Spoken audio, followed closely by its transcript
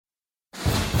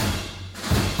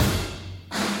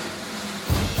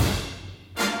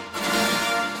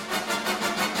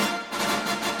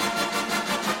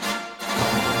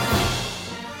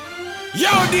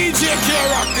DJ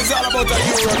K-Rock is all about a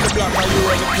you run the block and you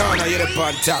run the corner, you're the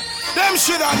on top. Them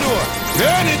shit I know.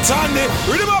 Burn it on it.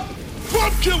 Read them up.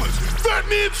 Bump Killers, Fat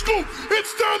Man Scoop.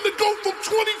 It's time to go from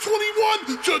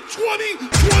 2021 to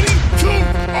 2022.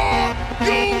 Are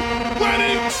you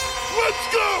ready? Let's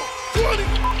go. 20,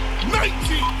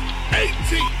 19,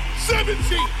 18,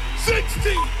 17,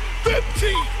 16,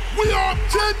 15. We are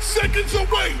 10 seconds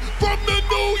away from the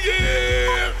new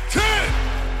year. 10,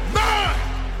 9,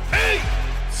 8,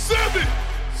 7,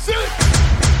 6,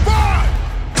 5,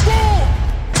 4,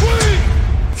 3,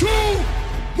 2,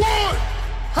 1.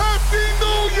 Happy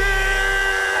New Year!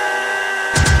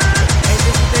 Ain't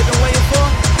this what they've been waiting for?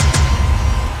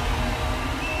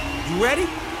 You ready?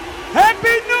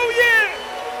 Happy New Year!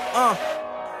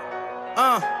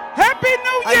 Happy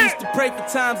New Year! I used to pray for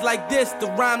times like this, to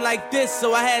rhyme like this,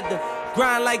 so I had to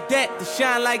grind like that, to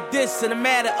shine like this. In a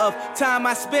matter of time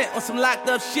I spent on some locked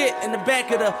up shit in the back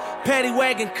of the paddy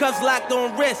wagon, cuffs locked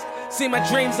on wrist. See my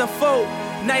dreams unfold.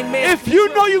 Nightmares. If you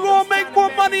know you're gonna make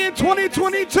more money in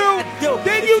 2022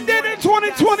 than you did in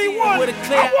 2021,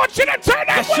 I want you to turn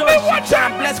that with me one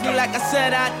time. Bless me like I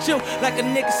said I chew, like a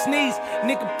nigga sneeze.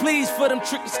 Nigga please for them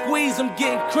tricky squeeze, I'm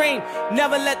getting cream.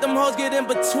 Never let them hoes get in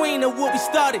between of what we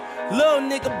started. Little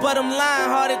nigga, but I'm lying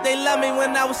hearted. They love me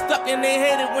when I was stuck and they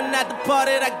hated when I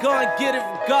departed. I go and get it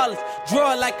regardless.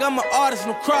 Draw it like I'm an artist,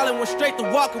 no crawling. Went straight to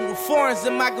walking with foreigns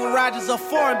in my garages. All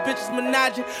foreign bitches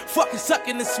menaging, fucking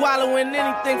sucking and swallowing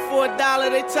anything for $1.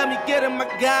 They tell me get him, I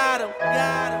got him.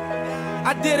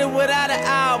 I did it without an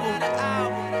album.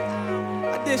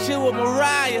 I did shit with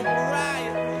Mariah.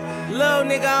 Little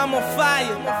nigga, I'm on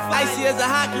fire. Icy as a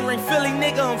hockey ring, Philly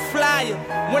nigga, I'm flyer.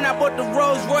 When I bought the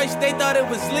Rolls Royce, they thought it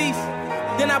was lease.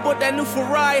 Then I bought that new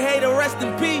Ferrari, hey, to rest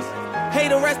in peace. Hey,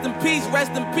 to rest in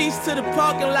peace to the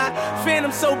parking lot.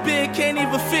 Phantom so big, can't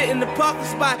even fit in the parking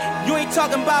spot. You ain't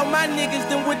talking about my niggas,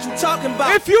 then what you talking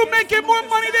about? If you making more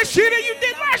money this year than you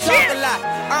did last year, a lot.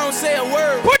 I don't say a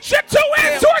word. Put your two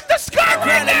hands towards the sky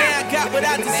right now. I got what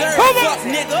I deserve. Hold on. Fuck,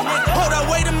 nigga. Hold on,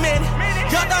 wait a minute.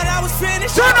 Y'all thought I was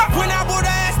finished? Turn up. When I bought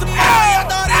the ass to money, y'all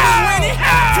thought it was winning.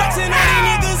 Flexing on these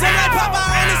niggas, I'm like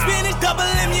Popeye on the spinach. Double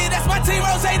M, yeah, that's my team.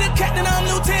 Rose, the captain, I'm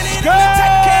lieutenant. Go.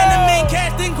 Take can the main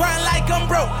cast and grind like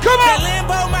I'm broke. Come on. That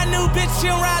Lambo, my new bitch,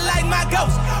 she'll ride like my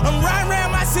ghost. I'm riding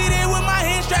around my city with my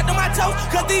hands strapped on my toes.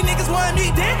 Cause these niggas want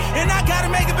me dead, and I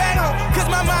gotta make it back home. Cause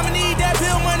my mama need that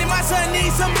bill money, my son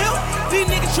needs some milk.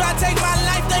 These niggas try to take my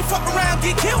life, they fuck around,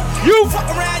 get killed. You fuck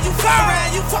around, you fuck around,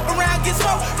 you fuck around, get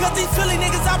smoked. Cause these Philly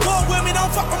niggas I bought with me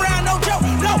don't fuck around, no joke.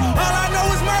 No, all I know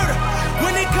is murder.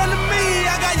 When it come to me,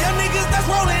 I got young niggas that's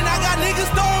rolling, I got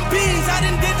niggas throwing bees. I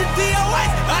done did the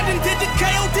DOS, I done did the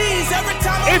KODs. Every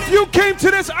time if you came to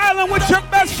this island with your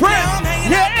best friend,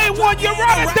 your A1, your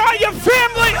ride or die, your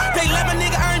family. They let my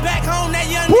nigga earn back home that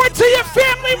young. Point to your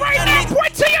family right now.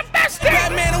 Point to your bestie.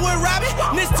 That man with Robbie,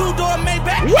 this two-door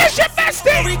Maybach. Where's your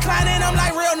bestie? Reclining, I'm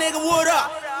like, real nigga, what up?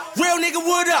 Real nigga,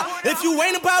 what up? If you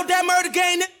ain't about that murder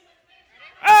game,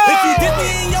 if you dip me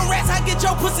in your rats, I get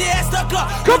your pussy ass stuck up.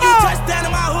 Come when on. you touch down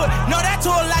in my hood, no, that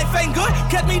tour life ain't good.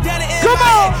 Kept me down in Come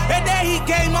on. That day he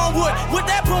game on wood. With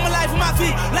that Puma life on my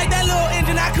feet, like that little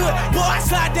engine I could. Boy, I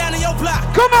slide down in your block.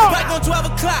 Come on. Back on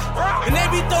 12 o'clock. And they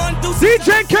be throwing deuces.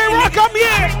 DJ K-Rock, I'm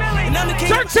here.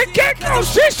 Turks and Caicos,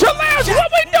 Shisha Lounge, what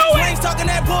we doing? Ain't talking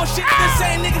that bullshit. The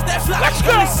same niggas that fly. Let's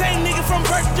go. The same nigga from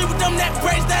First Street with them that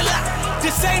braids that lie.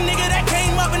 The same nigga that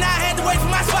came up and I had to wait for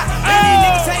my spot. And these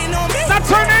niggas hating on me. Now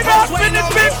turn it up in this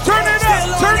bitch, turn it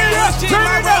up, turn it up, turn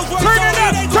it up, turn it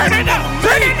up, turn it up,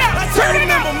 turn it up, turn it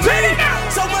up, turn it up.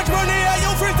 So much money,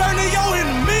 your friends turn to your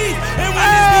enemies. And when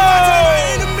this beat, I turn my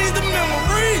enemies to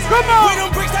memories. Come on. With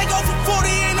them bricks, they go for 40,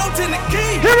 ain't no 10 the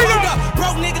key. Here we go.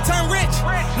 Broke nigga turn rich.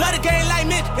 Love the game like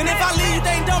Mitch. And if I leave, you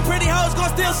think dumb pretty hoes gon'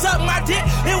 still suck my dick.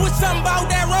 It was something about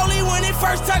that rollie when it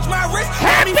first touched my wrist.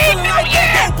 Happy Had me feeling New like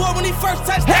Year. that boy when he first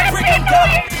touched that brick. I'm New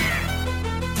done. Year.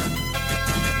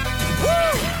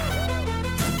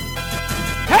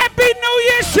 Happy New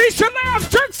Year, Shisha Lounge,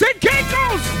 Turks and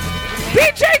Caicos.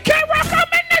 DJ K-Rock,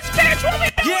 I'm in this bitch. What we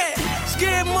doing? Yeah,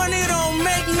 scared money don't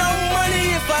make no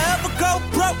money. If I ever go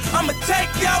broke, I'ma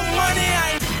take your money.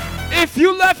 If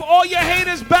you left all your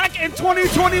haters back in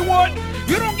 2021,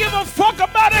 you don't give a fuck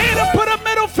about a hater. Put a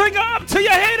middle finger up to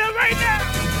your hater right now.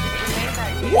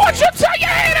 What you tell your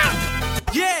hater?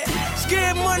 Yeah,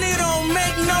 scared money don't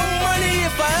make no money.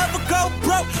 If I ever go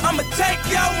broke, I'ma take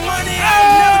your money. I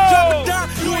ain't never drop a dime.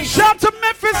 You ain't Shout to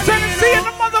Memphis, Tennessee, and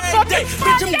the motherfucking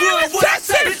bitch, I'm good. What I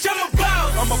said, bitch, I'm a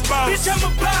boss. I'm a boss. Bitch, I'm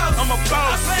a boss. I'm a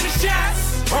boss. I play the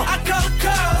shots. I call the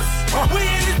calls. We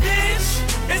in this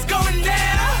bitch. It's going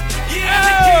down. Yeah,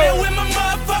 I'm with my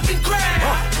motherfucking crowd.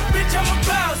 Bitch, Bitch, I'm a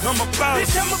boss. I'm a boss.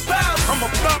 Bitch, I'm a boss. I'm a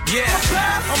boss. Yeah.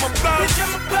 I'm a boss. Bitch,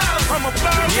 I'm a boss. I'm a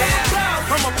boss.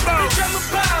 Yeah. I'm a boss. Bitch, I'm a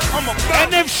boss. I'm a boss.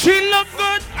 And if she look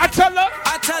good, I tell her,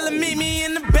 meet me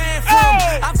in the bathroom.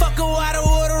 Oh. I fuck her while the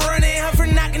water running, her for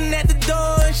knocking at the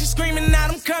door, and she screaming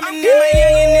out, I'm coming in my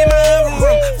youngin' in my oven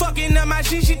room. Fucking up my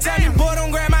shit, she tell me, boy,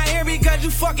 don't grab my hair because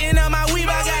you fucking up my weave.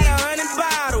 I got 100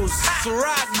 bottles. It's a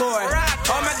rock boy.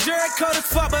 All my jury coat is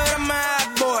fuck, but I'm a hot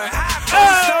boy.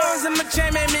 Stones in my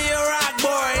chain made me a rock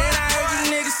boy. And I heard you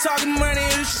niggas talking money,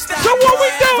 you should stop. So what we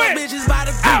doing? Bitches by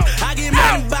the beat. I get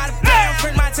money by the pound,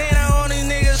 print my tanner on these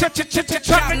niggas.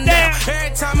 Chop it down.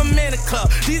 Every time I'm in the club,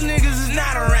 these niggas is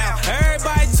not around.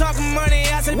 Everybody talking money,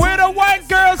 I say, Where the white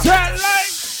girls at,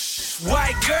 like?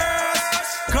 white girls,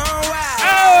 gone wild.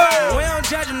 Oh. We don't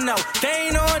judge them, no, they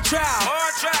ain't on trial.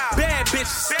 Bad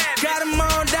bitches, got them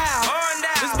on down.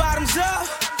 This bottom's up,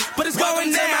 but it's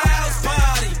going down. My house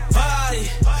party, party.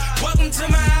 Welcome to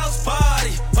my house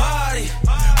party, party.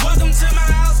 Welcome to my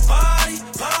house party,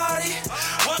 party.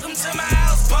 Welcome to my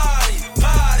house party,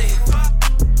 party.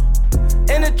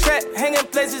 In the trap, hanging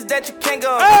places that you can't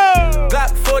go. Oh.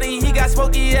 Glock 40, he got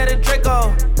smoky at a Draco.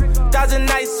 1,000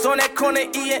 nights on that corner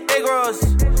eating egg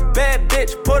rolls. Bad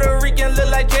bitch, Puerto Rican,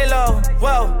 look like J-Lo.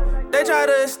 Whoa, they try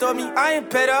to extort me, I ain't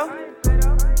pedo.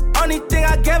 Only thing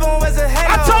I gave him was a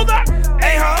halo. I told her,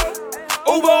 hey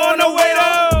ho, Uber on the way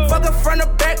though. fuck her front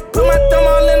or back, put my thumb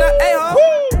all in the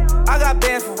a-hole. I got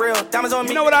bands for real, diamonds on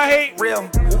me. You know what I hate? Real.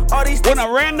 All these When things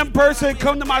a random person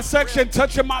come to my section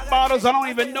touching my bottles, I don't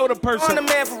even know the on the person.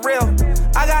 man for real.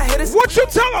 I got hitters. What you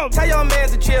tell them? Tell your man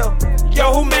to chill.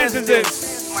 Yo, who mans is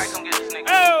this? Might come get this nigga.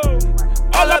 Oh,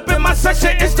 all up in my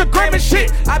section, Instagram and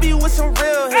shit. I be with some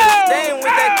real hitters. Oh, They ain't with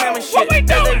that oh, camera shit. what we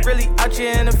They doing? really out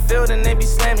here in the field and they be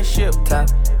slamming shit. Top,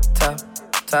 top,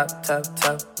 top, top,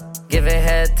 top. Giving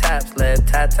head taps, led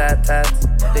tat, tat, tats.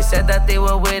 They said that they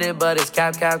were with it, but it's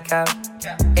cap, cap, cap.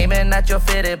 Aiming at your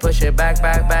fitted, push it back,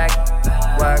 back, back.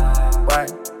 Whack, whack,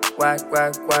 whack,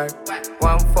 whack, whack.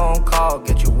 One phone call,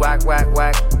 get you whack, whack,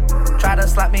 whack. Try to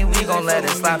slap me, we gon' let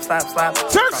it slap, slap, slap.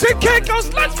 Turks and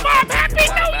Caicos, let's vibe, Happy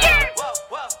New Year.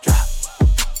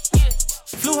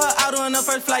 Flew her out on the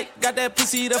first flight. Got that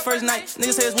pussy the first night.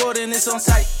 Niggas say it's water and it's on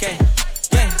sight. Gang,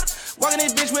 gang. Walking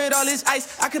this bitch with all this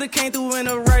ice. I could've came through in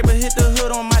the right, but hit the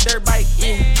hood on my dirt bike.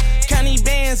 Yeah. Count these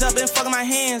bands up and fucking my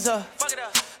hands up.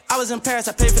 I was in Paris,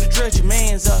 I paid for the dress, your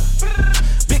man's up.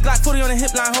 Big Glock 40 on the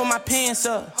hip line, hold my pants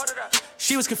up.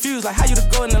 She was confused, like how you to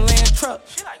go in the land truck.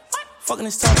 Fucking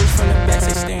this tall bitch from the back,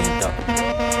 say stand up.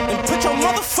 And put your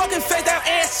motherfucking face down,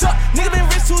 ass up. Nigga been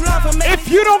rich too long for me. If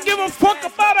you don't give a fuck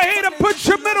about a hater, put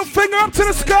your middle finger up to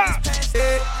the sky.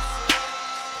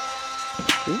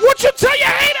 What you tell your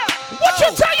hater? What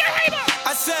you tell your hater?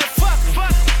 I said fuck em.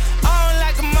 I don't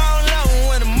like them all low.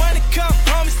 When the money come,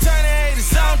 homies turn to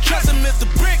haters. I don't trust them. If the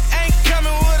brick ain't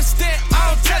coming with a stick, I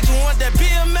don't touch them. Want that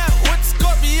BMF with the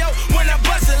Scorpio. When I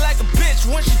bust it like a bitch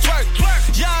when she twerk.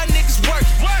 Y'all niggas work.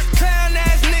 Clown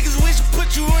ass niggas, we should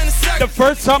put you in a circle. The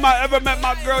first time I ever met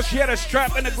my girl, she had a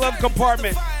strap in the glove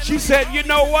compartment. She said, you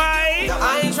know why?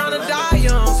 I ain't tryna die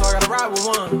young, so I gotta ride with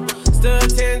one.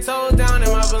 Stood 10 toes down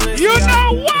in my Balenciaga. You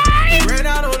know why? Ran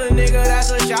out on a nigga,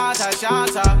 that's a shot.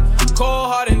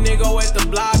 Cold hearted nigga with the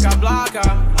blocker.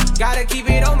 Gotta keep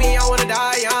it on me, I wanna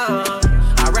die young.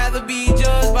 I'd rather be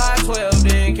judged by 12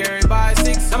 than carried by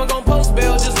 6. I'ma gon' post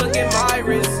bail, just look at my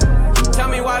wrist. Tell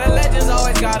me why the legends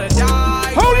always gotta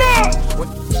die. Hold up!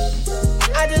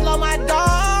 I just love my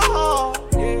dog.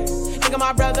 Yeah. Nigga,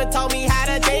 my brother told me how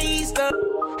to taste them.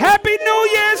 Happy New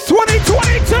Year's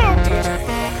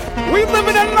 2022! We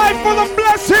living a life full of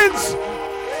blessings,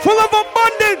 full of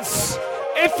abundance.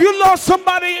 If you lost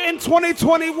somebody in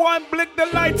 2021, blink the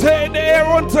lighter in the air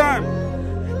on time.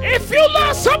 If you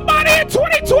lost somebody in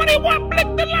 2021,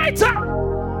 blink the lighter.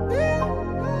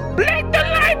 Blink the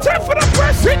lighter for the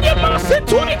person you lost in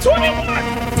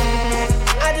 2021.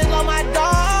 I just love my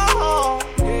dog.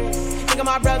 Nigga,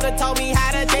 my brother told me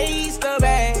how to taste the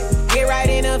bag. Get right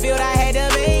in the field, I had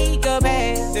to make a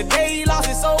bag. The day he lost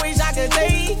it, so wish I could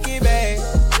take it back.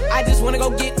 I just wanna go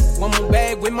get one more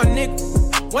bag with my nigga.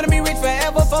 Wanna be rich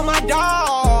forever for my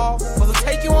dog. Wanna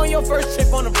take you on your first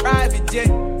trip on a private jet.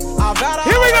 I'll battle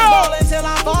Here we go. ball until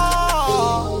I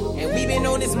fall. And we been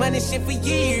on this money shit for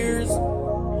years.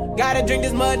 Gotta drink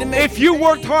this mud to make. If you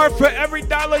worked hard for every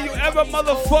dollar you ever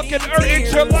motherfucking earned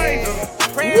in your life,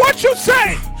 what you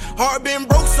say? Heart been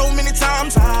broke so many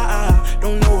times, I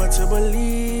don't know what to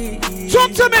believe.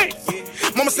 Talk to me.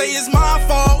 Mama say it's my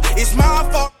fault, it's my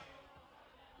fault.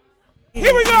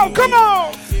 Here we go, come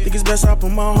on. Think it's best I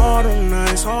put my heart on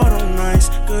ice,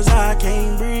 cause I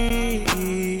can't breathe.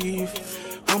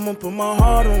 I'ma put my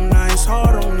heart on ice,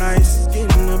 it's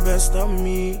getting the best of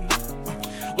me.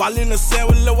 While in the cell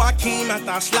with Lil Joaquin, after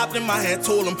I slapped him, I had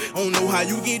told him, I don't know how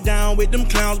you get down with them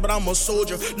clowns, but I'm a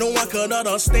soldier. No one could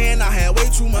understand, I had way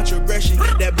too much aggression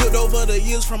that built over the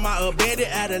years from my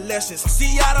abandoned adolescence.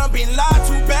 See, I done been lied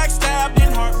to, backstabbed,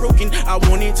 and heartbroken. I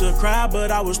wanted to cry, but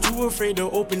I was too afraid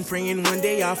to open. Praying one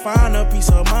day I find a peace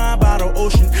of mind by the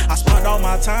ocean. I spent all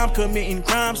my time committing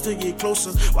crimes to get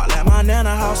closer. While at my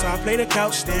nana house, I play the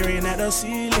couch, staring at the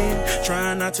ceiling,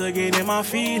 trying not to get in my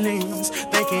feelings,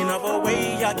 thinking of a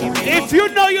way I can be. If you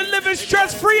know you're living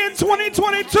stress-free in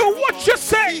 2022, what you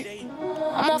say?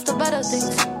 I'm off the better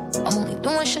things. I'm only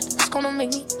doing shit that's gonna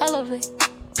make me elevate.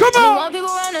 Come on! More people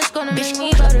around that's gonna make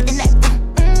me better. And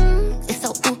that, it's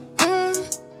so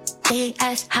They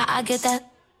ask how I get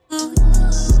that.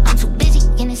 I'm too busy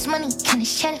getting this money, getting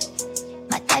this cheddar.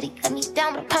 My daddy let me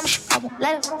down, but I promise you I won't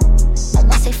let him. I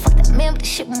won't say fuck that man, but this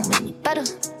shit won't make me better.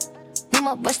 Need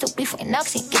my breast to be for an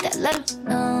oxy, get that letter.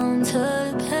 Numb to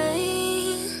the pain.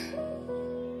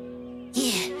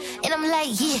 Yeah, and I'm like,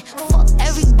 yeah, fuck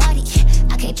everybody.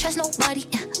 I can't trust nobody.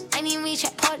 I ain't even reach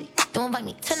that party. Don't invite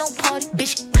me to no party.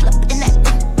 Bitch, pull up in that.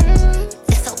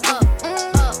 It's so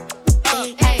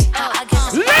hey, how I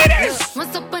get ladies!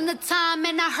 Once upon a time,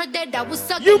 and I heard that I was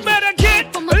sucking. You better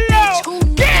get from a low, bitch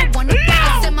who get wanna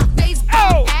low. in my face,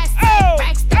 ass,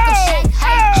 rack, stack of shack,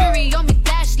 height, jury on me,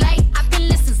 flashlight. I've been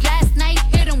listening since last night.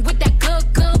 Hit him with that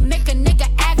good, make a nigga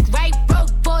act right.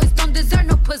 Broke boys don't deserve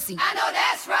no pussy. I know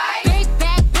that's right. Big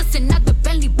bag, bustin' out the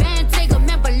Bentley band. Take a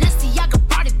man, Balenciaga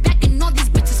brought it back, and all these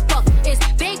bitches fuck. It's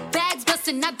big bags,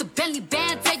 bustin' out the Bentley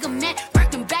band. Take a man,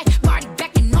 working back, party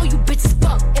back, and all you bitches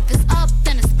fuck. If it's up,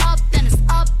 then it's up, then it's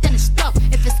up, then it's stuff.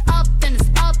 If it's up, then it's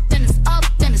up, then it's up,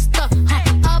 then it's stuff.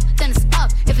 Up, then it's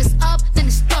up. If it's up, then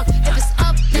it's stuff. If it's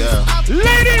up, then it's up.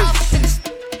 Ladies!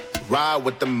 Ride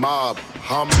with the mob,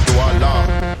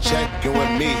 alhamdulillah. Check you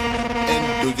and me,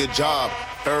 and do your job.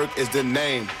 Berg is the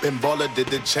name, Ben Baller did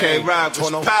the chain.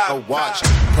 Torn off a watch,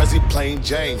 Prezi plain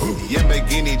Jane.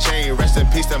 Yamagini chain, rest in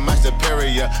peace to my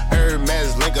superior.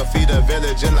 Hermes Linka feed a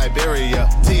village in Liberia.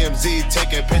 TMZ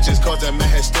taking pictures causing my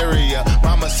hysteria.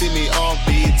 Mama see me on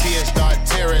BT and start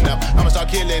tearing up. I'ma start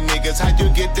killing niggas, how you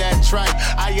get that tripe?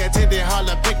 I attended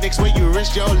Harlem picnics where you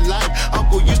risk your life.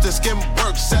 Uncle used to skim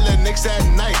work, selling nicks at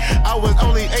night. I was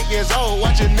only 8 years old,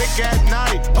 watching Nick at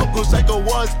night. Uncle Psycho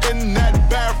was in that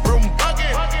bathroom bucket.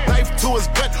 Knife to his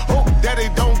gut, hope that they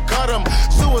don't cut him.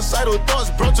 Suicidal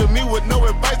thoughts brought to me with no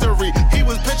advisory. He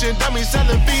was pitching dummies,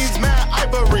 selling fiends, mad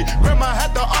ivory. Grandma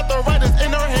had the arthritis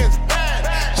in her hands, bad.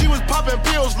 She was popping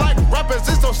pills like rappers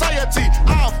in society.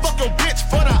 I'll fuck your bitch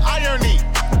for the irony.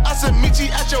 I said meet you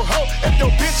at your hoe if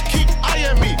your bitch keep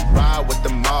eyeing me. Ride with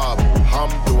the mob,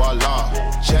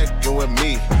 alhamdulillah. Check you and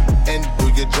me, and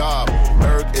do your job.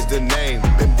 Berg is the name,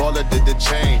 Ben Baller did the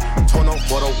chain. Torn off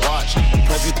for the watch,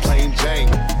 Prezi plain Jane.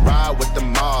 Ride with the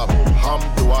mob,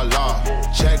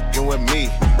 alhamdulillah. Check you and me,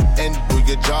 and do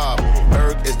your job.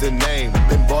 Berg is the name,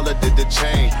 Ben Baller did the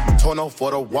chain. Torn off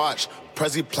for the watch,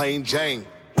 Prezi plain Jane.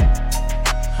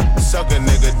 Suck a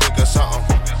nigga dick or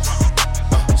something.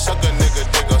 Suck a nigga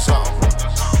dick or something.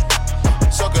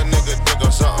 Suck a nigga dick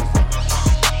or something.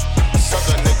 Suck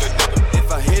a nigga dick.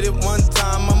 If I hit it one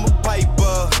time, I'm a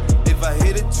piper. If I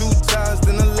hit it 2 times,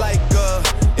 then I like her.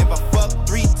 If I fuck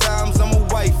 3 times, I'm a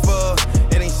wifer.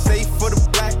 It ain't safe for the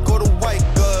black or the white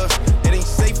girl. It ain't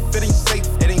safe, it ain't safe,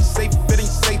 it ain't safe, it ain't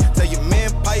safe. Tell your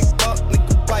man pipe up,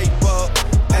 nigga pipe up.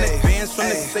 And advance from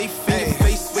the safe in your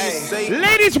face when you say.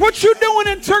 Ladies, what you doing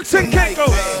in Turks and Caicos?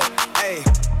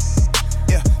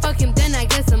 Fuck him, then I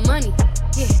get some money.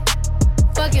 Yeah.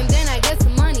 Fuck him, then I get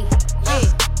some money. Yeah.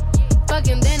 Fuck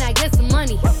him, then I get some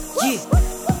money. Yeah.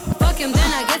 Fuck him,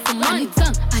 then I get some money. I need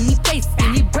tongue, I need face,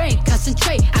 I need brain,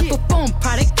 concentrate. I perform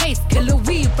product case, killer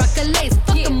weed, rock a lace.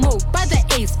 Fuck the move, buy the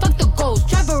ace, fuck the goals,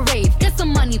 drive a rave. Get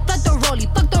some money, fuck the rollie,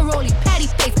 patty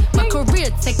face. My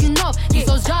career taking off, these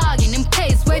hoes jogging in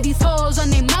place. Where these hoes on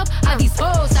their mouth, are these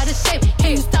hoes out of shape?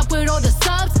 Can you stop with all the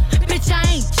subs? Bitch, I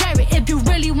ain't cherry. If you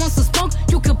really want some smoke,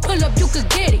 you can pull up, you can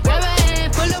get it. Grab a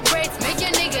hand, pull up braids, make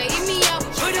your nigga eat me out.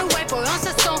 Put a wipe on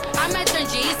sa song, I'm at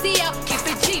GECL. Keep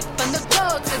it cheap, from the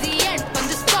go to the end, from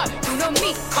the start. You know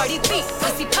me, Cardi B,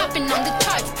 pussy popping on the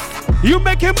charts. You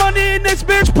making money in this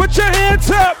bitch, put your hands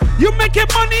up. You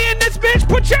making money in this bitch,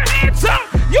 put your hands up.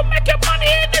 You making money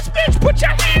in this bitch, put your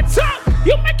hands up.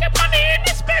 You making money in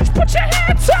this bitch, put your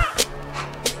hands up.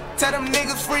 Tell them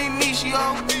niggas free me, she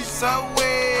on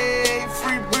Subway,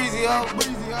 free Breezy, ho.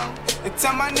 And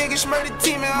tell my niggas murder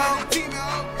team, ho.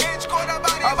 Bitch, caught up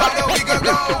about it, we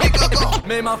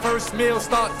Made my first meal,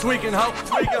 start tweaking, ho.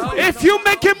 If you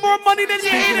making more money than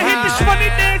your hater, hit the shmoney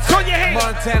dance on your hater.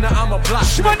 Montana, I'm a block.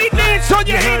 Shmoney dance on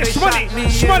your hater. Shmoney.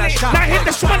 Now hit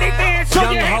the shmoney dance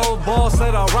on your hater.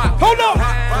 Hold on.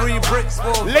 3 bricks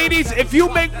for ladies, if you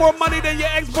make more money than your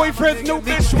ex-boyfriend's new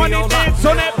bitch, shmoney dance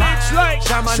on that bitch like.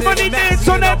 Shmoney dance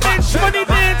on that bitch. Shmoney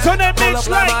dance on that bitch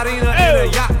like.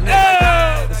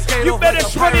 You better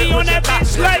shmoney on that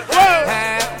bitch like. Whoa.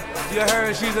 You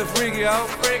heard she's a freaky hoe.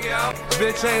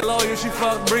 Bitch ain't loyal, she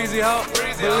fuck breezy hoe.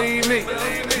 Believe me,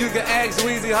 you can ask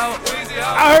Weezy hoe.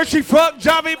 I heard she fucked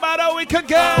Javi Botto, we could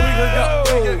go.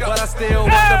 But I still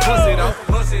want the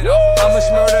pussy though. I'ma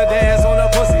smurder dance on the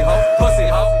pussy hoe.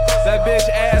 That bitch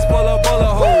ass full of bullet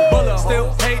hole.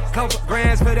 Still pay couple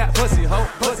grands for that pussy hoe.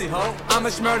 I'ma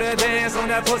smurder dance on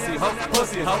that pussy hoe.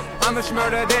 I'ma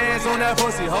smurder dance on that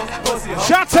pussy hoe.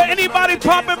 Shout to anybody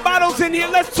popping bottles in here.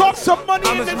 Let's talk some money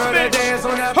in this bitch.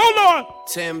 Hold on.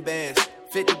 10 bands,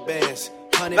 50 bands,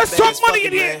 100 Let's bands. talk money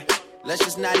in here. Man. Let's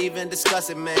just not even discuss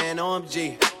it, man.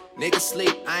 OMG. Niggas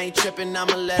sleep, I ain't tripping,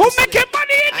 I'ma let who him making sleep.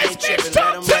 money in this bitch?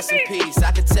 Let him rest in peace.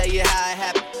 I can tell you how it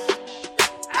happened.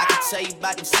 I can tell you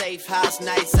about them safe house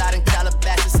nights out in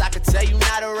Calabasas. I can tell you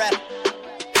not a rap.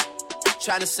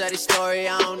 Trying to sell this story,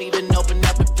 I don't even open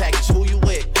up the package. Who you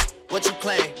with? What you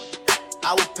claim?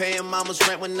 I was paying mama's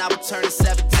rent when I was turning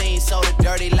 17. Sold it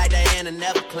dirty like Diana,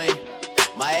 never clean.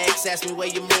 My ex asked me where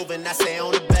you moving, I say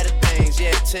on the better things.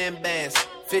 Yeah, 10 bands,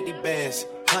 50 bands,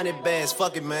 100 bands,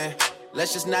 fuck it, man.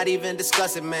 Let's just not even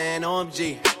discuss it, man.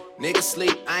 OMG. Niggas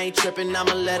sleep, I ain't tripping,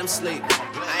 I'ma let them sleep.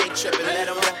 I ain't tripping, let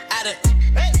them rap.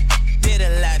 Did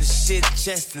a lot of shit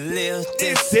just to live.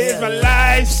 This is my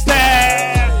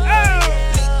lifestyle.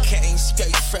 Oh. Came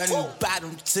straight from the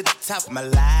bottom to the top of my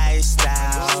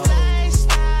lifestyle.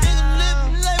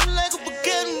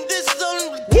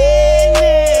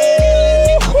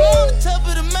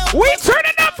 We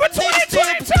turning up for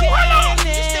 2022. Hold on.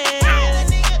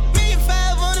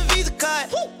 $1,500 on the Visa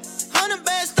card. 100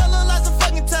 bands, still look like some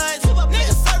fucking ties.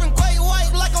 Niggas serving great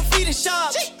white like I'm feeding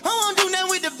sharks. I won't do nothing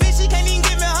with the bitch, she can't even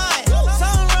get me high.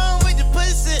 Something wrong with the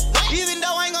pussy. Even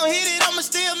though I ain't gon' hit it, I'ma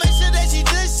still make sure that she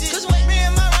does shit. Cause me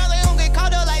and my round, they don't get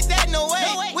caught up like that, no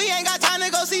way. We ain't got time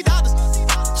to go see doctors.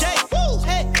 Jay,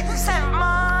 hey, send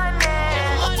money.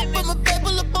 I'ma put my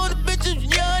paper up on the bitches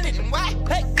yawning.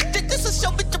 Hey, this a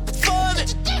show, bitch.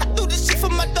 I do this shit for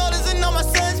my daughters and all my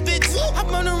sons, bitch. I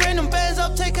run the random bands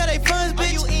up, take out they funds,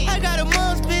 bitch. I got a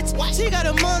mom's bitch, she got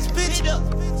a mom's bitch.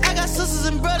 I got sisters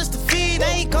and brothers to feed.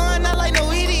 I ain't going out like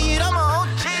no idiot, I'm a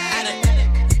OG. I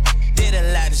did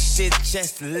a lot of shit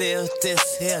just to live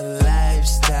this here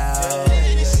lifestyle.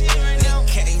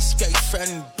 Came straight from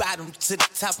the bottom to the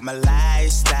top of my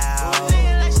lifestyle.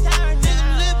 Live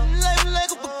life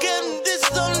like a beginning, this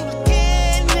is on the beginning.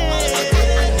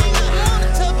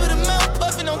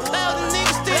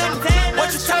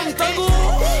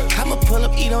 I'ma pull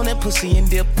up, eat on that pussy and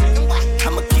dip.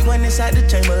 I'ma keep one inside the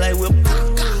chamber like whip.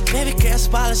 Baby girl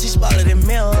spoiler, she smaller than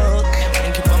milk.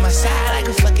 And keep on my side like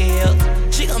a fucking hill.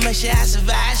 She gon' make sure I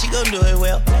survive, she gon' do it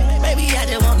well. Baby, I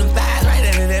just want them thighs right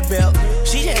under that belt.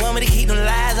 She just want me to keep them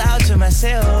lies out to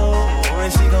myself.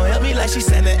 And she gon' help me like she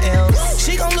Santa Elves.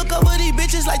 She gon' look over these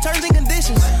bitches like terms and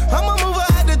conditions. I'ma move her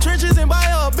out the trenches and buy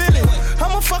her a billion.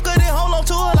 I'ma fuck her then hold on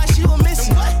to her like she was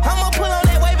missing. I'ma pull on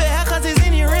that wavy hair cause it's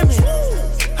in your rimming.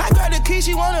 I grabbed the key,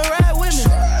 she wanna ride with me.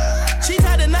 She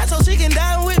tied the knot so she can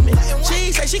dine with me.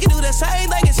 She say she can do the same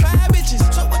thing as 5 bitches.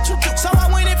 So what you do? So I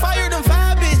went and fired them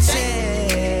 5 bitches.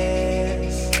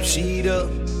 She the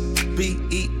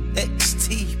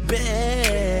BEXT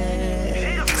best.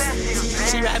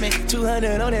 She ride me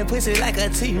 200 on that pussy like a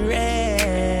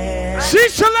T-Rex.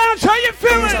 She's Challenge, how you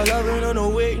feeling?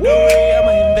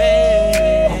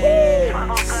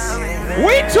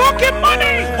 We talking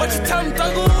money. What you tell me,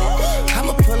 Thuggle?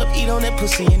 I'ma pull up, eat on that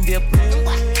pussy and dip.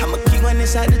 I'ma keep one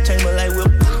inside the chamber like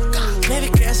whip. Baby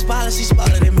girl spoiler, she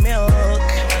smaller than milk.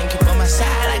 And keep on my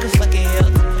side like a fucking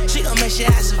hill. She gon' make sure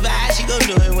I survive, she gon'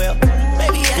 do it well.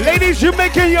 Baby, ladies, you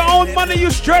making your own money, you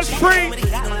stress free.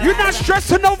 You're not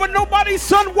stressing over nobody's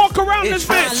son. Walk around this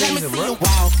bitch. Let me see you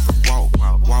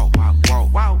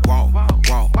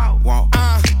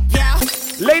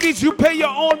Ladies, you pay your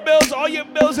own bills. All your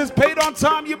bills is paid on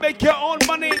time. You make your own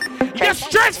money. You're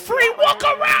stress free. Walk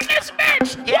around this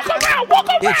bitch. Walk around. Walk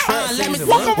around.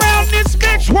 Walk around this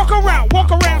bitch. Walk around. Walk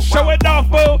around. Show it off,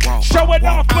 boo. Show it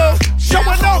off, boo. Show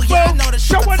it off, boo.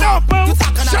 Show it off, boo.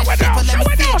 Show it off. Show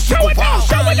it off. Show it off.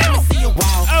 Show it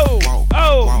off.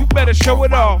 Oh, you better show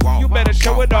it off. You better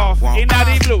show it off. Ain't not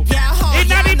even blue. Ain't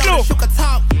not even blue.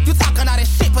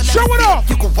 Show it off.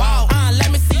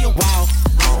 Let me see you walk.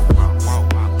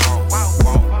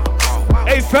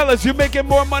 Fellas, you making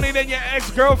more money than your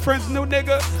ex-girlfriend's new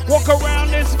nigga? Walk around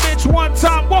this bitch one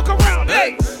time. Walk around,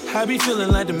 hey. I be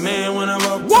feeling like the man when I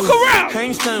walk Walk through. around.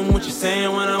 Ain't stunning what you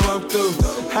saying when I walk through.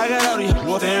 I got all these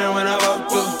staring when I walk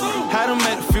through. I done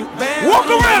met a few bands. Walk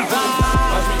around.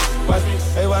 Watch me,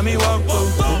 hey, why me walk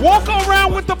through? Walk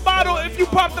around with the bottle if you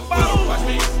pop the bottle. Watch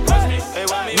me, hey,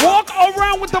 why me walk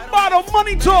around with the bottle.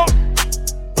 Money talk.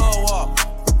 Walk.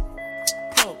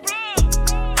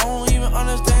 I don't even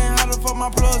understand how the fuck my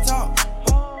plug talk.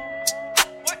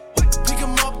 Pick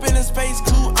him up in a space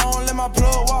coupe, I don't let my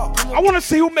plug walk. I want to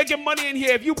see who making money in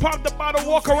here. If you pop the bottle,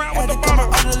 walk around with the bottle.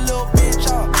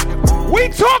 We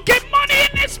talking money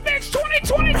in this bitch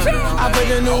 2022. I put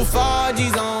the new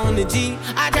 4Gs on the G.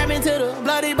 I trap into the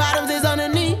bloody bottoms is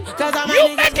underneath. Cause I'm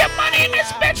you making money in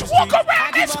this bitch. Walk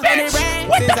around this bitch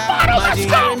with the bottle. Let's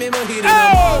go. I remember hitting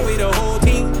them all with the whole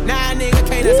team. Now nigga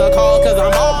can't answer a call cause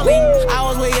I'm all in. I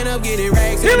was waking up getting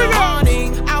racks in the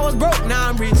morning. I was broke, now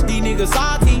I'm rich. These niggas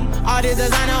salty. All this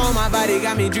designer on my body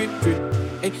got me drip.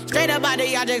 Hey, straight up out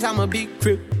the objects, I'm a big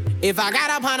crip. If I got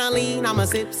up on a lean, I'm a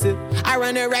sip. I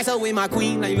run the wrestle with my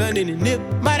queen like London and Nip.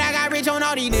 But I got rich on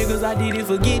all these niggas, I didn't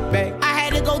forget back. I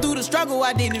had to go through the struggle,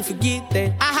 I didn't forget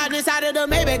that. I hopped inside of the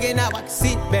Maybach and now I can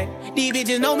sit back. These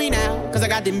bitches know me now, cause I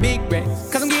got them big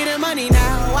racks. Cause I'm getting money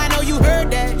now, I know you heard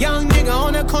that. Young nigga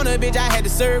on the corner, bitch, I had to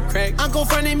serve crack. Uncle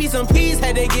fronted me some peas,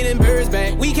 had to get them birds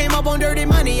back. We came up on dirty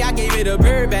money, I gave it a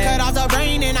bird back. Cut off the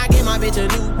brain and I gave my bitch a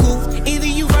new goof. Either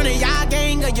you running y'all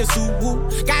gang or you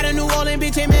Subaru. Got a New Orleans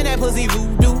bitch, and man, that pussy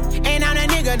voodoo. And I'm that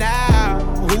nigga now,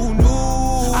 who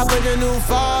knew? I put the new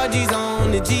 4Gs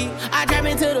on the G. I trap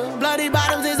into the bloody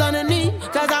bottoms is underneath.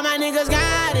 Cause all my niggas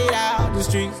got it out the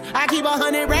streets. I keep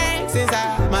 100 racks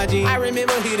inside my jeans. I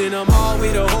remember hitting them all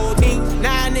with the whole team.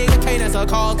 Now a nigga can't answer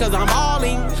calls cause I'm all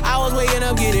in. I was waking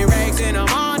up getting racks in the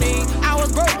morning. I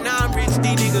was broke, now I'm rich,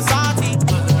 these niggas salty.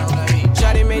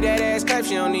 Shawty made that ass clap,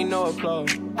 she don't need no applause.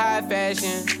 High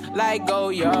fashion, like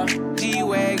Goya,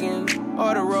 G-Wagon,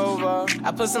 or the Rover.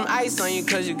 I put some ice on you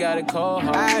cause you got a cold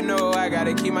heart. I know I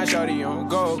gotta keep my shawty on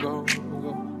go.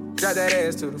 Drop that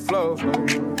ass to the floor.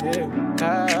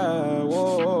 Yeah.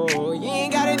 Whoa. You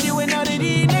ain't gotta deal with none of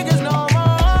these niggas no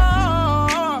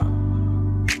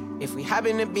more. If we hop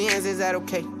in the Benz, is that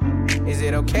okay? Is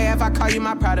it okay if I call you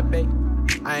my pride of babe?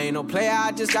 I ain't no player,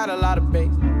 I just got a lot of bass.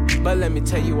 But let me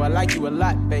tell you, I like you a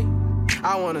lot, babe.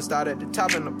 I wanna start at the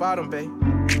top and the bottom, babe.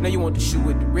 Now you want the shoe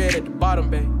with the red at the bottom,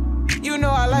 babe. You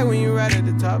know I like when you right at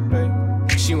the top, babe.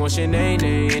 She wants your name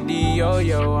and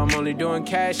D-Yo-Yo. I'm only doing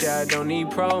cash, I don't need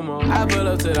promo. I pull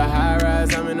up to the high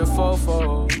rise, I'm in the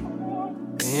fofo.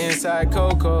 Inside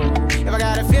Coco. If I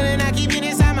got a feeling, I keep it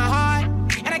inside my heart.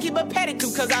 And I keep a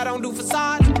pedicure cause I don't do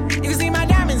facades. You can see my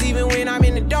diamonds even when I'm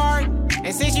in the dark.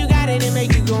 And since you got it, it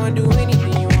make you go and do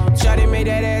anything you want. Shawty made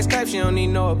that ass clap, she don't need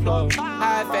no applause.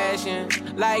 High fashion,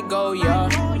 like Goya,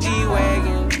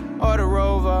 G-Wagon, or the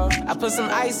Rover. I put some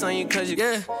ice on you cause you...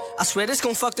 Yeah, I swear this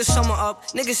gon' fuck the summer up.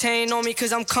 Niggas hating on me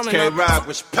cause I'm coming up. K-Rock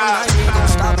was pop. We gon'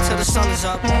 stop till the sun is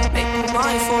up. Make me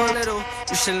mine for a little.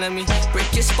 You should let me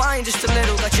break your spine just a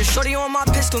little. Got your shorty on my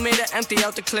pistol, made her empty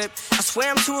out the clip. I swear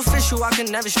I'm too official, I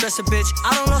can never stress a bitch.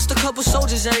 I done lost a couple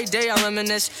soldiers every day, I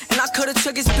reminisce. And I could've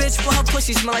took his bitch, but her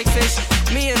pussy smell like fish.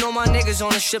 Me and all my niggas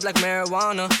on the ship like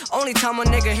marijuana. Only time a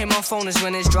nigga hit my phone is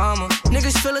when it's drama.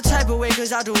 Niggas feel a type of way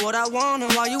cause I do what I wanna.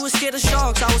 While you was scared of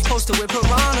sharks, I was posted with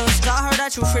piranhas. I heard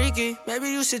that you freaky, maybe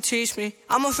you should teach me.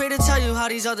 I'm afraid to tell you how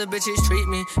these other bitches treat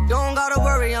me. You don't gotta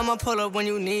worry, I'ma pull up when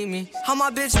you need me. How my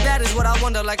bitch bad is what I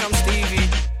wonder, like I'm Stevie.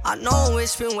 I know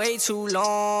it's been way too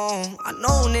long. I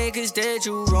know niggas did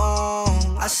you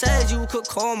wrong. I said you could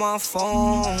call my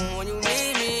phone when you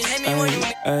need me. Hit me when you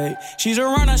need me. She's a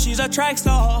runner, she's a track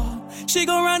star. She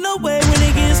gon' run away when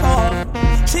it gets hard.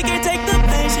 She can't take the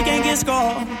pain, she can't get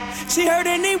scarred. She hurt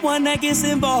anyone that gets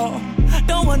involved.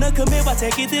 Don't wanna commit, why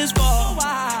take it this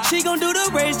far? She gon' do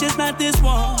the race, just not this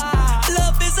one.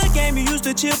 Love is a game you used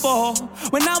to cheer for.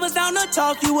 When I was down to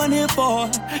talk, you weren't here for.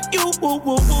 You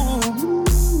woo.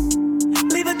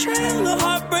 Leave a trail of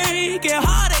heartbreak and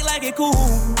heartache like it cool.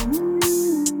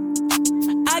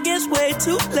 I guess way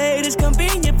too late is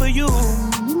convenient for you.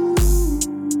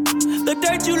 The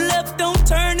dirt you left don't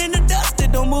turn into dust,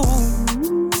 it don't move.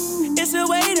 It's still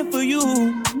waiting for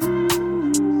you.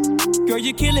 Girl,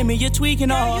 you're killing me, you're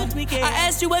tweaking all. I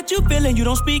asked you what you feeling, you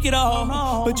don't speak at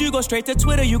all. But you go straight to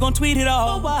Twitter, you gon' tweet it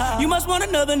all. You must want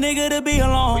another nigga to be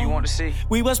along. What you want to see?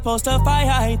 We was supposed to fight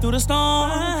high through the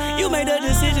storm. You made a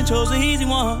decision, chose the easy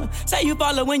one. Say you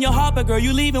following your heart, but girl,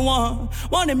 you leaving one.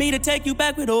 Wanted me to take you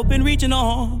back with open reaching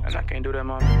on. And I can't do that,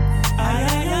 mama.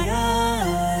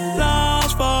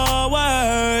 Lost for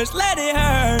words, let it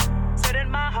hurt. Said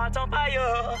in my heart heart on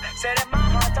fire. Say that my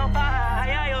heart on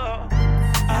fire.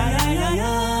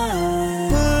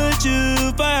 Put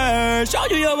you first, show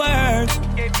you your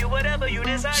worth. Give you whatever you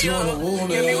desire. She wanna woo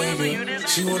me,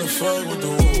 she wanna fuck with the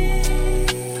woo.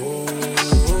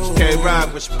 Can't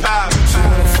ride with power. She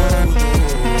wanna fuck with the woo.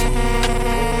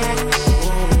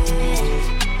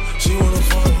 She wanna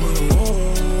fuck with the woo.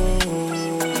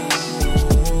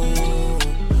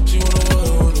 She wanna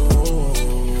fuck with the woo.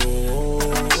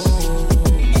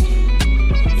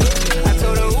 I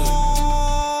told her, ooh,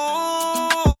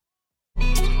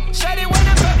 shawty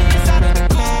wanna put me inside of the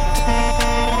cool.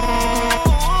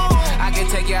 I can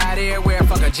take you out everywhere,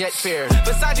 fuck a jet fare.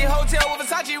 Versace hotel with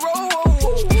Versace roll.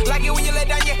 Like it when you let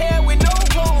down your hair with no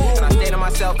clothes. And I stay to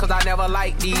myself cause I never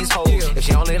like these hoes. If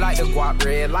she only like the guap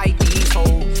red, like these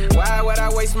hoes. Why would I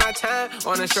waste my time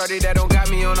on a shorty that don't got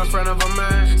me on the front of her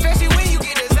mind? Especially when you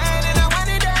get designed and I want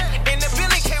it done. And the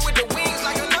Billy came with the wings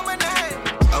like a number 9.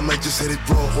 I might just hit it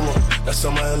raw, hold on, that's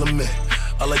on my element.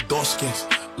 I like dark skins,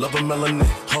 love a melanin.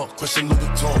 Question Louis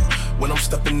Vuitton, when I'm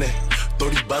stepping in.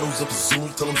 30 bottles of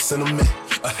Zoom till I'm sentiment.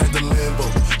 I had the Lambo,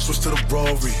 switch to the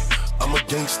Rari. I'm a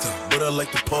gangster, but I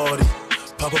like to party.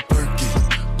 Pop a perky,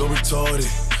 go retarded.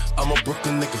 I'm a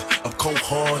Brooklyn nigga, I'm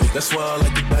cold-hearted. That's why I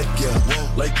like the back, yeah,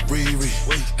 like Riri.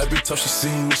 Every time she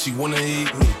see me, she wanna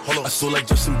eat me. I saw like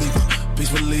Justin Bieber, please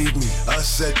believe me. I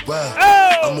said, wow,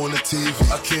 I'm on the TV.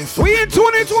 I can't fuck. We in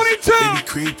 2022. They be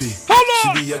creepy. Hold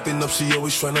on. She be acting up, she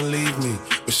always tryna leave me.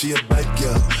 But she a bad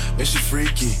girl, and she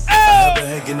freaky. I have her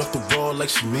hanging off the wall like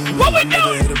she mean me. I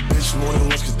never hit a bitch more than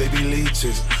once cause they be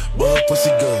leeches. But her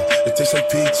pussy good, it tastes like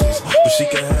peaches. But she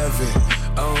can have it,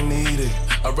 I don't need it.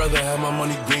 I'd rather have my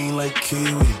money green like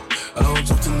kiwi. I don't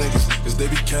talk to niggas cause they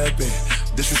be capping.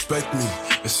 Disrespect me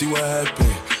and see what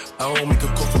happen. I don't make a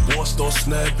call for war, start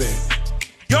snapping.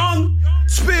 Young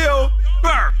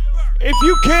Spielberg. If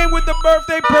you came with the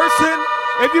birthday person,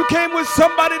 if you came with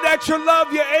somebody that you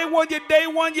love, your A1, your day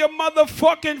one, your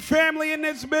motherfucking family in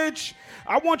this bitch,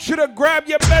 I want you to grab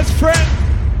your best friend.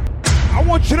 I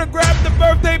want you to grab the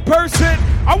birthday person.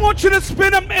 I want you to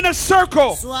spin them in a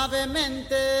circle. Spin the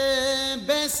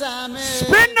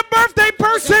birthday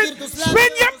person.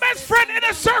 Spin your best friend in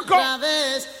a circle.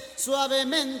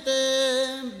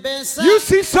 You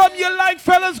see something you like,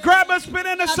 fellas? Grab a spin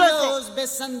in a circle.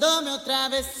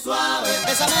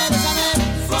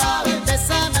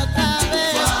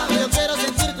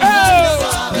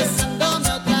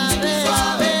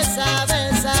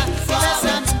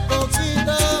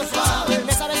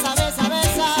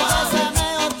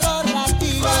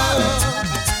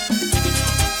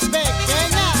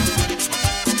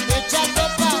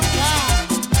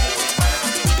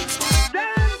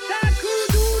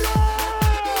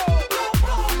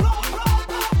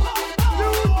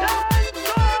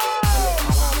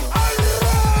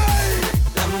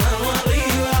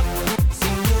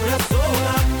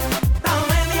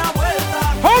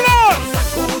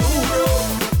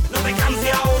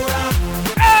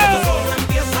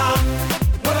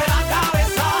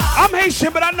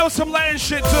 But I know some Latin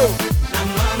shit too.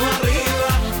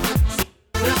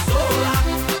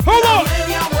 Hold on.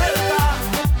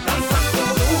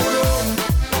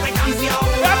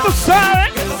 That's the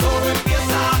side.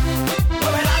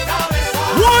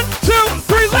 1, 2,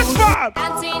 3, let's vibe.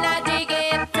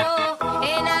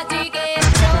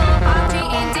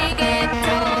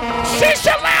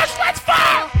 Shisha Lounge, let's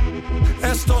vibe.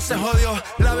 Esto se jodió,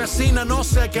 la vecina no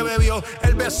sé qué bebió,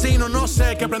 el vecino no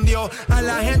sé qué prendió, a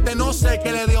la gente no sé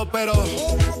qué le dio, pero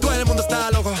todo el mundo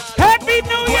está loco. Happy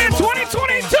New Year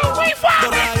 2022, we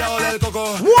find it.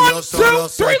 1,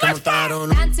 2, 3, let's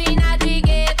vibe.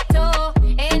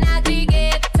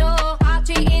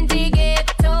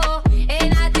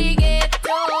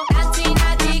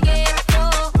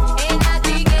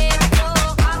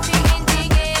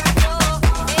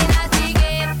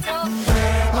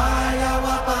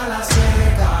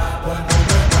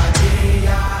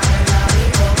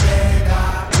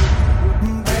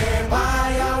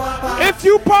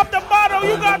 You pop the bottle,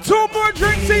 you got 2 more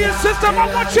drinks in your system. I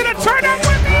want you to turn up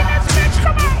with me in this bitch.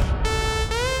 Come on.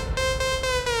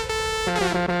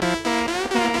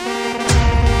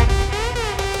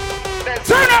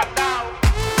 Turn up.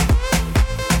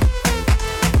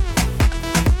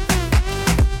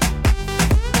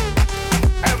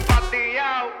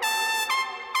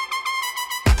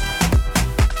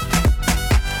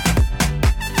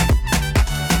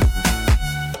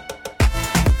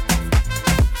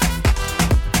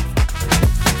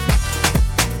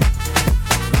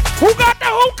 Who got the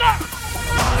hookah?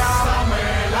 Pásame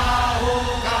la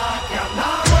hookah, que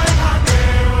andamos en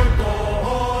jangueo y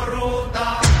cojo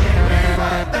ruta, que beba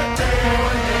el teteo,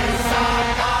 el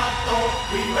desacato,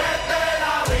 vive Vete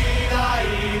la vida y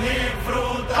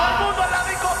disfruta. Todo el mundo en la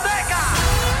discoteca.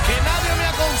 Que nadie me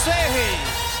aconseje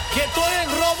que estoy en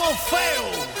robo feo.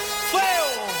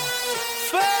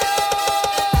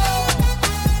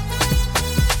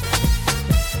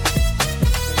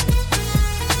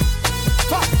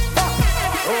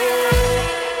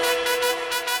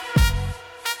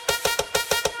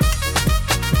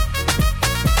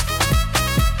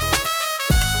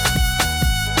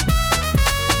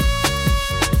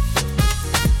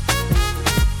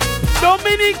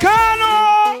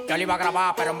 Dominicano. Yo le iba a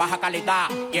grabar, pero en baja calidad.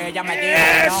 Y ella me dijo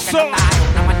que no, que no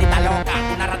está. Una maldita loca,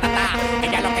 una ratata.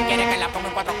 Ella lo que quiere es que la ponga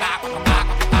en 4K, 4K.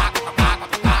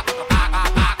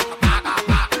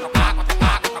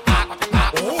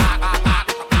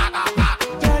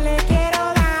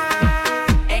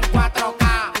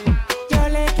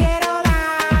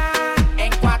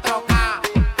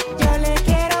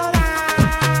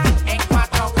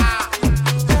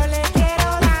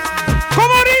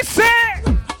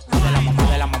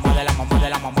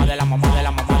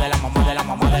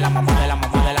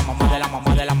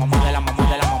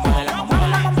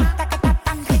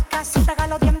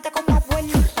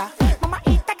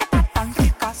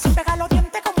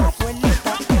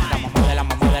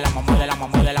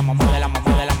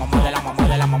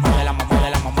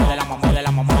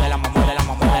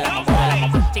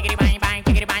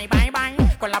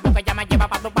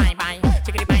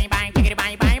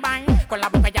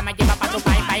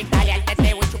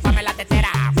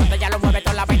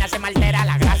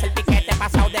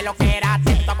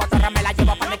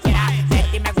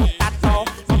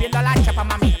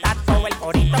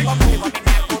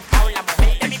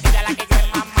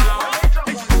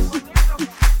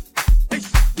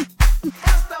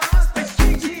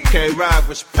 K-Rock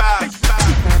was pop.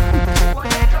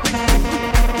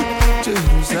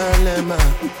 Jerusalem,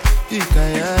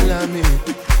 Ikayalami,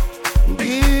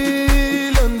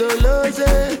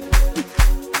 Gilondoloze,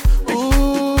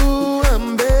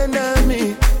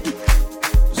 Ambenami,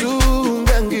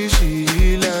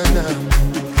 Zungangishilana,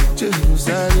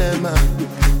 Jerusalem,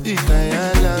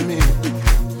 Ikayalami,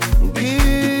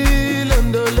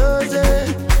 Gilondoloze,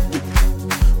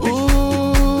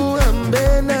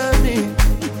 Ambenami,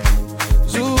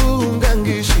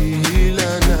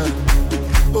 Zungangishilana.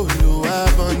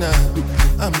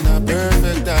 I'm not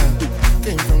perfect, I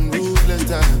came from ruthless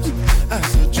times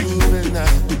as a juvenile.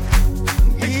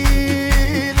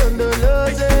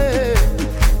 Ilondoloze,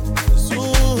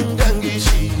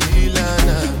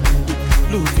 Zungangishilana.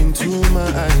 Look into my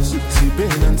eyes, see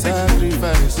pain and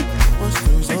sacrifice. What's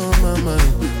goes on my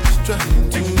mind, just trying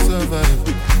to survive.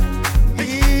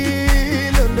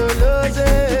 Ilondoloze,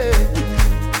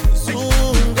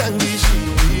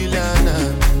 Zungangishilana.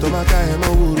 Tomaka ema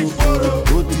wuru,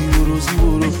 oti wuru si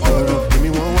wuru. Emi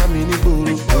won wa mi ni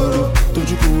buru,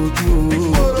 toju ko oju o.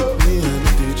 Mi eni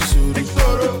teji sori,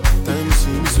 time si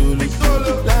mi soli.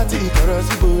 Lati ikoro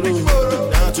si buru,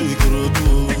 now to Ikorodu o.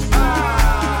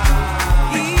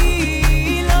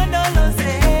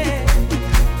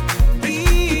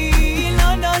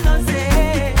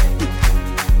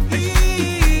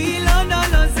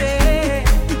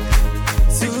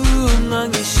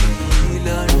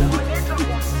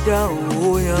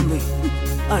 Daoyami,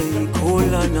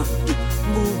 aikolana,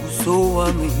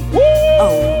 musoami,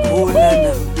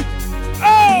 aukolana.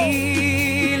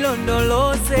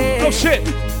 Ilondolose. Oh shit.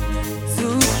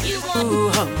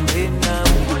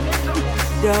 Zuhambenami,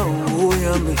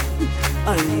 daoyami,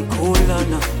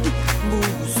 aikolana,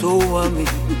 musoami,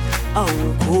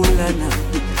 aukolana.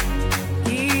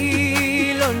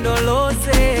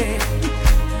 Ilondolose.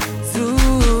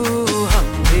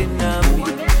 Zuhambenami.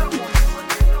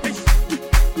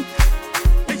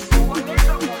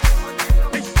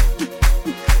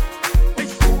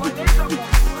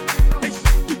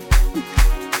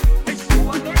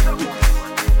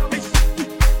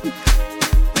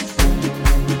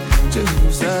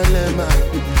 Jerusalem,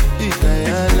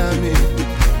 Ikayalami,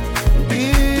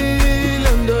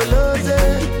 Ilondoloze,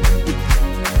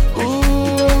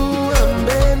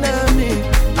 Ambenami.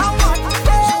 I want this.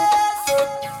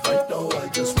 Right now I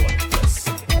just want this.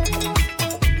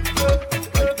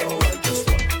 Right now I just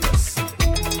want this.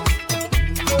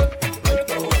 Right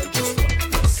now I just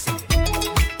want this.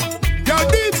 Yo,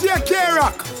 DJ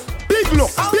K-Rock, big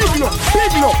look, big look,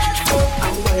 big look.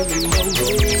 I'm wearing my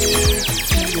way,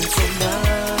 feeling so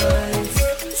nice,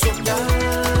 so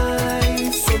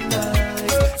nice, so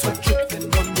nice, so dripping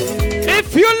on me. If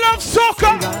you love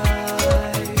soccer,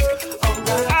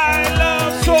 I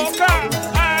love soccer,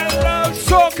 I love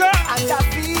soccer. And I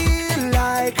feel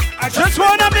like I just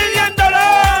want $1 million.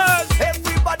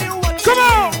 Everybody wants Come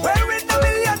on. wearing $1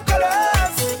 million.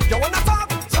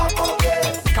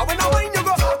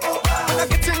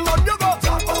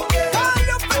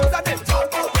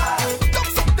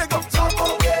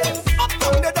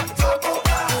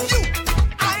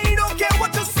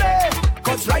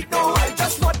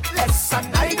 less,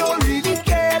 and I don't really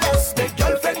care less. My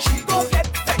girlfriend, she go get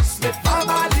vexed. My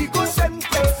family go send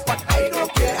text, but I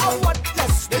don't care what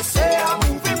less. They say I'm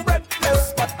moving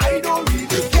breathless, but I don't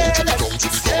really care less.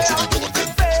 Say I'm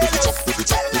moving fearless.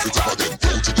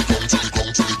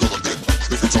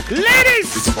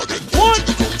 Ladies, 1,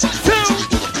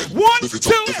 2,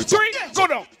 3, go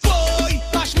down. Boy,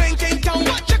 Bashman came down.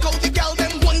 Check out the gal,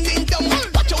 them winding down.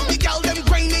 Watch out the gal, them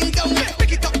grinding down.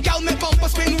 Pick it up, gal, me bumper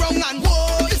spin round and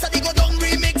whoa. This a the go down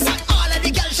remix. All of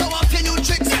the gal show off your new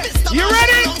tricks. You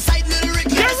ready? Alongside Lil Rick.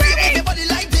 You ready? Everybody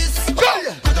like this. Go!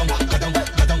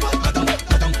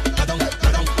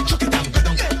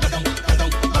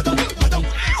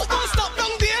 Stop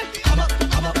down there.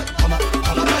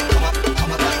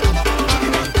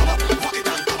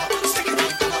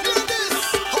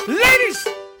 Ladies,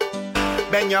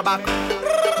 Bend your back.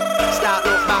 Start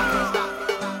look back.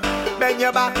 Bend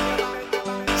your back.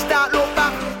 Start look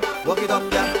back. Walk it up,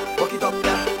 yeah. Walk it up,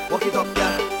 yeah. Walk it up,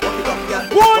 yeah. Walk it up, yeah.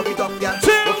 1, Walk it up, yeah.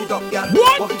 2, Walk it up, yeah.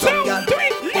 1, Walk it 2, up, yeah. 3,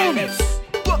 ladies.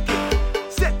 Walk it,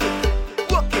 set it,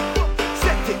 walk it,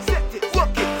 set it,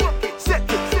 walk it, set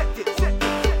it, set it.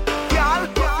 Girl,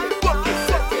 walk it,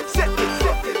 set it, set it,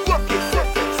 walk it,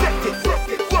 set it,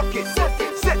 walk it,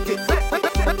 set it.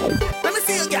 Let me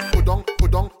see you, girl.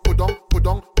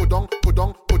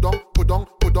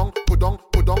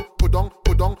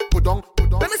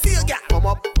 Let me see you, girl.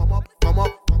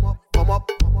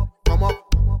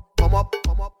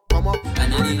 Come up.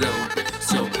 And any low,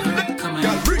 so come on.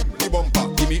 Girl, bring the bumper.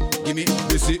 Gimme,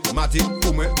 Missy, Matty,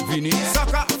 Ume, Vini.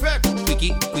 Saka, fake,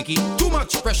 quickie, too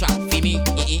much pressure. Fimi,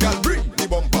 girl, bring the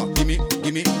bumper. Gimme,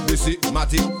 Missy,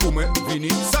 Matty, Ume, Vini.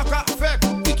 Saka, fake,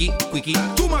 quickie,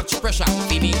 too much pressure.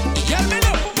 Fimi, girl, me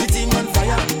know. The thing on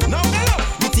fire. Now me know.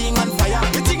 The thing on fire.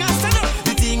 The thing I stand up.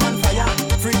 The thing on fire.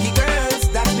 Freaky girls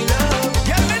that we love.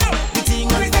 Girl, me know. The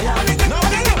thing on fire. Now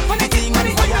me know. The thing on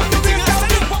fire. The thing I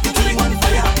stand up. The thing on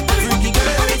fire. Freaky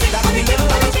girls that we love.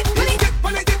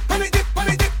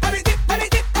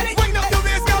 Wind up your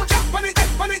waist, girl.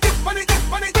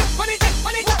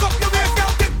 Walk up your waist, girl.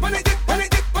 Wind up your waist,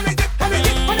 girl.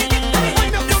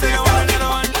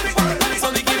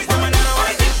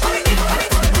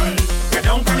 Get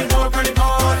down on the board,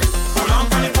 pull on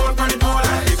on the board,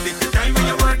 and if the time when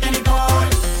you work in the board,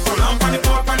 pull on on the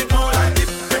board, and if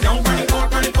get down on the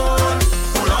board,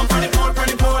 pull on on the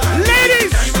board, and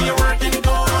Ladies, time when you work in the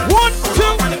board, 1,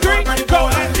 2, 3, go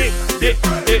and dip.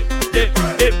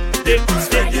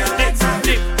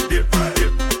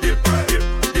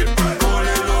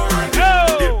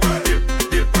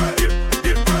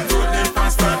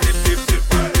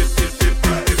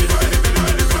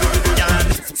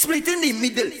 Split in the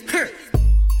middle.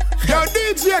 Yo,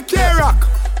 DJ K-Rock.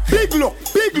 Big look.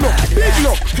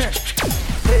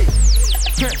 Hey.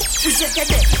 She said that.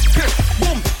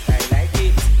 Boom. I like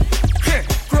it.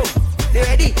 Crow. They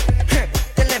ready?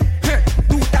 Tell them.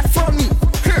 Do that for me.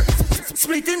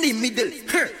 Split in the middle.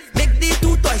 Make the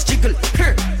two toys jiggle.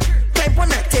 Climb on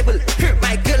that table.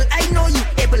 My girl, I know you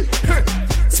able.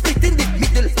 Split in the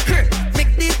middle.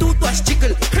 Make the two toys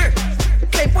jiggle.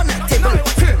 Climb on that table.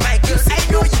 My girl,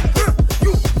 I know you.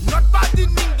 You not bad in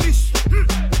English,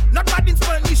 not bad in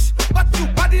Spanish, but you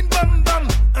bad in bum bum.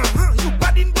 You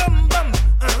bad in bum bum.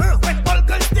 When all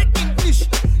girls take English,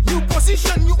 you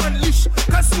position, you unleash,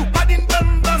 'cause you bad in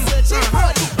bum bum. You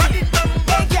bad in bum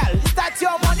bum. Girl, start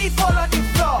your money fall on the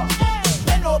floor.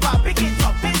 Bend over, pick it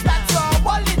up. It's that your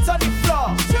wallet on the floor.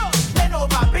 Bend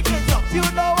over, pick it up. You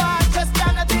know I just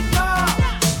cannot ignore.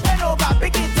 Bend over,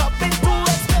 pick it up. It's too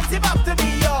expensive up to be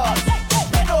yours.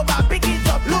 Bend over, pick it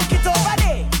up. Look it over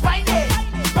there. Find it.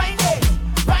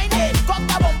 Cock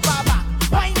the bumper back.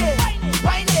 Find it.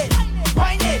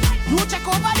 You check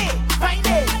over there. Find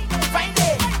it.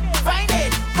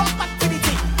 Come back to the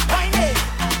thing. Find it.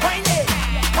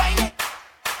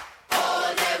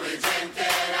 all day we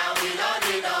drinking and we don't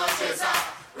need no chaser.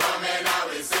 Rum in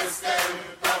our system,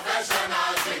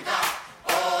 professional drinker.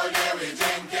 All day we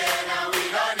drinking and we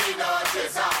don't need no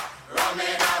chaser. Rum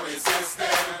in our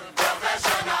system,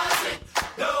 professional drink.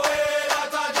 The way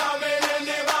that I jamming in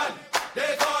the band,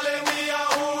 they calling me a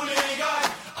hooligan.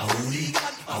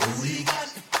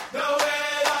 The way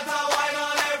that I wine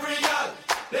on every girl,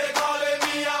 they calling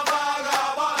me a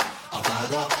vagabond.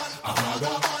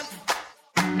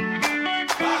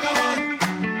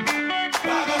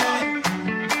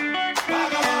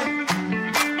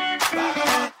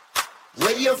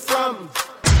 Where you from?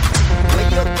 Where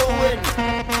you going?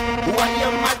 Who are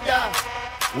your mother?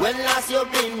 When last you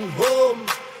been home?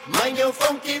 Mind your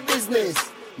funky business.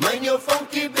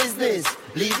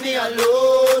 Leave me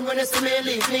alone. When you see me,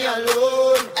 leave me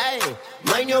alone. Hey,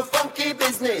 mind your funky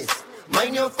business.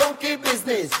 mind your funky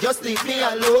business. Just leave me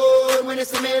alone. When you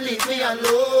see me, leave me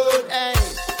alone. Hey.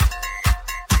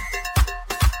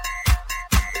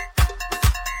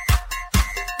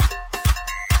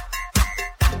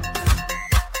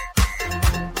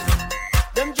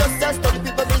 Them just a study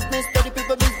people business, study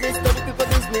people business, study people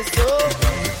business. So,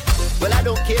 well, I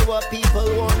don't care what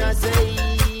people wanna say.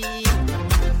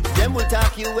 Them will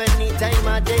talk you any time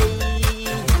of day.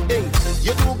 Hey,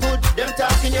 you do good, them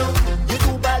talking you. You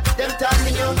do bad, them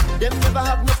talking you. Them never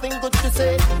have nothing good to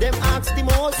say. Them ask the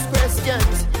most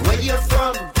questions. Where you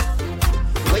from?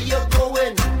 Where you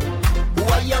going? Who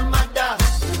are your mother?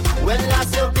 When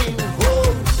last you been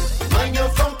home? Mind your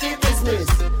funky business.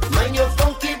 Mind your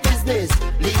funky business.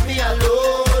 Leave me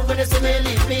alone. When you see me,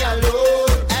 leave me alone.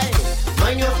 Hey,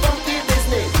 mind your funky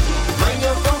business. Mind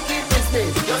your funky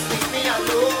business. Just leave me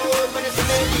alone. When you see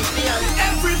me, leave me alone.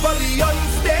 Everybody on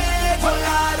stage,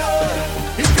 Colorado.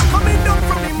 If you're coming down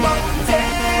from the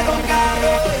mountain, oh God,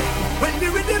 when the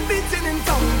rhythm beating in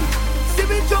town, see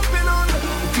me jumping on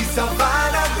the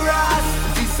savannah grass,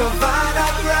 the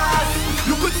savannah grass.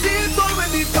 You could see it all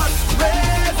when the touch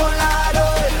red, Colorado.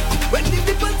 When the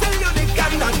people tell you they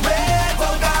cannot red,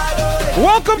 oh God.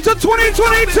 Welcome to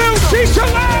 2022, Shisha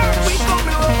Lounge. We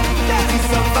coming home, the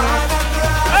savannah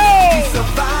grass, the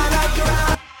savannah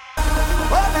grass.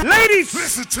 Ladies,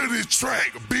 listen to this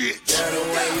track, bitch. Girl, the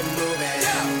way you moving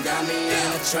got me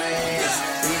in a trance.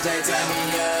 DJ, turn me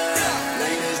up.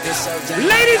 Ladies, this so jam.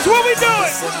 Ladies, what we doing?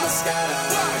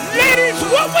 Ladies,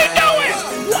 what we doing?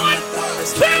 1,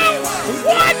 2,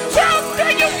 1, 2,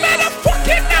 3. You better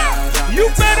fucking know. You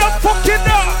better fucking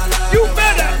know. You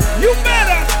better. You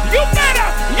better. You better.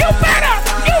 You better.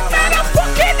 You better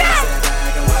fucking know.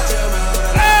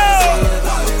 Oh,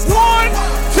 1,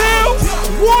 2,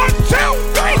 1, 2,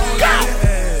 3, go.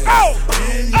 Oh,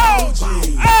 oh,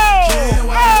 oh,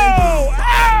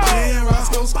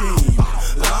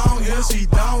 Long hair, she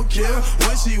don't care.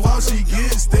 When she walks, she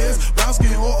gets stares. Brown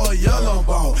skin or a yellow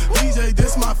bone. DJ,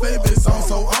 this my favorite song,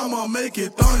 so I'ma make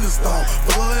it thunderstorm.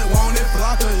 Blood, want it,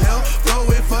 block of hell.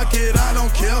 Blow it, fuck it, I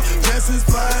don't care. Dresses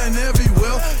flying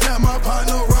everywhere. Got my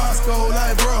partner Roscoe,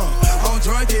 like bro, I'm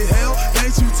drunk in hell.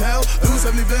 Can't you tell? Do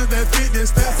 70 bands that fit this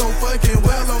stat so fucking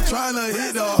well. I'm trying to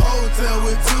hit the hotel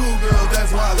with 2 girls.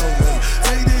 That's Wallow.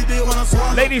 Take this dick when I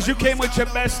swallow. Ladies, you came with your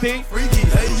bestie.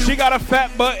 She got a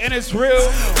fat butt and it's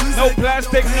real. No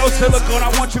plastic, no silicone. I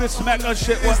want you to smack her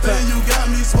shit one time. 1,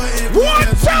 2,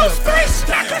 3,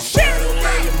 smack her shit.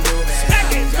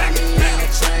 Smack it, smack it, smack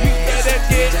it. You better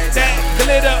get that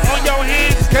glitter on your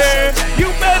hands, girl. You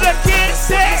better get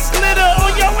that glitter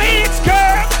on your hands,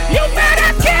 girl. You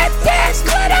better get that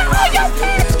glitter on your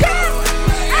hands, girl.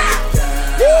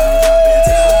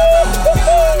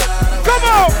 Come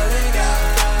on.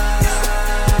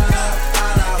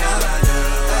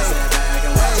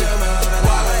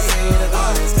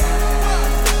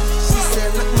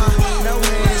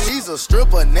 A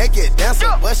stripper, naked dancer,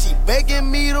 but she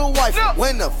begging me to wife.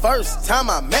 When the first time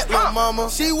I met my mama,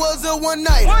 she was a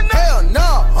one-nighter. Hell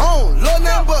nah, I don't love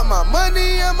nothing but my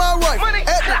money and my rifle.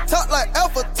 At the top like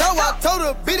Alpha Tower, I told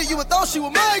her, beat it, you would thought she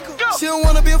was Michael. She don't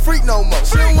wanna be a freak no more.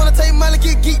 She don't wanna take money,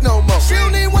 get geek no more. She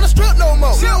don't even wanna strip no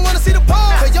more. She don't wanna see the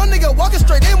pole. Cause your nigga walking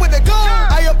straight in with the gun.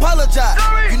 I apologize.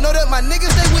 You know that my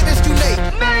niggas, they witnessed you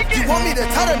naked. You want me to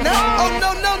tell her now? Oh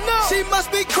no, no, no. She must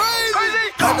be crazy.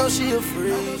 I know she a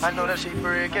freak. I know that she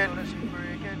freaking.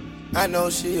 I know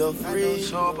she a freak.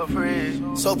 Super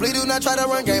freak. So please do not try to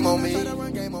run game on me.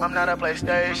 I'm not a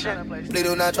PlayStation. Please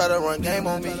do not try to run game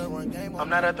on me. I'm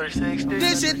not a 360.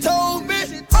 This shit told me.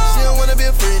 She don't wanna be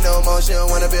free no more. She don't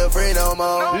wanna be free no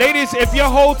more. Ladies, if your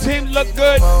whole team look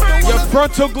good, your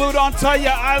frontal glued on tight,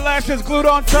 your eyelashes glued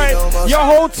on tight, your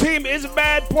whole team is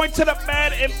bad. Point to the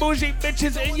bad and bougie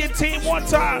bitches in your team one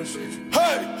time.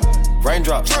 Hey.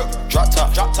 Raindrop, drop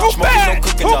top, smoking, no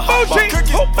cooking, the hot pot.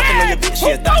 Fucking on your bitch,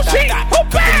 yeah, that. Cooking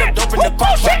up dope in the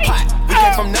crock pot. We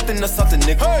came from nothing to something,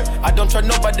 nigga. I don't try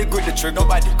nobody, grip the trigger.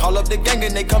 Nobody call up the gang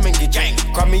and they come and get gang.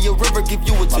 Cry me a river, give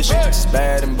you a tissue. My bitch is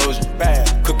bad and bougie,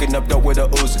 bad. Cooking up dope with a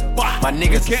Uzi. My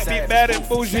niggas can't be bad and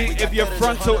bougie if your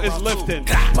frontal is lifting.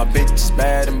 My bitch is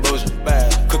bad and bougie,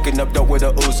 bad. Cooking up dope with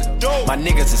a Uzi. My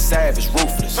niggas is savage,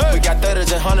 ruthless. We got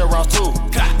 30s and 100 rounds too.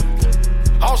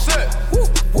 All set. Woo,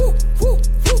 woo, woo,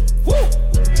 woo, woo.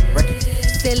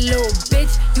 Say, little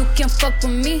bitch, you can fuck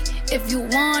with me if you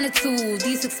wanted to.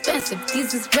 These expensive,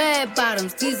 these is red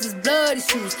bottoms, these is bloody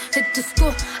shoes. Hit the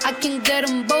school, I can get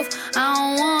them both, I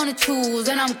don't wanna choose.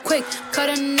 And I'm quick, cut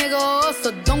a nigga off, so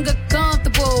don't get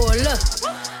comfortable. Look,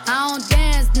 I don't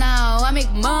dance now, I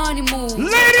make money move.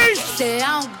 Ladies! say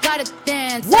I don't gotta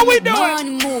dance. What we doing?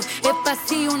 Money move. If I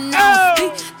see you now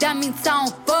speak, that means I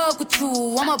don't fuck with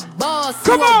you. I'm a boss.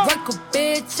 Come on. Work a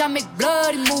bitch. I make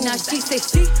bloody moves. Now she say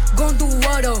she gon' do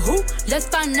what or who? Let's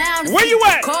find out. Where you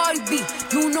at? Cardi B.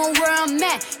 You know where I'm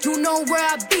at. You know where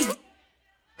I be.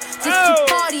 Just to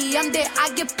party, I'm there, I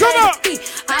get paid to speak.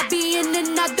 I be in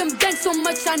and out them banks so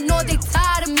much, I know they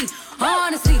tired of me.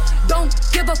 Honestly, don't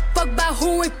give a fuck about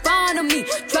who in front of me.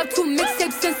 Drop 2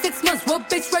 mixtapes in 6 months, what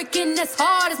bitch working as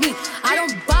hard as me? I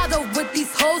don't bother with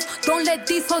these hoes, don't let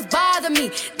these hoes bother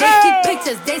me. They see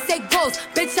pictures, they say ghosts,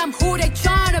 bitch I'm who they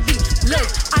tryna be. Look,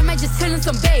 I might just chill in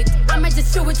some babe, I might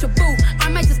just chill with your boo, I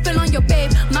might just spill on your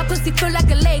babe. My pussy feel like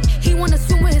a lake, he wanna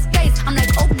swim with his face. I'm like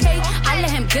okay, I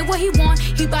let him get what he want.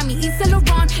 He buy me East Saint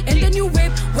Laurent and the new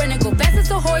whip. When I go fast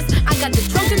as a horse, I got the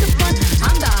trunk in the front.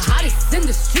 I'm the hottest in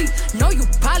the street. No, you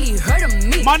probably heard of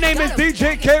me. My name is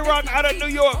DJ K-Rock out of New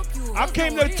York. I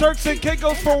came to Turks and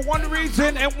Caicos for one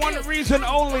reason and one reason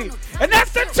only. And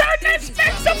that's to turn this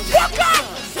bitch the fuck up.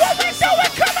 What we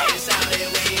doing? Come on.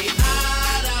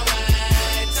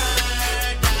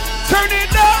 Turn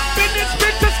it up in this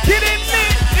bitch, just get it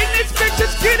lit. In this bitch,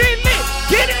 just get it lit.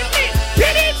 Get it lit.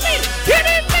 Get it lit. Get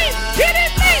it lit. Get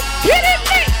it lit. Get it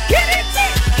lit. Get it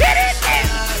lit. Get it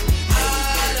lit.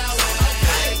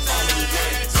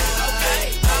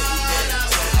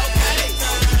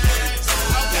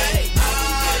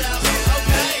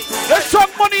 Let's talk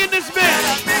money in this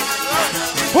bitch.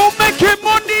 Who making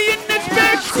money in this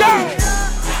bitch? Go.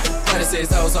 26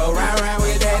 so round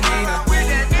with that Nina.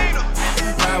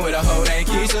 Ride with a hoe named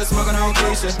Keisha, smoking on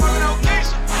Keisha.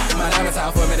 My diamonds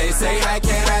out for me, they say, how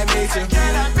can I meet you?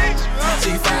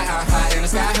 She fly out high in the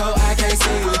sky, ho, I can't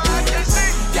see you.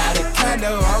 Got a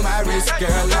condo on my wrist, girl,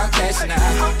 I'm cashing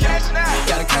out.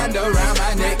 Got a condo around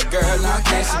my neck, girl, I'm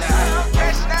cashing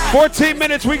out. 14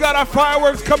 minutes, we got our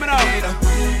fireworks coming out.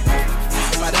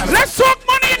 Let's talk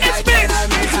money in this bitch.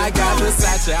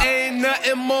 Ain't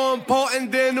nothing more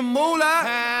important than the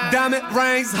moolah. Diamond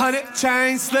rings, 100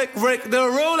 chains, slick Rick the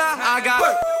ruler. I got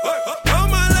all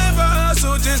my life I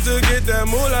hustle just to get that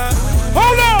moolah.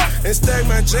 Hold on. And stack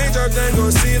my change up, then go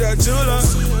see that jeweler.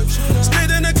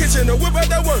 Stayed in the kitchen to whip out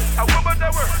that work. I whip out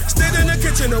that work. Stayed in the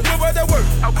kitchen to whip out that work.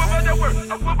 I whip out that work.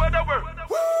 I whip out that work.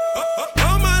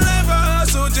 All my life I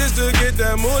hustle just to get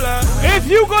that moolah. If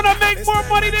you gonna make more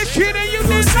money this year than you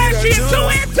did last year, two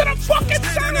hands to the fucking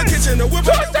side. Towards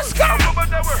the sky.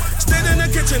 Stayed in the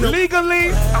kitchen legally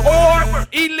or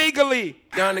illegally.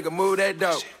 Young nigga move that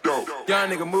dope. Young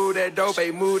nigga move that dope.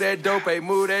 Hey, move that dope. Hey,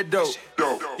 move that dope.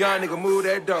 Young nigga move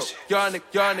that dope. Young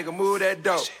nigga move that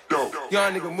dope.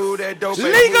 Young nigga move that dope.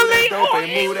 Legally or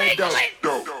illegally.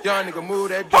 Young nigga move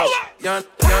that dope. Young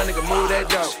nigga move that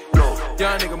dope.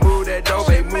 Young nigga move that dope.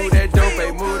 Hey, move that dope.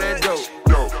 Hey, move that dope.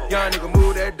 Young nigga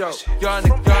move that dope. Young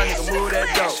nigga move that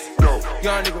dope.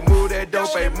 Young nigga move that dope.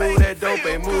 Hey, move that dope.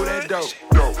 Hey, move that dope.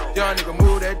 Young nigga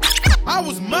move that. I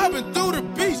was mobbing through the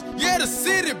beach, yeah, the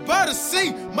city by the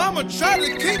sea. Mama tried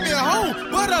to keep me home,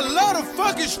 but I love the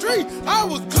fucking street. I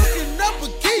was cooking up a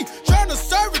key, trying to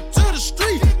serve it to the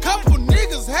street. Couple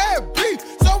niggas had beef,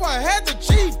 so I had the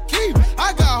chief keep.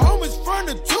 I got homies from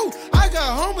the 2, I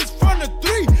got homies from the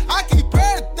 3. I keep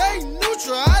everything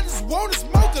neutral, I just wanna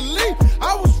smoke a leaf.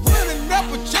 I was running up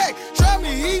a check, try me,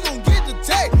 he gon' get the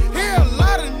tag. Hear a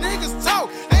lot of niggas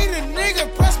talk, ain't a nigga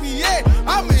press me yet.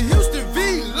 I'm in Houston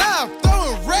V live,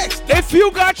 throwing racks. If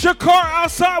you got your car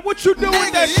outside, what you do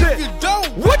with that shit? You don't,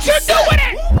 what you do with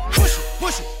it? Push it,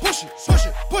 push it, push it, push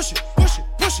it, push it, push it,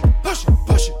 push it, push it,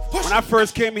 push it, push it. When I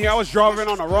first came here, I was driving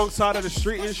on the wrong side of the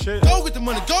street and shit. Go get the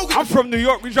money, go get. I'm from New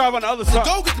York. We drive on the other side.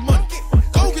 Go get the money.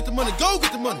 Go get the money. Go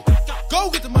get the money. Go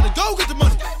get the money. Go get the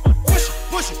money. Push it,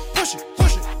 push it, push it,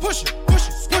 push it, push it, push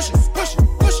it, push it, push it,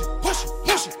 push it, push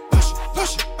it, push it, push it,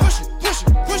 push it, push it, push it,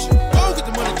 push it. Go get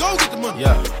the money. Go get the money.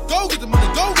 Yeah. Go get the money.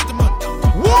 Go get the money.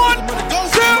 1,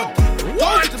 2,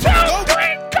 1, 2, 3,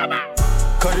 come on.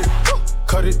 Cut it,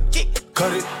 cut it,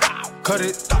 cut it, cut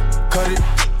it, cut it,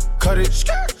 cut it,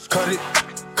 cut it,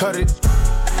 cut it.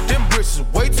 Them bricks is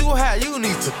way too high, you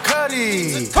need to cut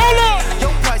it. Hold on.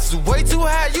 Your price is way too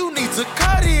high, you need to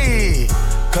cut it.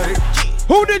 Cut it.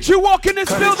 Who did you walk in this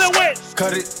building with?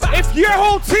 Cut it. If your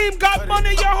whole team got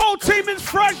money, your whole team is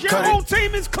fresh, your whole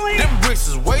team is clean. Them bricks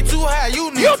is way too high,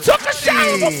 you need to cut it. You took a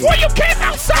shower before you came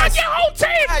outside, your whole team.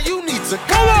 You need to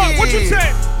cut it. Hold on, what you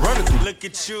say? Run it. Look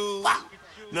at you,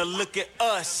 now look at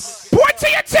us. Point to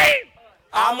your team.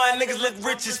 All my niggas look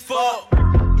rich as fuck.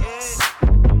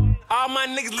 All my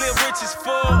niggas live rich as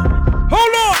fuck.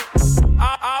 Hold on.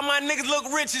 All my niggas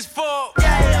look rich as fuck.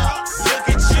 Yeah. Look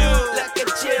at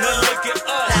you, now look at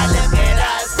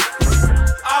us.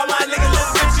 All my niggas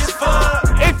look rich as fuck.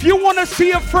 If If you want to see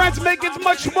your friends make as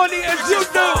much money as you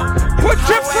do, put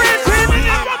your friends in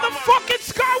that motherfucking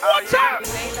sky one time.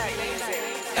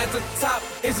 At the top,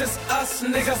 it's just us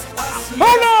niggas.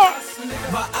 Hold on.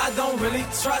 But I don't really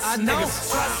trust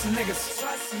niggas.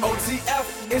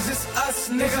 OTF, it's just us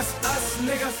niggas.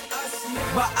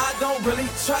 But I don't really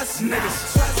trust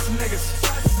niggas.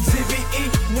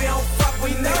 ZBE, we don't fuck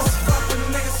with niggas.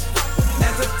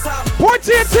 At the top, point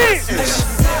to your team.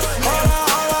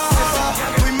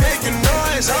 We making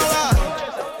noise, hold up.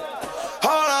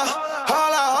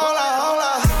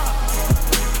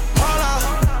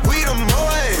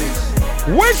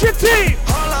 Where's your team?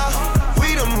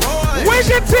 Where's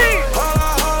your team?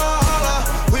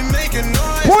 We making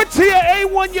noise. Point to your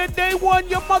A1, your day one,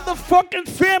 your motherfucking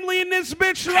family in this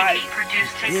bitch like.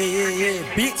 Yeah,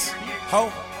 bitch.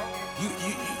 Ho.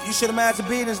 You should have mind to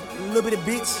business, a little bit of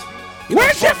bitch.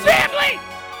 Where's your family?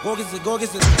 Go against the gang,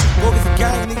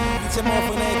 nigga. Get your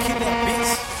motherfucking ass kidnapped, bitch.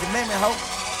 You name it, ho.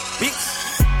 Bitch.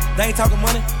 They ain't talking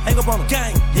money, hang up on them.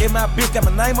 Gang. Yeah, my bitch got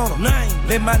my name on them.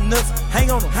 Let my nuts hang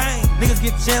on them. Niggas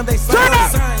get jammed, they sign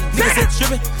on them. Niggas said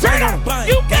trippin', hang on them. Bang.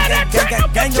 You gotta turn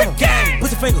up gang on them. Gang.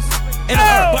 Put your fingers in the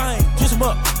air, bang. Juice them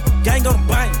up. Gang on them,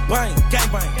 bang, bang, gang,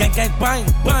 bang, gang, gang, bang,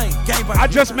 bang, gang, bang. I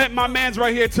just met my mans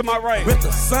right here to my right. With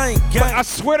the same gang. But I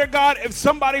swear to God, if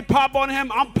somebody pop on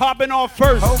him, I'm popping off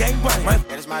first. Gang, bang.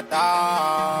 That is my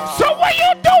dog. So what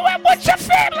you doing with your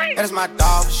family? That is my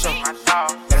dog for sure.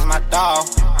 That is my dog.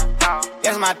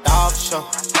 That is my dog for sure.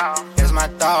 That is my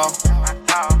dog.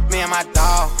 Me and my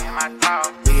dog.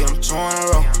 We get them 2 in a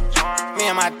row. Me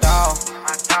and my dog.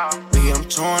 We get them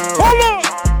 2 in a row. Hold on.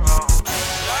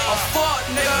 a fuck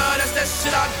nigga, that's that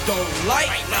shit I don't like.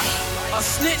 A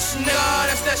snitch nigga,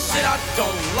 that's that shit I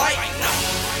don't like.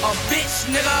 A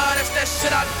bitch nigga, that's that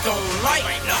shit I don't like.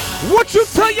 What you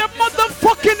tell your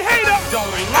motherfucking hater?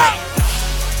 Don't like.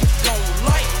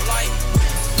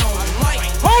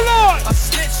 Hold on. A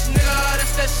snitch nigga,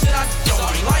 that's that shit I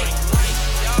don't like.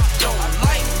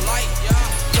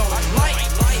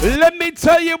 Let me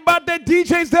tell you about the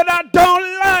DJs that I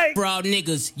don't like. Broad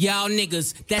niggas, y'all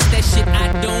niggas, that's that shit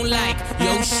I don't like.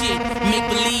 Yo shit, make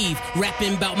believe,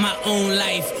 rapping about my own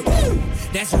life. Woo,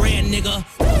 that's rare nigga.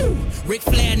 Woo, Ric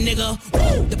Flair nigga.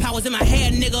 Woo, the power's in my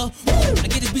hair nigga. Woo, I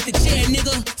get this beat the chair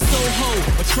nigga. Soho,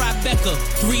 a Tribeca,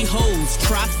 3 hoes,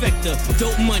 trifecta,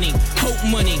 dope money, hope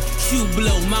money, shoe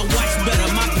blow, my watch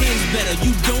better, my pen's better.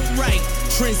 You don't write.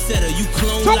 Trendsetter, you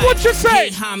clone. So like, what you say?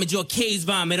 Pay homage or case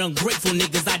vomit, ungrateful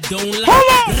niggas I don't like. Hold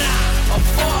on. A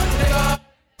fuck nigga,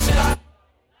 shit I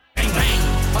bang bang.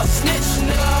 A snitch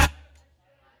nigga.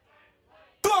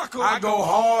 I go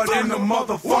hard in the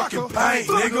motherfucking paint,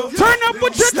 nigga. Turn up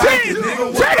with your team.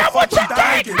 Turn up with your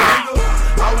team.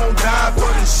 I won't die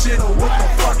for this shit or what the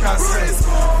fuck I say.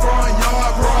 Front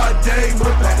yard, broad day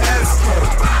with the S-K.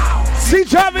 See,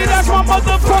 Javi, that's my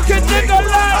motherfucking nigga I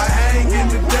life. hang in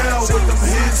the down with them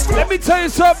hits. Let me tell you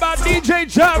something about DJ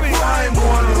Javi. I ain't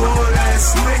one hood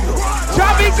ass nigga.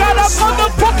 Javi got a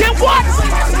motherfucking what?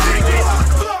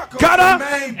 Got a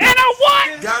and a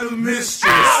what? Got a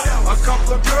mistress. A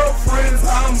couple of girlfriends,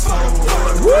 I'm so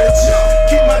rich.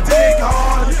 Keep my dick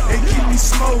hard and keep me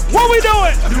smoking. What we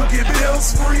doing? You get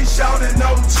bills free, shouting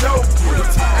no joke.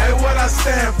 Hey, what I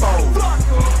stand for?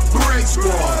 Brick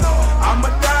Squad. I'ma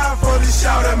die for this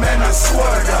shouter, man, I swear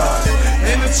to God.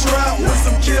 In the trap with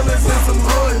some killers and some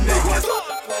hood niggas.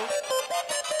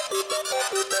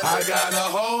 I got a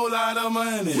whole lot of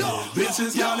money.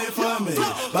 Bitches counting for me.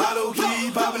 Bottle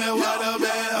keep popping that water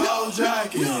bad whole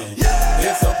jacket.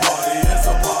 It's a party, it's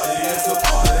a party, it's a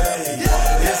party.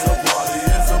 It's a party,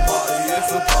 it's a party,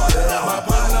 it's a party. My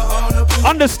partner on the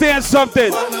Understand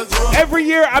something. Every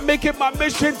year I make it my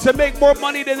mission to make more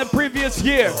money than the previous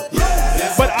year.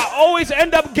 But I always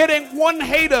end up getting one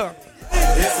hater.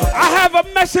 I have a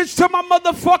message to my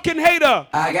motherfucking hater.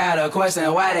 I got a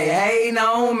question, why they hating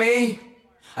on me?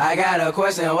 I got a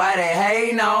question, why they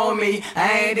hating on me?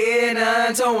 I ain't did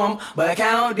nothing to them, but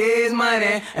count this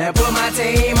money and put my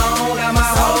team on, got my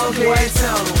whole clique too.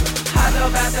 Hop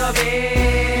up out the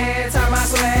bed, turn my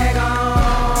swag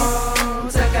on,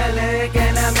 took a look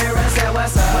in the mirror, said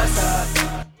what's up, what's up?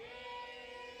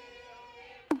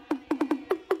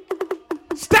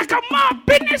 Stack 'em up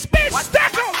in this bitch,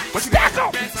 stack 'em, stack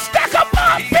 'em, stack 'em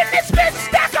up in this bitch,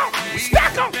 stack 'em,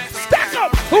 stack 'em, stack 'em.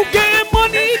 Who getting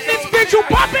money in this bitch? Who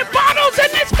popping bottles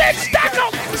in this bitch? Stack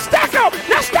 'em, stack 'em,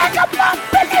 now stack 'em up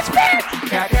in this bitch.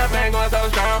 Campaign going so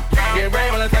strong, get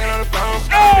brave when I'm taking on the phone. It's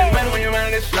better when you're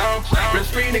running this slow. Real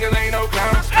street niggas ain't no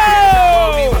clowns.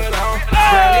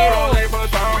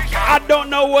 I don't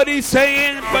know what he's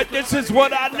saying, but this is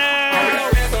what I know.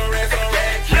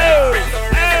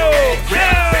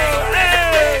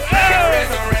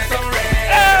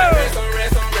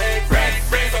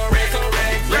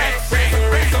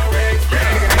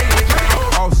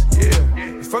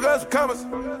 else comers.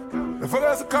 The fuck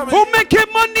else comers. Who making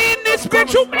money in this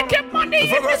bitch? Who making money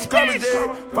in this bitch?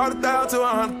 40,000 to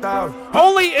 100,000.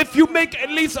 Only if you make at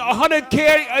least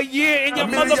 100K a year in your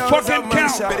motherfucking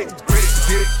count.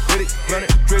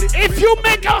 If you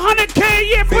make 100K a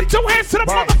year, put your hands to the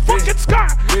motherfucking sky.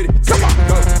 Come on.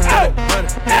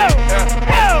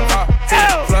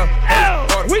 L.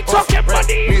 We talking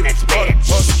money in this bitch.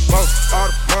 All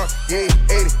the mark, yeah,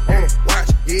 80 on the watch,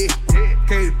 yeah.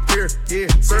 Katy Perry, yeah.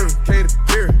 Serving Katy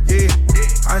Perry, yeah.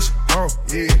 I should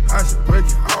break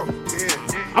it off,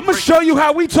 yeah. I'm gonna show you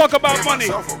how we talk about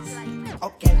money.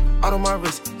 Okay. Out of my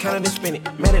wrist, counted and spin it.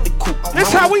 Man at the coop.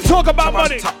 This how we talk about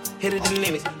money. Hit it the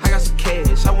limits. I got some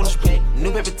cash. I wanna spend it.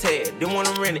 New paper tag. Didn't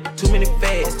wanna rent it. Too many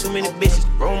fads. Too many bitches.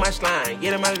 Roll my slime.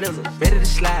 Get in my lizard. Ready to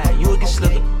slide. You will get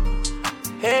slithered.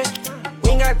 Hey, we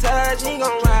ain't got touch. He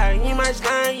gon' ride. He my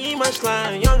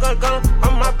slime. Young gun,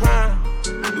 I'm my prime.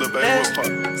 Little baby,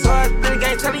 so I think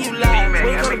I ain't telling you lies. We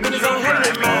ain't gonna business on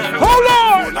handling mine. Hold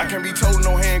on! I can't be told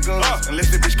no handguns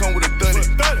unless the bitch come with a 30.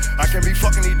 I can't be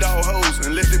fucking these dog hoes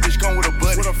unless the bitch come with a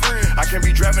buddy. I can't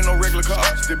be driving no regular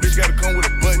cars. The bitch gotta come with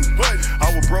a button.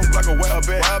 I was broke like a wild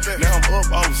bat. Now I'm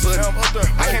up all of a sudden.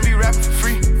 I can't be rapping for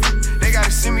free. They gotta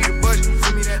send me the budget.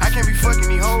 I can't be fucking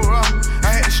these hoes raw.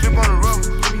 I had to slip on the road.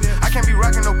 I can't be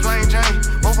rocking no plain Jane.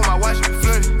 Both of my watches be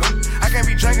flooded. I can't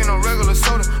be drinking no regular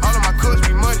soda. All of my cups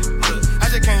be muddy. I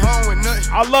just came home with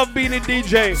nothing. I love being a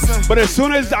DJ, but as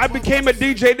soon as I became a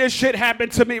DJ, this shit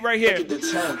happened to me right here.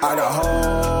 I got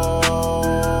hoes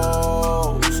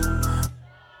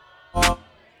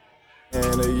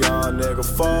and a young nigga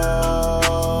fall.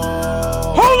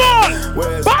 Hold on!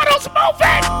 Bottles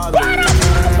moving! Bottles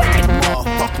moving!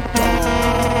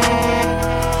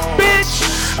 Bitch!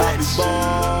 I be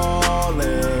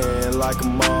ballin' like a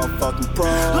motherfucking pro.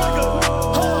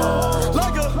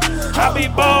 I be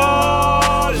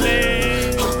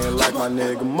ballin' like my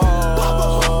nigga Mo.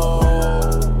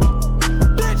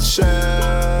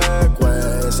 Check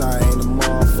West, I ain't a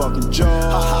motherfucking joke.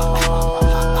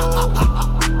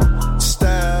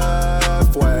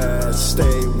 Steph West,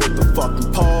 stay with the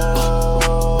fucking pole.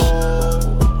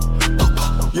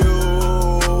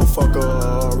 You fuck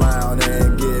around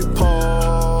and get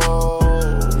pulled.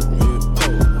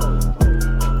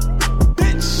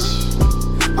 Bitch,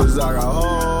 'cause I got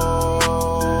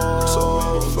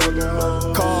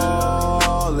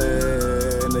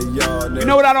You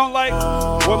know what I don't like?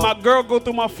 When my girl go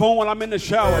through my phone when I'm in the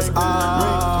shower.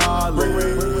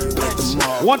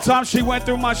 One time she went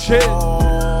through my shit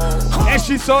and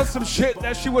she saw some shit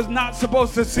that she was not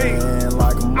supposed to see.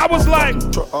 I was like,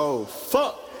 oh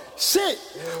fuck, shit,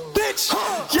 bitch.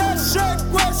 Yeah, check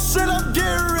what shit, I'm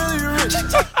getting really rich.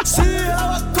 See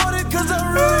how I caught it, 'cause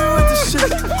I'm really with the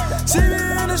shit. See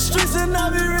me in the streets and I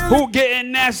be really. Who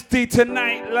getting nasty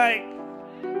tonight? Like,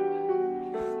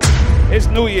 it's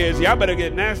New Year's. Y'all better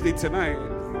get nasty tonight.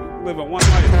 Living one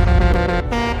life.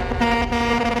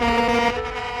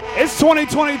 It's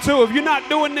 2022. If you're not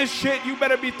doing this shit, you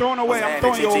better be thrown away. I'm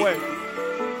throwing you away.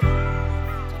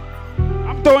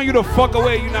 I'm throwing you the fuck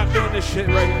away. You're not doing this shit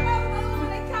right here.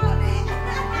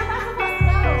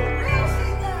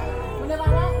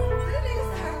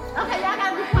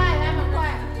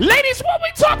 Ladies, what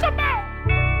we talking about?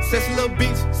 Sexy little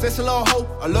bitch, sexy little hoe.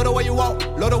 I love the way you walk,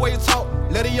 love the way you talk.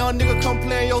 Let a young nigga come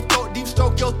play in your throat, deep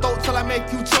stroke your throat till I make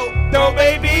you choke. No,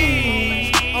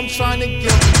 baby. I'm trying to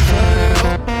get you.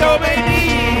 No,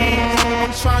 baby.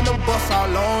 I'm trying to bust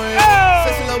all on you.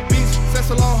 Sexy little bitch,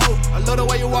 sexy little hoe. I love the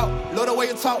way you walk, love the way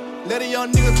you talk. Let a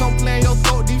young nigga come play in your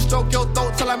throat, deep stroke your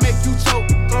throat till I make you choke.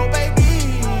 Throw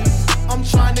babies, I'm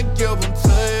trying to give them to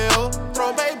you.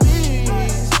 Throw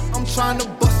babies, I'm trying to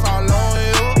bust all on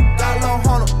you. Got a little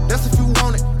Honda, that's if you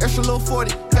want it. Extra little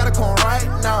 40, gotta come right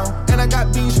now. And I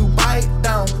got beans, you bite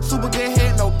down. Super good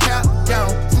head, no cap down.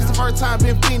 Since the first time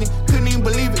been fiending, couldn't even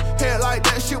believe it. Head like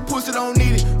that, shit, pussy don't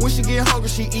need it. When she get hungry,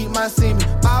 she eat my semen.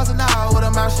 Miles an hour with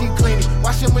her mouth, she clean it.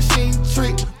 Washing machine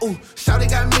trick, ooh. Shawty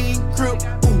got mean grip,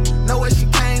 ooh. Know what she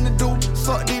came to do.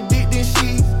 Suck this dick, then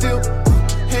she dip.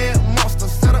 Head monster,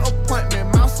 set an appointment.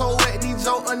 Mouth so wet, these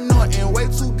Joe anointing. Way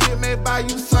too good, made by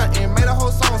you something. Made a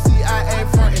whole song, see I ain't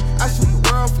frontin'. I shoot the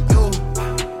world for you.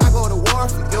 I go to war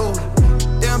for you.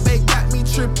 Damn, babe got me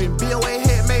tripping. BOA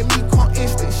head made me come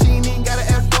instant. She ain't even gotta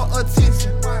ask for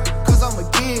attention. 'Cause I'ma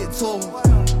get to her.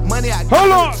 Money I give it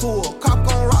to her. Cop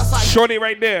on rocks like Shorty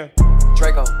right there.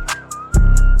 Draco,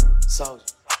 Soldier.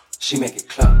 She make it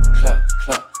clap, clap,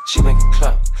 clap. She make it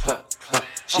clap, clap, clap.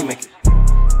 She make it.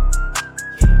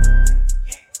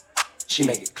 She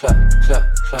make it clap, clap,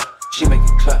 clap. She make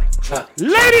it clap, clap.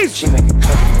 Ladies! She make it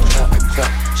clap, clap,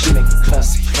 clap. She make it clap,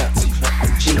 clap,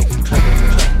 clap. She make it clap,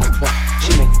 clap, clap.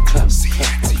 She make it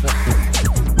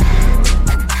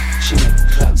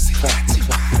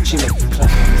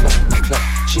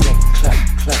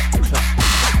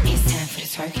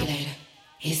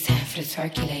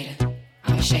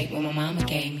I'ma shake what my mama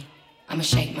gave me. I'ma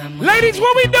shake my money. Ladies,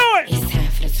 what we doing? It's time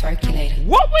for the twerkulator.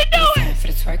 What we doing? It's time for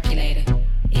the twerkulator.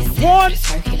 It's time One,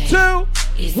 for the twerkulator. two,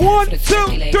 It's one, time for the two,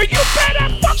 twerkulator. three. You better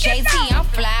fucking JT, I'm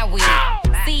fly with it.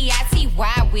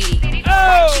 C-I-T-Y with it. Oh.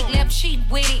 Right cheek, left cheek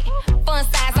with it. Fun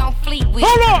size on fleet with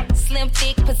Hold it. on. Slim,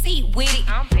 thick, petite with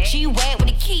it. She wet with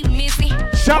the key missing.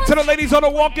 Shout to the ladies on the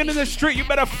walk-in in the street. You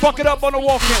better fuck it up on the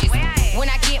walk-in. When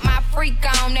I get my freak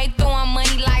on, they throwing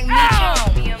money like me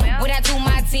on. When I do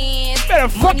my dance, better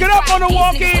fuck it up on the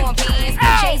walk-in.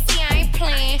 JC, I ain't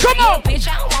playing. Come on. Bitch,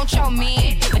 I don't want your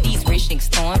man. But these rich niggas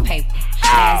throwing paper.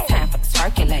 Now it's time for the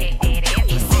circulate.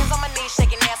 Hands on my knees,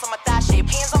 shaking ass on my thigh shape.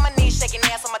 Hands on my knees, shaking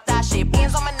ass on my thigh shape.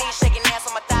 Hands on my knees, shaking ass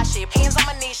on my thigh shape. Hands on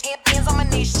my knees, hands on my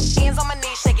knees, hands on my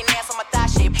knees, shaking ass on my thigh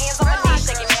shape. Hands on my knees,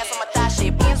 shaking ass on my thigh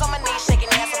shape. Hands on my knees, shaking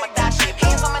ass on my thigh shape.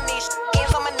 Hands on my knees,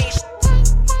 hands on my knees.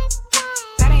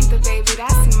 That ain't the baby,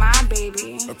 that's my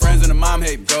baby. My friends and the mom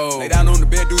hate go. Lay down on the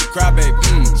bed, do the cry, baby.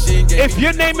 She ain't If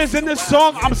your name is in this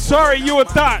song, I'm sorry, you a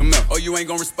thought. Oh, you ain't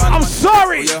gonna respond. I'm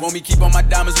sorry. Oh, yeah. Want me keep on my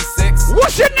diamonds with sex?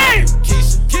 What's your name?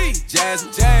 Keisha, Key,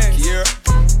 Jasmine, Kiera,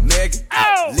 Megan,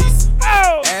 Lisa,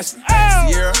 Ashley,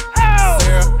 Sierra,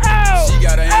 Sarah. She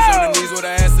got her hands on her knees with her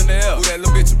ass in the air. Who that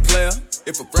little bitch a player?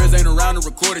 If her friends ain't around to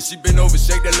record it, she been over,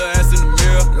 shake that little ass in the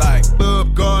mirror. Like, Love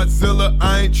Godzilla,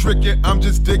 I ain't tricking, I'm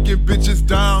just dicking bitches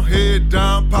down, head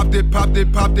down. Pop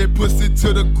that pussy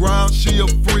to the ground. She a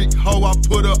freak, hoe, I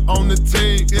put her on the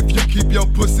team. If you keep your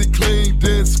pussy clean,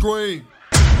 then scream.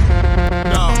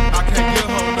 No, I can't give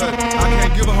her nothing. I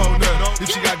can't give her whole nothing. If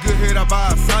she got good head, I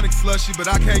buy a Sonic slushy, but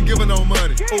I can't give her no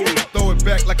money. Ooh, throw it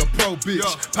back like a pro bitch.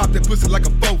 Pop that pussy like a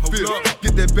folk fish.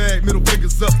 Get that bag, middle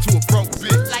fingers up to a broke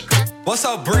bitch. What's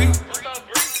up, Bree?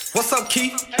 What's up,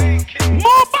 Keith?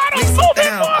 More bottles, more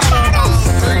bottles.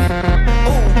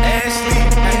 Ooh, Ashley,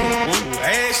 hey. Ooh,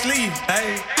 Ashley,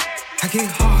 hey. I get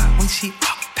hard when she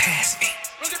walk past me.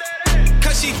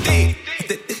 Cause she thick.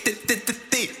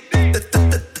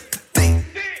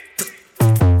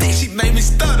 She made me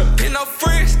stutter. And her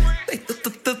friends, they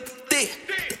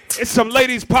It's some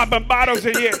ladies popping bottles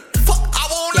in here.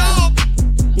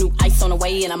 New ice on the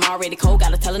way and I'm already cold.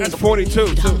 Gotta tell a nigga. That's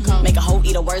 42 too. Make a hoe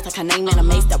eat her words like her name and I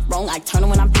may step wrong. I turn her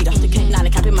when I beat her. Now they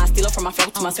copy my stealer from my flow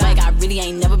to my swag. I really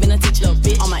ain't never been a teacher.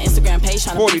 Bitch on my Instagram page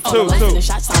trying to 42 too. The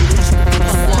shots I'm doing.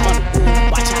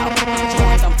 Watch out.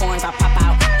 Foreigns on foreigns, I pop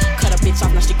out. Cut a bitch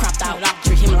off, now she cropped out.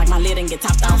 Treat him like my lid and get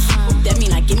topped off. That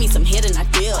mean I give me some head and I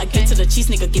feel. I get to the cheese,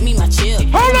 nigga, give me my chill.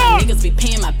 Hold on. Niggas be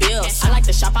paying my bills. I like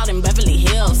to shop out in Beverly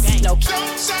Hills. No.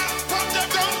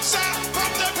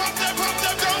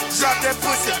 Drop that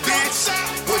pussy, bitch.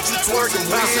 What you twerking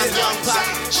with? I'm young pop.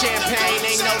 Champagne,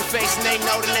 they know the face and they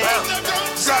know the name.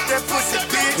 Drop that pussy,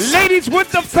 bitch. Ladies with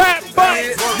the fat butt,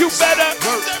 you better.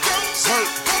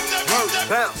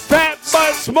 Fat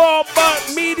butt, small butt,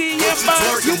 medium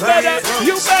butt. You better,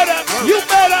 you better, you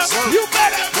better, you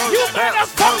better, you better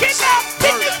fuck it up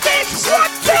in this bitch. 1,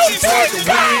 2, 3,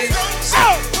 5.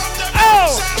 Oh,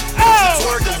 oh, oh,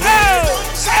 oh,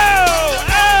 oh,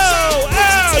 oh.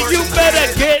 You better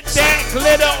get that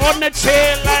glitter on the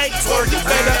chair like you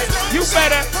better, you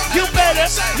better, you better,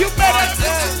 you better.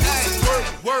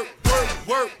 Work.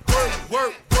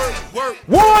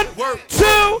 1, 2,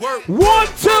 1,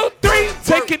 2, 3.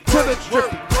 Take it to the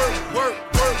strip.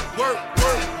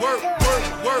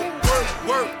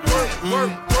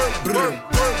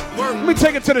 Let me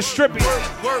take it to the strippy. 1,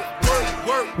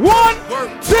 2,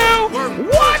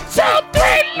 1, 2, 3,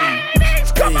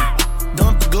 ladies, come on.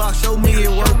 Dump the Glock, show me it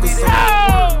work or something.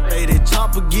 Hey, that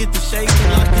chopper get the shaking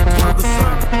like it twerk or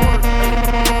something.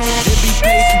 They be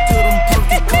patient till them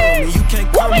punkies call me. You can't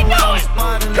come around the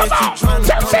spot unless you tryna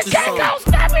punch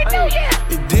something.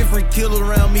 It's different kill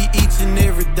around me each and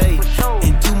every day.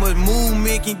 And too much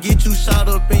movement can get you shot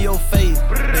up in your face.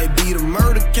 They beat a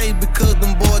murder case because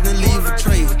them boys didn't leave a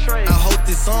trace. I hope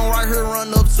this song right here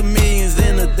run up some millions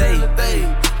in a day. They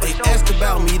ask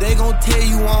about me, they gon' tell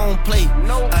you I don't play.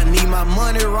 I need my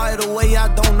money right away, I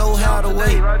don't know how to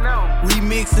wait.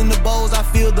 Remixing the bowls, I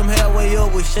filled them halfway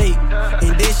up with shake.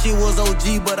 And that shit was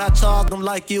OG, but I charged them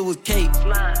like it was cake.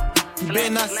 You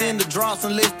better not send the drops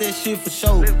unless that shit for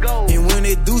show. And when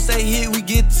they do say hit, we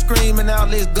get to screaming out,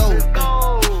 let's go.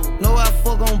 Know I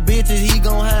fuck on bitches, he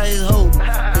gon' have his hoe.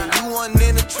 And you wasn't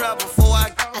in the trap before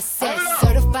I said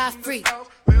certified free,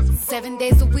 7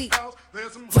 days a week.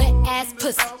 Wet ass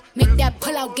pussy, make that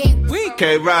pull out game weak.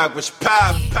 K-Rock was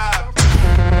pop.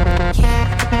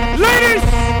 Ladies!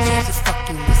 Just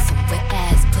fucking with some wet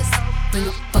ass pussy. Bring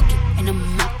a bucket and a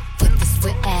mop for this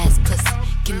wet ass pussy.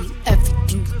 Give me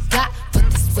everything you got for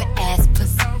this wet ass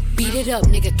pussy. Beat it up,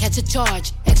 nigga, catch a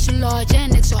charge. Extra large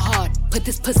and extra hard. Put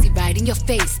this pussy right in your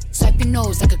face. Swipe your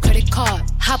nose like a credit card.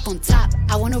 Hop on top,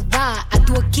 I wanna ride. I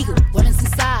do a giggle, what is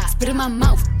inside? Spit in my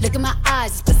mouth, look in my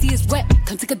eyes. This pussy is wet,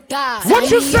 come take a dive. What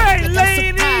you say,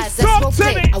 ladies? Talk to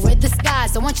me. I wear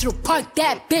disguise, I want you to park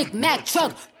that Big Mac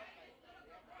truck.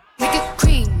 Make it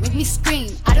cream, make me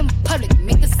scream. Out in public,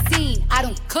 make a scene. I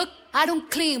don't cook, I don't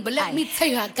clean, but let me tell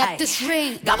you, I got this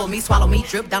ring. Gobble me, swallow me,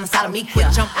 drip down inside of me. Quick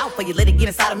jump out for you, let it get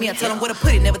inside of me. I tell them where to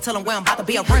put it, never tell them where I'm about to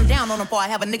be. I run down on them before I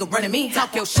have a nigga running me.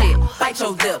 Talk your shit, bite your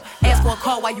lip. Ask for a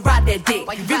call while you ride that dick.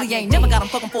 You really ain't never got him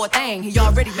fucking for a thing. He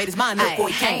already made his mind up before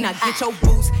he came. Now get your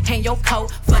boots, hang your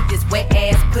coat. Fuck this wet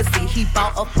ass pussy. He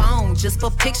bought a phone just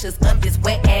for pictures of this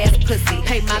wet ass pussy.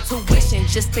 Pay my tuition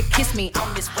just to kiss me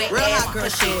on this wet ass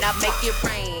pussy. Now make it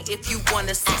rain if you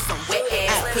wanna see some wet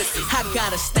ass pussy. I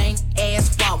got a stank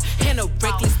ass walk and a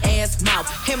reckless ass mouth.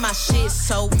 And my shit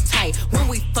so tight. When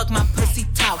we fuck, my pussy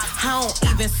talk. I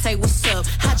don't even say what's up.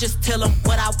 I just tell him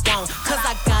what I want. Cause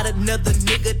I got another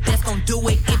nigga that's gon' do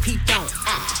it if he don't.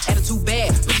 Attitude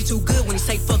bad, but he too good. When he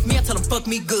say fuck me, I tell him fuck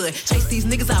me good. Chase these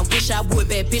niggas, I wish I would.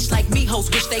 Bad bitch like me, hoes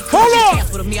wish they could. She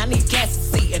gas with me, I need gas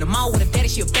to see. And the mall with a daddy,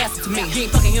 she a bastard to me. You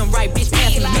ain't fucking him right, bitch,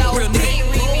 pass me. Real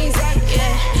nigga.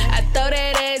 Yeah, I throw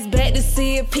that ass back to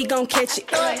see if he gon' catch it.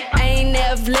 I ain't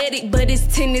athletic, but it's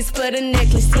tennis for the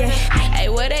necklace, yeah. Hey,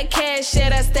 where that cash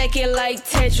at? I stack it like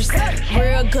Tetris.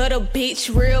 Real gutter,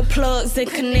 bitch, real plugs and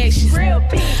connections.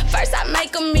 First I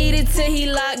make him eat it till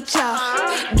he locked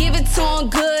jaw. Give it to him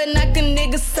good, knock a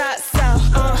nigga socks off.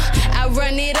 I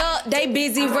run it up, they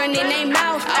busy running they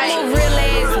mouth. I'm a real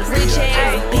ass, rich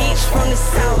ass bitch from the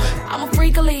south. I'm a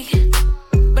freak of league,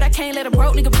 but I can't let a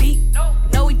broke nigga beat.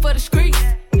 No, we for the streets,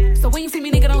 so when you see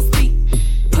me, nigga, don't speak.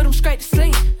 Put him straight to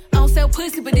sleep. I don't sell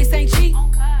pussy, but this ain't cheap.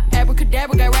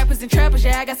 Abracadabra, got rappers and trappers,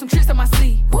 yeah, I got some tricks on my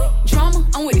sleeve. Drama,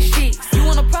 I'm with the shit. You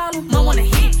want a problem? I want a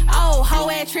hit. Oh, hoe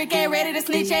ass trick, ain't ready to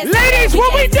snitch ass. Ladies,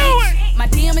 what we doing? My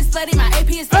DM is slutty, my AP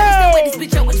is slutty. Still wait this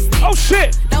bitch up with the stick. Oh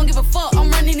shit. Don't give a fuck,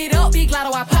 I'm running it up. Big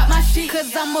lotto, I pop my shit.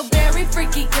 Cause I'm a very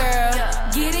freaky girl.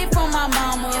 Get it from my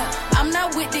mama. I'm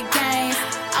not with the games,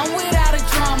 I'm without a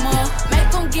drama. Make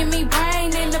them give me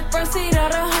brain in the front seat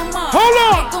of the Hummer. Hold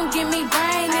on. Make them give me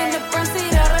brain in the front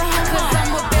seat of the Hummer. Cause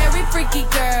I'm a very freaky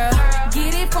girl.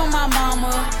 Get it from my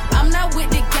mama. I'm not with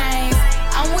the games,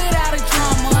 I'm without a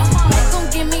drama. Make them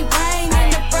give me brain in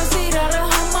the front seat of the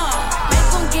Hummer. Make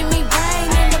them give me brain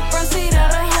in the front seat of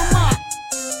the Hummer.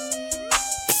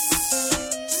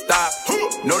 Stop.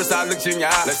 Notice I looked you in your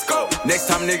eye. Let's go. Next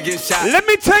time nigga get shot. Let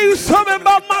me tell you something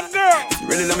about my girl. You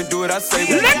really let me do what I say.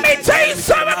 Let me tell you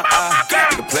something about my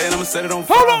girl. The play, I'ma set it on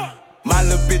fire. Hold on. My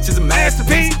little bitch is a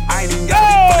masterpiece. I ain't even gotta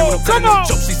be funny when I'm telling no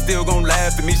joke. She still gon'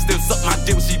 laugh at me. Still suck my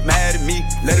dick when she mad at me.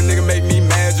 Let a nigga make me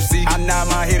mad, you see. I nod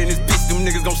my head in this bitch. Them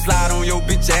niggas gon' slide on your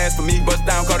bitch ass for me. Bust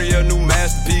down, Cartier, new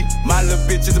masterpiece. My little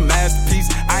bitch is a masterpiece.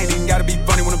 I ain't even gotta be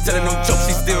funny when I'm telling no joke.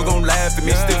 She still gon' laugh at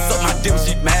me. Still suck my dick when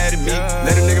she mad at me.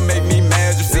 Let a nigga make me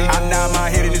mad, you see. I nod my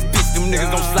head in this bitch. Them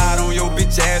niggas gon' slide on your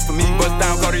bitch ass for me. Bust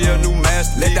down, Cartier, new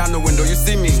masterpiece. Let down the window, you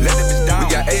see me. Let that bitch down. We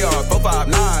got AR,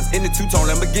 459s in the two-tone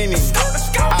Lamborghini.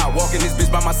 I walk in this bitch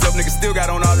by myself, nigga still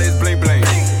got on all this bling bling.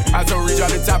 I told reach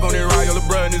out the top on that Royal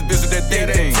LeBron and this bitch with that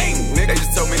thing. Nigga, they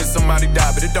just told me that somebody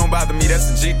died, but it don't bother me, that's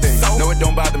the G thing. No, it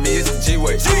don't bother me, it's the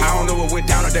G-way. I don't know what went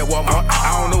down at that Walmart.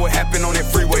 I don't know what happened on that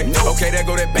freeway. Okay, there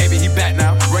go that baby, he back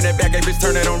now. Run that back, hey bitch,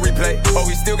 turn that on replay. Oh,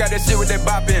 he still got that shit with that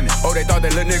bop in it. Oh, they thought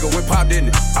that little nigga went pop, didn't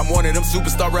it? I'm one of them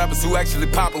superstar rappers who actually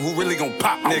poppin', who really gon'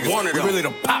 pop niggas. We really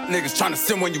them pop niggas, tryna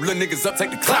send when you little niggas up,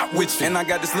 take the clout with you. And I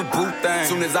got this little boot thing.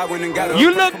 Soon as I went and got it.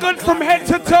 You look good from head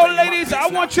to toe, ladies. I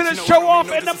want you to show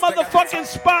off in the motherfucking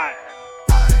spot.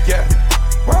 Yeah.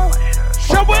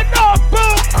 Show it off,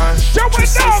 boom. Show it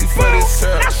off, boom.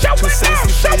 Now show it off,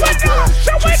 show it off,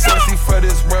 show it off. Too sexy for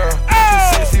this world. Too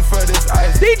sexy for this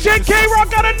ice. DJ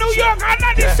K-Rock out of New York on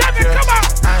 97, come on.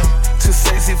 I'm too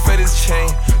sexy for this chain.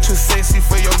 Too sexy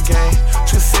for your game.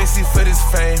 Too sexy for this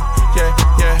fame. Yeah,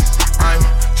 yeah. I'm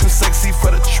too sexy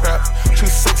for the trap. Too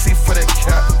sexy for that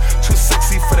cap. Too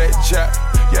sexy for that jack.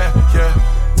 Yeah,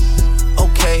 yeah.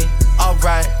 Okay,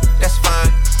 alright, that's fine.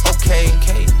 Okay,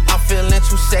 I'm feeling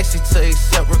too sexy to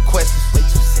accept requests. Way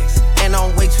too sexy. And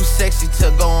I'm way too sexy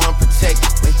to go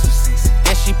unprotected. Way too sexy.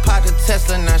 And she popped a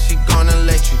Tesla, now she gonna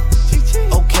let you.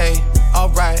 Okay,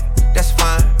 alright, that's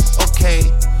fine. Okay,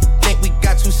 think we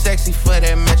got too sexy for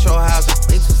that metro housing.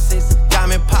 Way too sexy.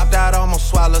 Diamond popped out, almost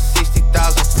swallowed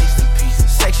 60,000. 60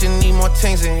 pieces. Section need more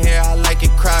things in here, I like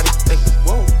it crowded.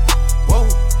 Whoa, whoa.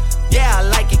 Yeah, I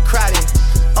like it crowded.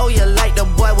 Oh, you like the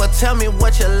boy? Well, tell me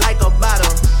what you like about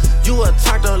him. You a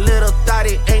turned a little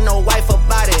thotty, ain't no wife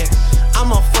about it.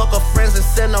 I'ma fuck her friends and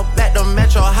send her back to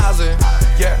metro housing.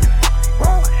 Yeah.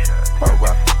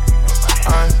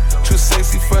 I'm too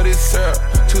sexy for this syrup,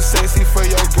 too sexy for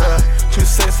your girl, too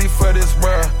sexy for this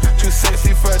world, too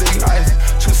sexy for this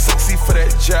life, too sexy for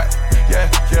that jack. Yeah,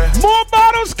 yeah. More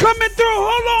bottles coming through.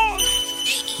 Hold on.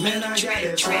 Man, I got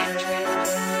it right.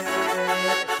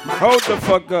 Hold the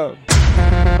fuck up.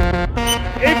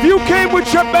 If you came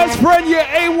with your best friend, your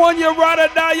A1, your ride or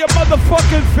die, your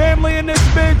motherfucking family in this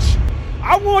bitch,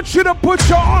 I want you to put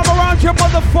your arm around your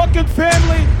motherfucking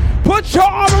family. Put your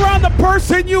arm around the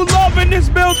person you love in this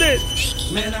building.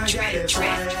 Man, I got it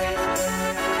right.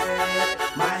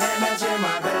 My hand matching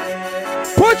my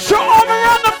bag. Put your arm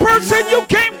around the person you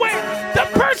came with, the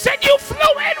person you flew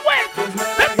in with,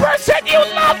 the person you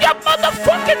love, your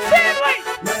motherfucking family.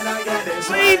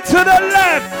 Lean to the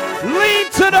left, lean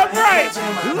to the right,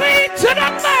 lean to the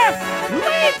left,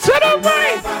 lean to the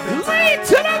right, lean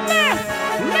to the left,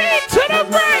 lean to the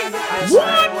right. 1,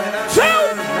 2,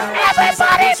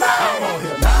 everybody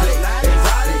move.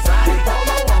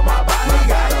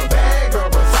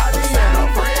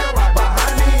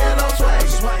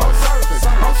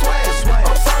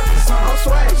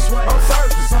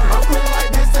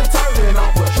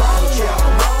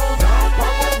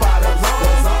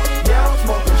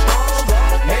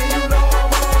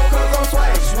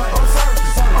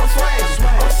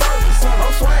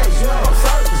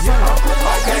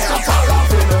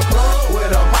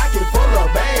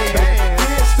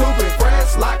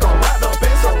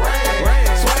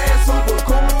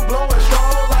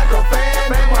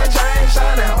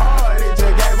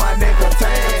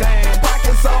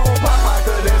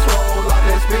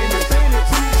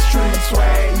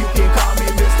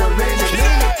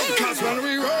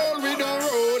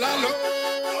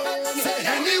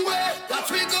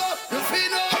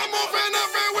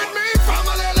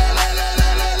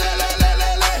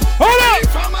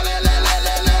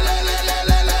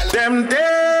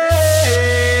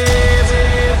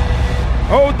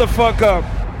 Hold the fuck up.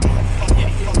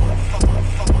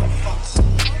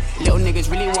 Little niggas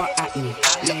really want at me.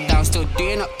 Look down, still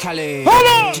doing up Cali. Hold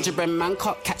on. Gingerbread man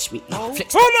can't catch me.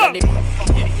 Flex Hold up.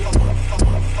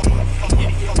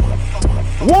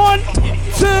 1,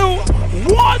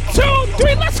 2, 1, 2,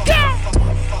 3, let's go.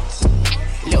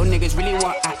 Little niggas really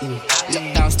want at me.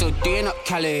 Look down, still doing up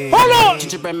Cali. Hold on.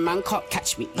 Gingerbread man can't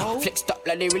catch me. Flexed up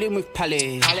like they really move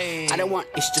pally. I don't want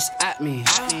it's just at me.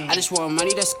 I just want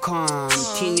money that's calm.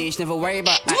 Teenage, never worry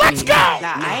about at Let's me. go.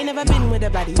 Nah, I ain't never been with a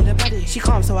baddie. She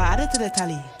calm, so I added to the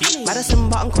tally. Madison,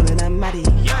 but I'm calling her Maddie.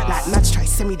 Like Madge try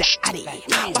send me the addy.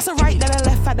 What's a right, then I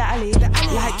left at the alley.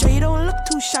 Like Dre don't look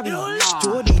too shabby.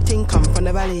 Jordy thing come from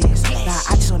the valleys. Like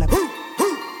I just wanna.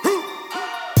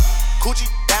 Coochie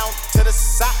down to the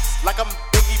socks like I'm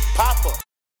Biggie Papa.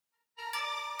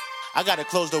 I gotta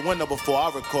close the window before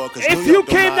I record. If you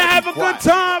came to have a good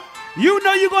time, you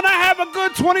know you're gonna have a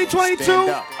good 2022.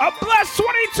 A blessed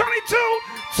 2022.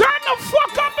 Turn the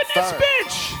fuck up in this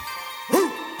bitch.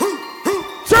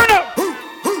 Turn up.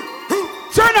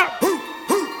 Turn up.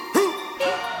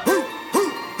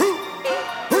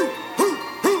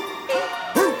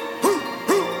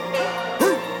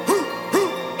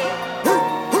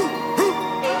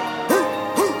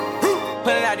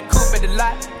 Pulling out the coupe at the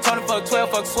lot. Told him fuck 12,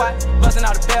 fuck SWAT. Busting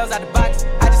all the bells out the box.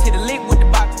 I just hit a lick with the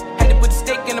box. Had to put the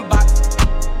stick in the box.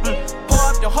 Pour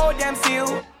up the whole damn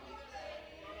seal.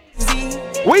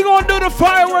 We gonna do the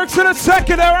fireworks in a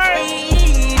second, all right?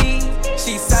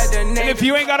 She said the nigga. And if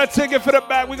you ain't got a ticket for the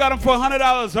back, we got them for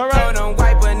 $100, all right? Don't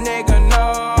wipe a nigga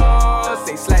no.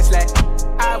 Say slash slash.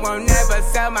 I won't never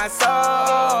sell my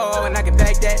soul. And I can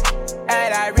take that.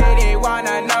 And I really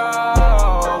wanna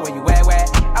know where you at, where?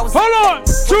 Hold on,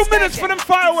 2 minutes for them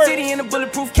fireworks. City in a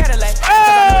bulletproof Cadillac.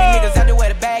 Hey! Niggas out there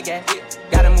where the bag at.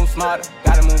 Gotta move smarter,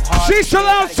 gotta move harder. She's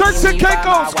allowed Turks and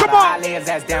Caicos, come on. I lay his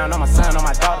ass down on my son, on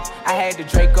my daughter. I had the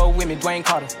Draco with me, Dwayne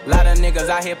Carter. A lot of niggas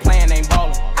out here playing, ain't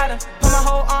ballin'. I done put my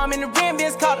whole arm in the rim,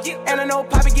 Vince Carter. And I know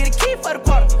Poppy get a key for the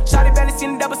portal. Shawty barely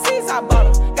seen the double C's, I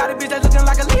bought her. Got a bitch that's looking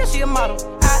like a Leah, she a model.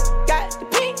 I got the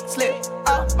pink slip,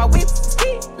 my whip is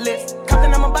keyless.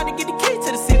 Compton, I'm about to get the key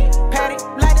to the city. Patty,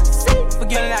 light up the seat.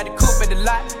 Forgetting out the coupe at the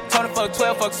lot. Told him fuck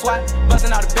 12, fuck SWAT.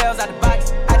 Busting all the bells out the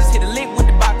box. I just hit a lick with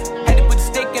the box. Had to put the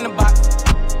stick in the box.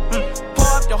 Pour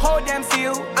up the whole damn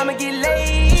seal. I'ma get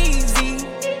lazy.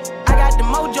 I got the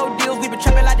mojo deals. We been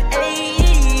trapping like the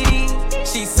 80s.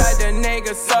 She said the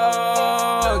nigga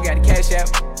so. Got the cash out.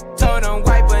 Told him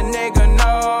wipe a nigga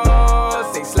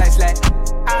no. Say slash slash.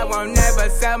 I won't never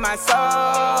sell my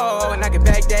soul. And I can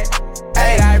back that.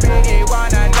 Hey, I really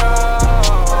wanna know.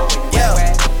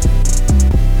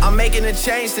 I'm making a finna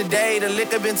change today. The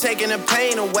liquor been taking the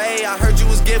pain away. I heard you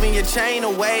was giving your chain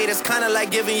away. That's kinda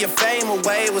like giving your fame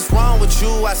away. What's wrong with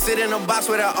you? I sit in a box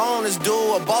where the owners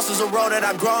do. A boss is a role that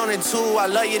I've grown into. I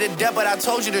love you to death, but I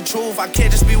told you the truth. I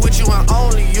can't just be with you, I'm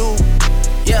only you.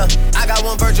 Yeah, I got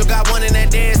one Virgil, got one, and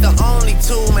that there is the only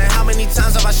two, man. How many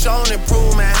times have I shown and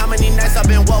proved, man? How many nights I've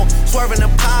been woke, swerving the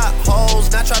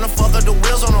potholes, not trying to fuck up the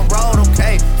wheels on the road,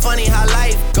 okay? Funny how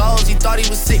life goes, he thought he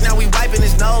was sick, now we wiping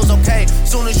his nose, okay?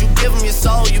 Soon as you give him your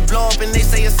soul, you blow up and they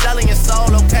say you're selling your soul,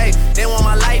 okay? They want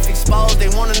my life exposed, they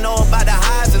wanna know about the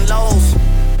highs and lows.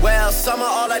 Well, summer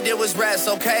all I did was rest,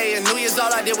 okay? And New Year's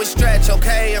all I did was stretch,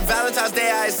 okay? And Valentine's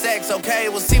Day I had sex, okay?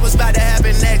 We'll see what's about to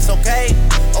happen next, okay?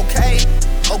 Okay?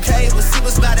 Okay, we'll see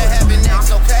what's about to happen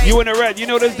next, okay? You in the red, you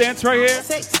know this dance right here?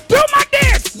 Do my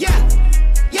dance! Yeah,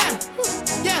 yeah,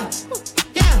 yeah,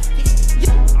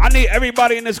 yeah. I need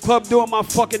everybody in this club doing my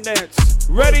fucking dance.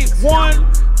 Ready? 1,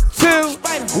 2, 1, 2,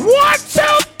 3,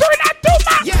 now do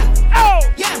my. Yeah. Oh,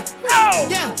 yeah, oh,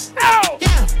 yeah, oh,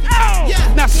 yeah, oh.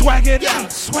 Yeah. Now swag it, Yeah.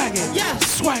 swag it, Yeah.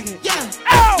 swag it. Yeah.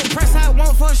 Oh. The price I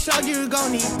want for a show, you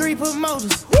gon' need 3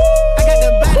 promoters. I got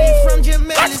the body from Jim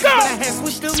Ellis, Let's go. but I had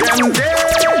switched the all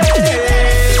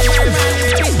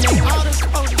the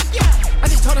coders. Yeah. I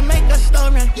just told her make a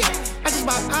story. Yeah. I just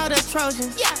bought all the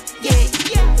Trojans. Yeah.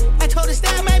 I told her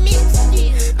style my mix.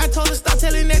 I told her stop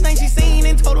telling everything she seen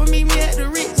and told her meet me at the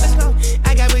Ritz. Let's go.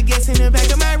 I got baguettes in the back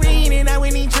of my ring and I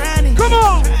went in trying it. Come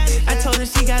on. I told her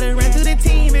she gotta run through the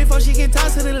team before she can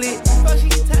talk to the lit. Before she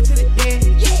can talk to the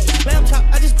lamb chop.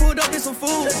 I just pulled up with some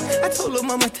food. I told her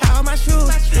mama tie all my shoes.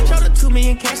 Showed her 2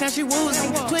 million cash, now she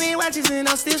woozing. 20 watches and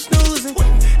I'm still snoozing.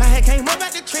 I had came up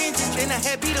out the trenches, then I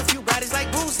had beat a few bodies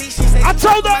like Boosie. She said, I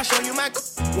told her. I'll show you my.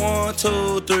 1,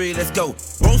 2, 3, let's go.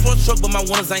 Rolls Royce truck, but my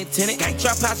winners ain't tinted.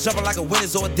 Trap house jumping like a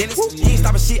winner's or a dentist. He ain't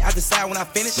stopping shit, I decide when I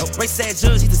finish. Race sad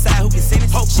judge, he decide who can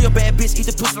sentence. Hope she a bad bitch, eat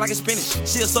the pussy like a spinach.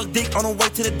 She'll suck dick on her way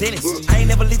to the dentist. I ain't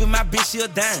never leaving my bitch, she a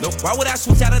dime. Why would I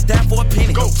switch out a dime for a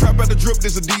penny? Go trap at the drip,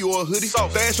 this a D or a hoodie.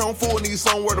 Dash on full, need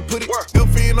somewhere to put it. Still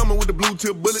feeding on me with the blue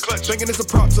tip bullet. Thinking it's a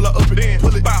prop till I up it in.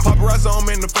 Pull it. Paparazzi on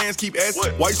me and the fans keep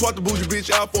asking. Why you swap the bougie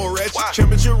bitch out for a ratchet?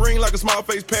 Championship ring like a small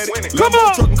face patty. Come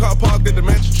on. Truck and car parked at the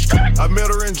mansion. I met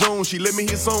her in June, she let me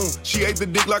hit soon. She ate the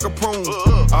dick like a prune.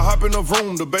 I hop in the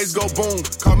room, the bass go boom.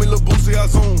 Call me Lil Boosie, I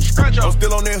zoom. I'm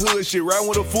still on that hood shit, riding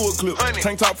with a full clip.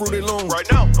 Tank top fruity loom. Right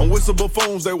now, I'm with some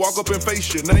buffoons, they walk up and face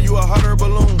shit. Now you a hot air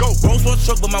balloon. Go. Rolls Royce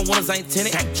truck, but my winners ain't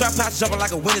tinted. Trap house jumping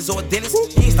like a winner's or a dentist.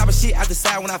 He ain't stopping shit, I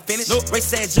decide when I finish. Race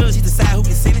sad judge, he decide who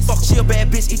can sentence. Fuck, she a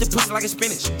bad bitch, eat the pussy like a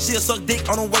spinach. She'll suck dick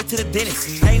on her way to the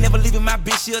dentist. I ain't never leaving my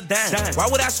bitch, she a dime. Why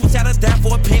would I switch out a dime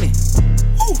for a penny?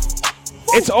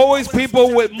 It's always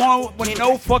people with no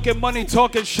fucking money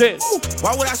talking shit.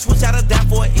 Why would I switch out a dime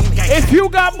for an penny? If you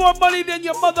got more money than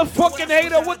your motherfucking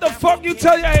hater, what the fuck you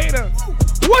tell your hater?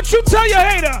 What you tell your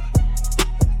hater?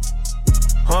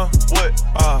 Huh? What?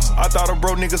 I thought a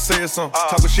bro nigga said something.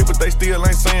 Talking shit, but they still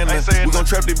ain't saying nothing. We gon'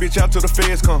 trap this bitch out till the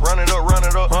feds come. Run it up,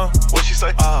 huh? What she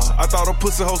say? I thought a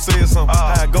pussy hoe said something.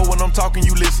 I go when I'm talking,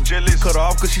 you listen. Cut her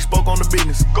off cause she spoke on the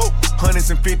business. Go. Hundreds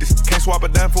and fifties. Can't swap a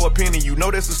dime for a penny. You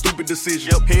know that's a stupid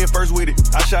decision. Head first with it.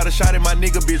 I shot a shot at my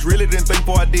nigga, bitch. Really didn't think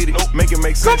before I did it. Make it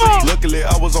make sense. Luckily,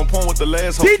 I was on point with the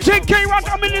last hoe. DJ K-Rock,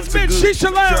 I'm in this bitch.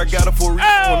 Shisha Lounge. Sure, I got her for a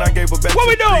reason when I gave her back. What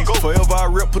we doing? Forever I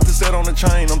rep, put the set on the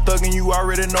chain. I'm thugging, you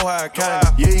already know how I came.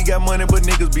 Yeah, he got money, but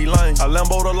niggas be lame. I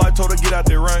Lambo the life, told her get out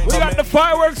there rain. We got the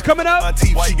fireworks coming up. My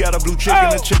teeth, she got a blue chick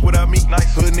and a chick without me.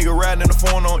 Nice. Hood nigga riding in the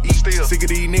phone on E. Still. Sick of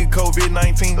these niggas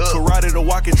COVID-19. Karate to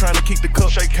walk it, trying to kick the cup.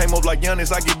 Shake came up like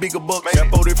Giannis, I get bigger bucks. Got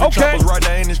 4 different choppers right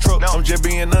there in this truck. I'm just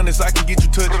being honest, I can get you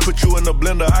touched. Put you in the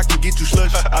blender, I can get you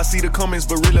slush. I see the comments,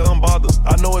 but really unbothered.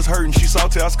 I know it's hurting, she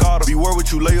salty, I scarred her. Be word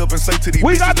with you, lay up and say to these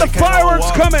we bitches, got the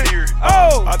fireworks coming.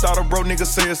 I thought a bro nigga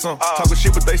said something. Talking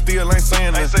shit, but they still ain't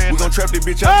saying nothing. We gon' trap this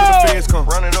bitch out till the feds come.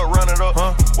 Run it up,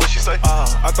 huh? What she say?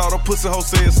 I thought a pussy hoe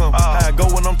said something. I go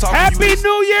when I'm talking. Happy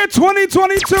New Year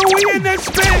 2022. We in this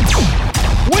bitch.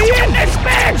 We in this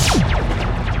bitch.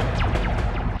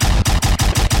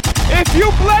 If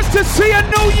you blessed to see a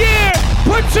new year,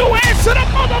 put your hands to the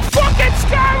motherfucking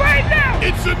sky right now.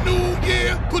 It's a new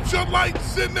year. Put your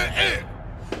lights in the air.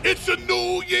 It's a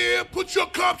new year. Put your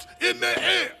cups in the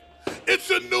air. It's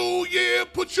a new year.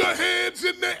 Put your hands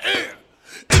in the air.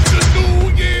 It's a new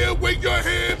year, wave your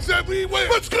hands everywhere.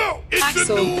 Let's go. It's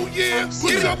a new year,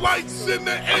 put your lights in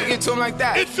the air. Get to him like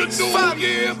that. It's a new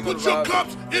year, put your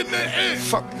cups in the air.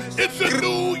 It's a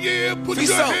new year, put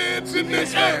your hands in the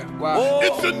air.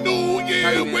 It's a new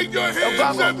year, wave your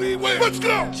hands everywhere. Let's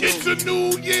go. It's a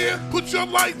new year, put your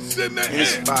lights in the air.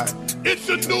 It's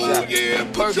a new year,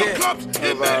 put your cups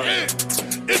in the air.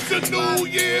 It's a new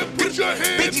year, put your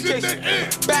hands in the air.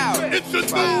 Bow. It's a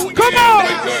new year, Come on.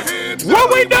 put your hands What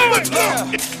we doing?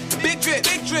 Big drip,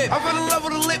 big drip. I fell in love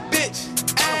with a lit bitch.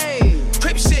 Ayy.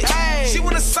 Crip shit. Ayy. She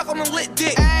wanna suck on a lit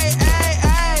dick. Ayy, ayy,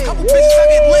 ayy. Couple bitches I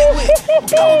get lit with.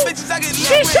 Couple bitches I get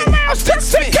lit with. Shisha Lounge,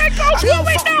 Texas Kickos, what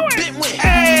we doing?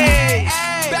 Ayy.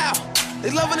 Bow.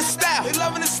 They loving the style. They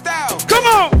loving the style. Come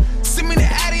on. Send me the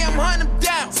Addy, I'm hunting them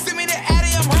down. Send me the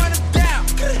Addy, I'm hunting them down.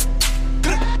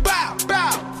 Bow,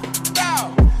 bow,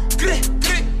 bow.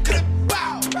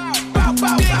 Bow, bow, bow,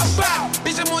 bow, bow.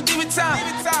 Bitch, I'm on demon time.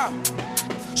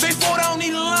 Straightforward, I don't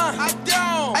need a line. I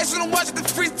don't. I just wanna watch it the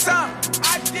free time.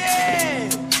 I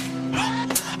did.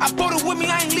 I bought it with me,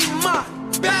 I ain't leaving mine.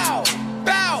 Bow,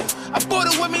 bow. I bought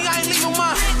it with me, I ain't leaving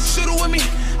mine. Shoot it with me.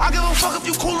 I give a fuck if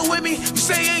you coolin' with me. You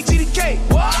say you ain't GDK.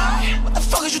 What the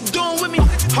fuck is you doing with me?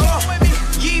 Hold on.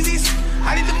 Yeezys.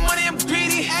 I need the money, I'm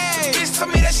greedy. Ay. Bitch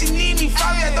told me that she need me.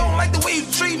 Fabi, I don't like the way you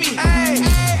treat me. Ay.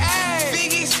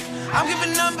 Figgies. I'm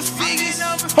giving number figures.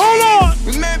 Hold on.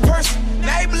 We met in person.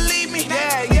 Now you believe me.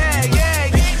 Yeah.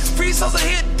 Free souls are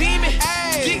here, demon.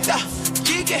 Geeked up,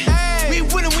 geeking. We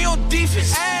winning, we on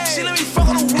defense. She let me fuck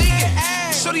on the weekend.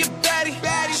 Shorty a baddie.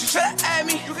 She try to add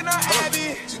me. You cannot add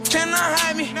me. You cannot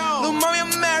hide me. Little mommy, I'm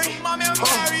married.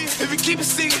 If you keep it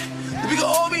secret, we can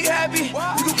all be happy.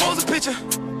 You can pose a picture,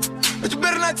 but you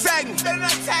better not tag me.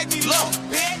 Look,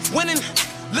 winning,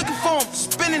 looking for him,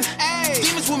 spinning.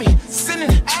 Demons with me,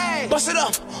 sinning. Bust it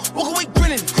up, walk away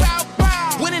grinning.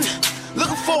 Winning,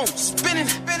 looking for him, spinning.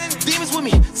 Demons with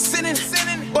me, sinning.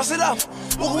 Bust it up,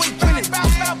 walk away grinning.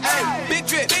 Big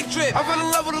drip. I fell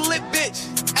in love with a lit bitch.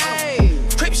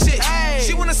 Crip shit.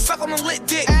 She wanna suck on a lit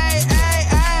dick.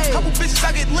 Couple bitches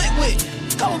I get lit with.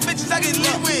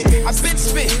 I been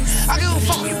spit. I give a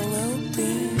fuck.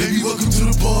 Baby, welcome to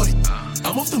the party.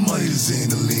 I'm off the money to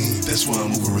Xandaline. That's why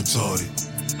I'm over retarded.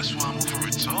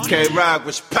 K-Rock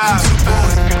was power.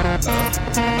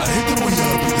 I hit the boy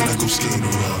up and then I go skating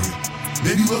around it.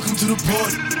 Baby, welcome to the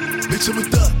party. Bitch, I'm a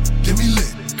thug. Get me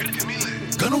lit.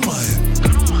 Gun on my head.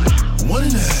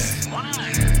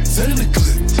 1.5. Set in the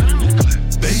clip.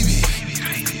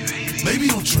 Baby,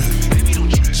 don't trip.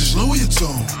 Just lower your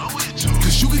tone.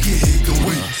 Cause you can get hit. Go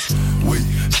wait.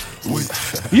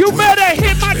 You better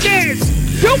hit my dance.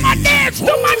 Do my dance. Oh.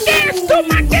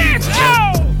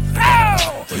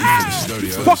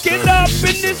 Fucking up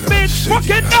in this bitch.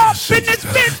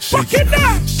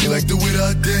 She like the way that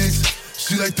I dance.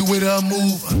 She like the way that I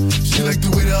move. She like the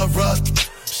way that I rock.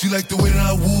 She like the way that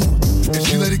I woo. And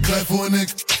she let it clap for a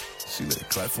nigga.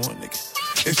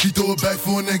 And she throw it back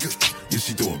for a nigga. Yeah,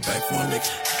 she throw it back for a nigga.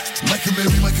 Michael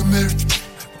Mary.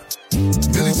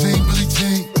 Billie Jean.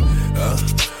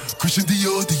 Christian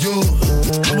Dior.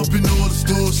 I'm up in all the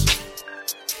stores.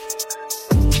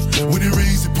 When it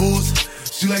rains, it pours.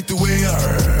 She like the way I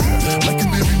Michael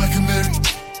Mary.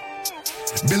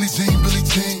 Billie Jean.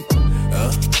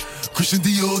 Christian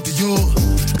Dior.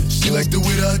 She like the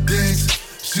way that I dance.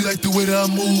 She like the way that I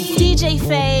move. DJ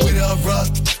Faye. The way that I rock.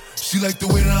 She like the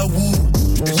way that I woo.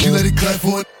 And she let it clap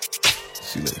for it.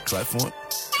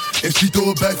 And she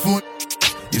throw it back for it.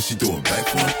 Yeah, she throw it back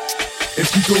for it. And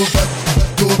she throw it back.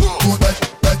 Throw it back.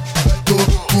 Throw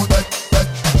it back.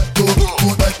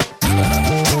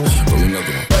 Roll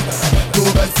another one. Throw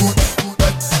it back for it.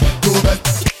 Throw it back.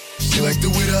 She like the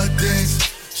way that I dance.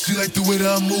 She like the way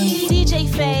that I move. DJ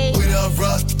Faye. The way that I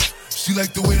rock. She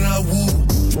like the way that I woo.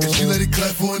 And she let it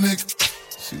clap for a nigga.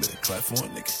 And she throw it back for a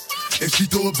nigga. And she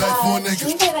throw it back for a nigga.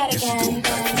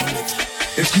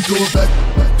 And she throw it back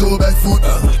for it.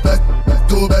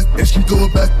 Throw it back. And she throw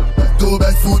it back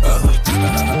for it.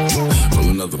 Roll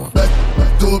another one.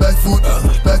 Throw it back for it.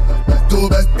 Throw it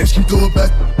back. And she throw it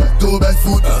back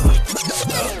for it.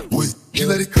 Wait, she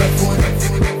let it clap for it.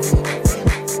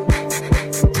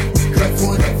 Clap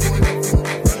for it.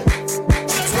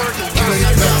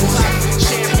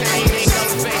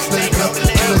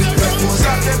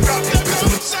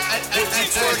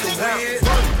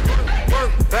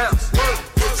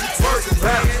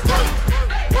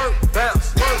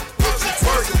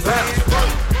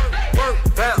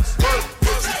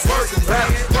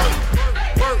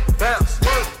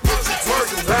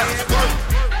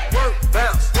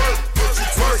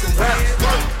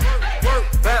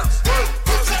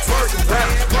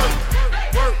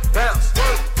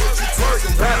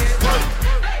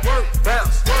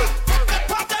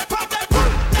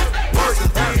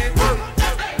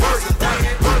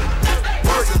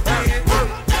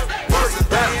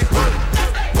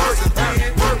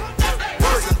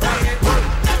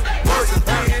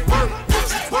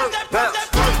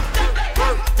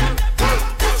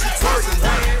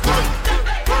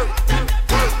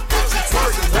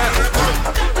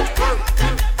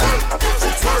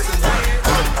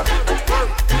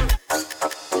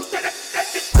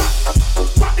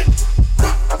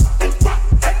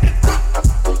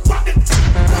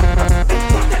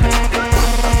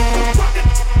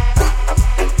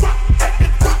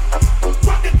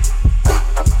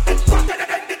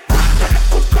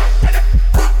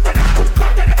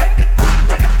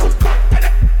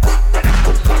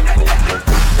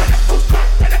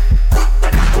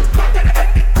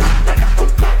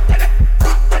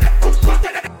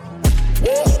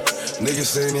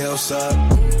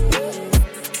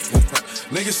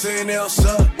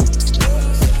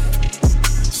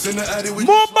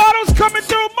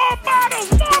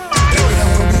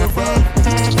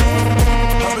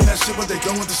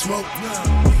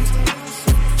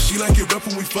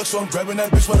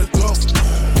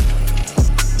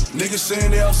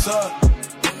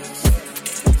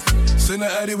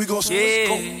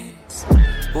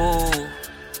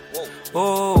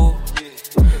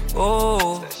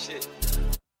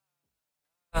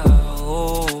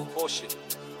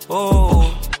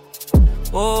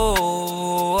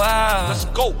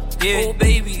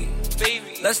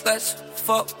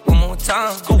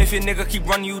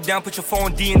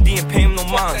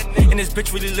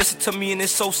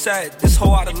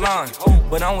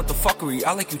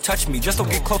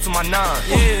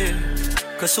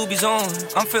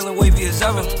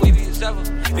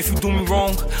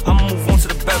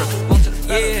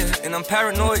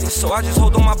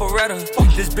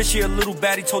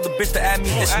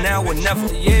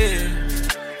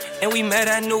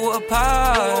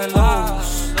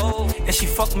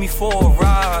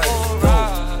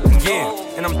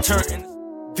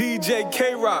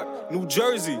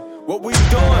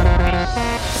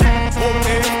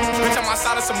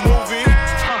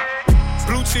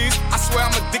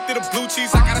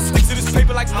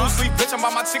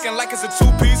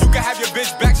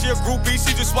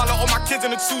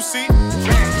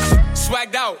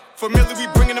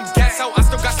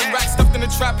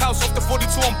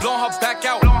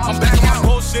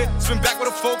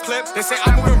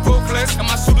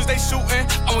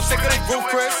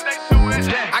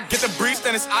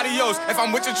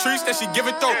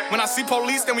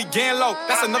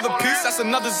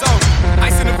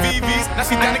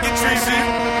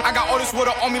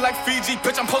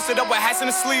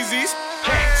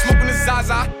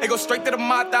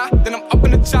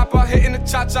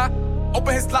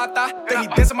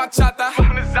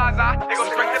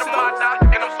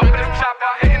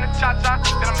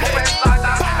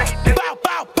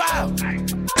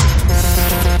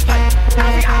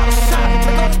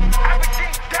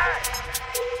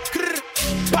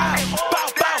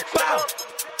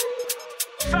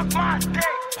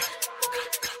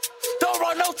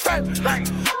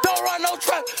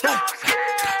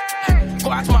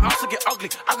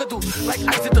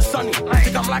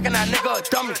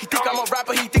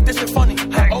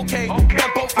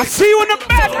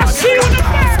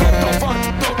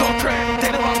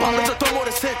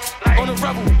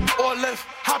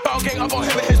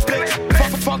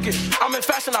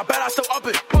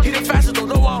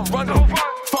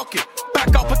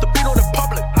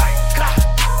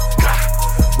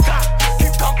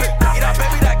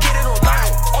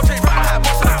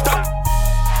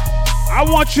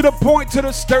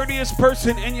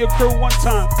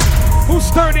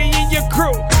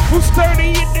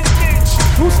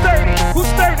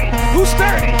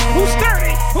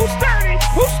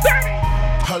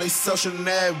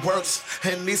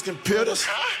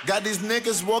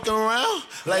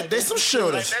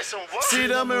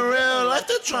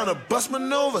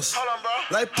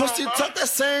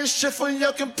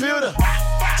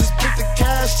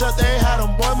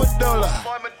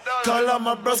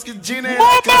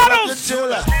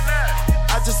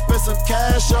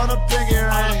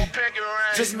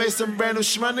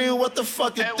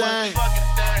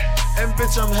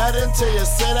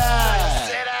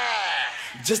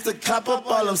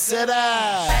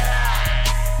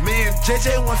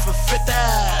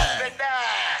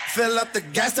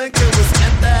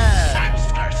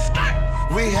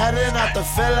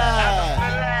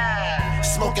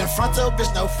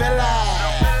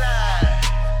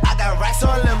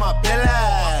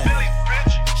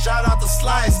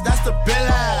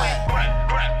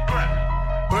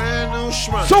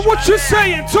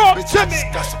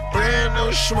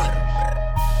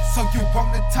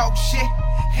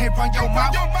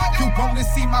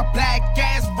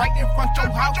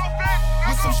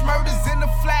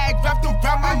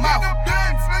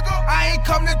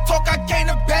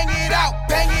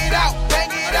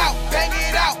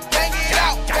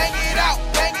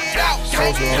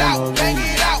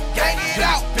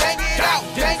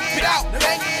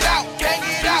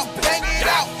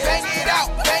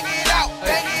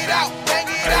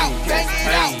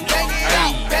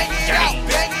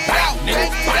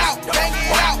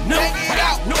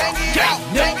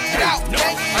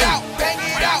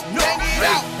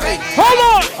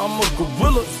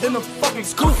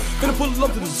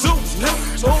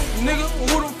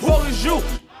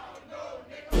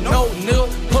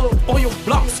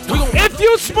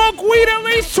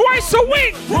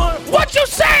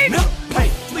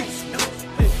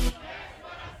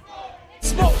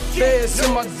 feds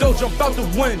in my dough, jump out the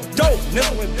window,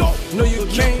 nigga. No, you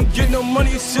can't get no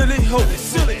money, silly hoe.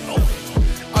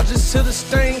 I just hit a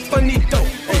stain, funny dope.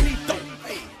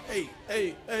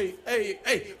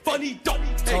 Hey, funny dope.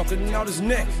 Talking out his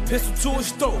neck, pistol to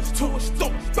his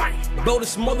throat, bang. Blow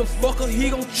this motherfucker, he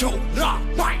gon' choke.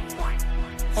 Bang.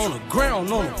 On the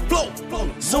ground, on the floor,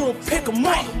 someone pick him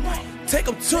up, take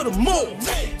him to the mall,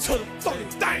 to the fucking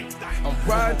thing. I'm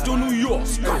riding through New York,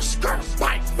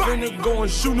 bang. Finna go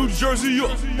and shoot New Jersey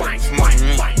up, bang. Take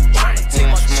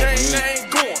my chain, I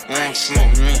ain't going. Won't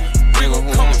smoke me, nigga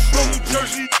who won't smoke New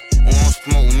Jersey. Who won't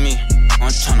smoke me?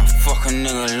 I'm tryna fuck a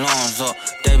nigga lungs up.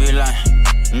 They be like,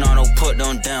 no, don't put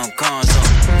them damn guns up.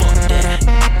 Fuck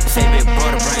that. Say big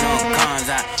brother, bring them guns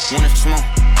out. Wanna smoke?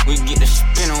 We get the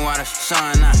spinning while the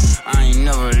sun out. I ain't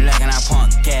never lacking, I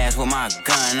pump gas with my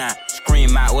gun out.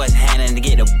 Scream out what's happening to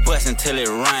get the bus until it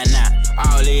run out.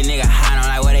 All these niggas hiding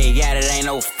like what they got, it ain't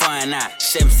no fun out.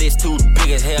 762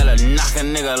 big as hell to knock a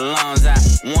nigga lungs out.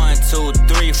 1, 2,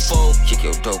 3, 4, kick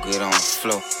your dope, get on the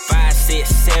floor. 5, 6,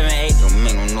 7, 8, don't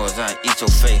make no noise, I'll eat your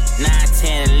face. 9,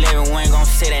 10, 11, we ain't gon'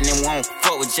 say that, then we won't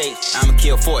fuck with Jake. I'ma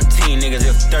kill 14 niggas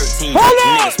if 13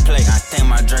 niggas play. I think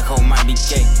my Draco might be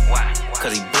gay. Why?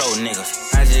 Cause he blow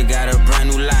niggas. I just got a brand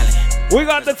new lolly. We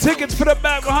got the tickets for the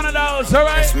back, $100,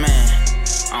 alright? Yes, man.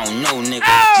 I don't know, nigga.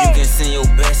 Ow! You can send your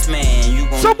best man. You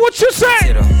gon' so what you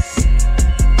say?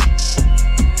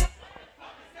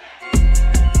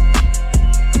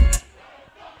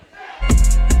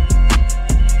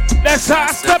 That's how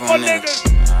I step on niggas.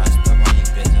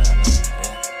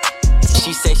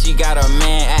 She say she got a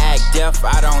man, I act deaf,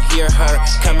 I don't hear her.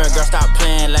 Come here, girl, stop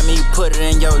playing, let me put it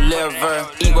in your liver.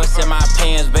 Eagles in my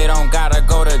pants, babe, don't gotta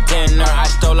go to dinner. I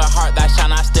stole a heart that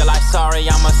shine, I still like sorry,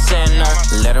 I'm a sinner.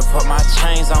 Let her put my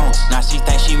chains on, now she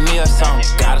think she me or something.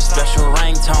 Got a special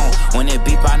ringtone, when it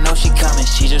beep, I know she coming.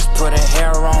 She just put her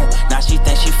hair on, now she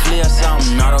think she flee or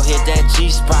something. Auto hit that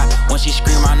G-spot, when she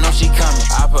scream, I know she coming.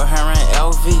 I put her in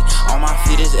LV, on my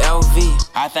feet is LV.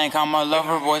 I think I'm a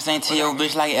lover, boy, ain't to your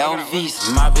bitch like LV.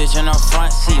 My bitch in the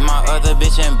front seat, my other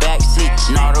bitch in back seat.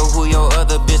 Nardo, who your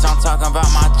other bitch? I'm talking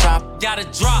about my chop. Got a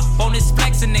drop on this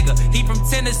flexin' nigga. He from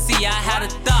Tennessee, I had a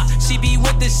thought. She be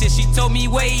with this shit, she told me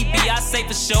where he be. I say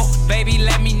for sure, baby,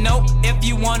 let me know if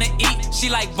you wanna eat. She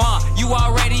like, Vaughn, you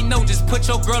already know, just put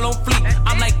your girl on fleek.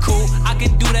 I'm like, cool, I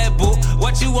can do that, boo.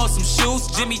 What you want, some shoes?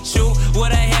 Jimmy Choo,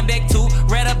 with a handbag too.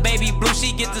 Red up, baby blue,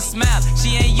 she get the smile.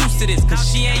 She ain't used to this, cause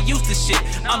she ain't used to shit.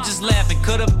 I'm just laughing,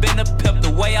 could've been a pimp,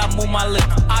 the way I move my lips.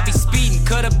 I be speeding,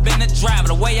 could've been a driver,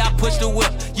 the way I push the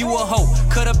whip. You a hoe,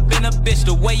 could've been a bitch,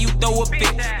 the way you throw a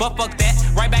fit. But fuck that,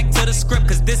 right back to the script,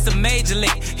 cause this a major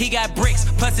lick. He got bricks,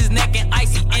 plus his neck and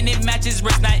icy, and it matches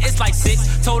wrist. Now it's like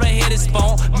 6, told her hit his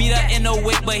phone, meet her in the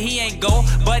wick, but he ain't go.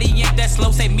 But he ain't that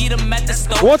slow, say meet him at the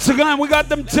store. Once again, we got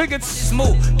them tickets.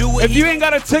 Smooth. If you ain't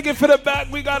got a ticket for the back,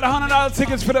 we got $100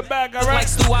 tickets for the back, alright? Like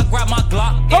Stu, I grab my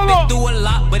Glock, and been through a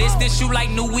lot, but it's this shoe like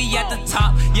new, we at the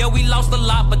top. Yeah, we lost a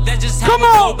lot, but that's just how we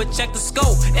go. But check the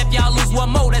scope, if y'all lose one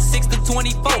more, that's 6 to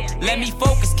 24. Let me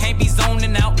focus, can't be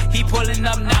zoning out. He pulling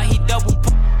up now, he double.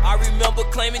 I remember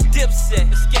claiming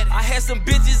Dipset. I had some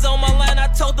bitches on my line, I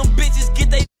told them bitches get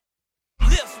they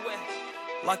lips wet.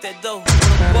 Lock that door, where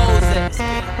the balls at?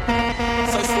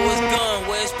 Search for his gun,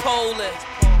 where his pole at?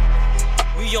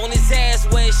 We on his ass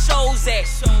where his shows at.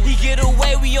 He get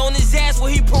away, we on his ass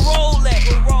where he parole at.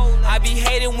 I be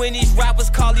hating when these rappers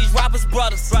call these rappers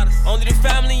brothers. Only the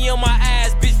family in my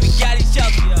ass, bitch, we got each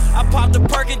other. I popped a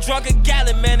perk and drunk a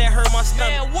gallon, man, that hurt my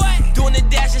stomach. Man, what? Doing the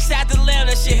dash inside the lamb,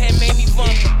 that shit had made me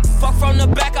vomit. Fuck from the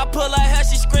back, I pull her hair,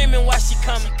 she screaming while she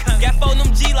coming. Got 4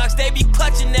 them G-locks, they be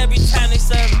clutching every time they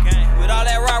serve me. With all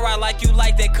that rah-rah like you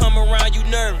like that, come around, you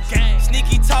nervous.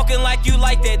 Sneaky talking like you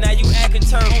like that, now you acting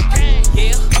turtle.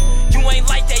 Yeah, you ain't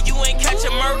like that, you ain't catch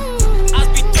a murder. I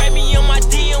be threatening me on my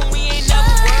DM, we ain't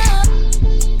never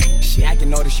worked. She acting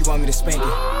naughty, she want me to spank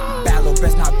it. Bad little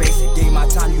best, not basic. Give my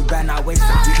time, you better not waste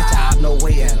it. We get your op, no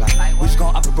way in. Like, we just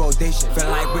gon' up a rotation.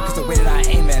 Feeling like Rick, cause the way that I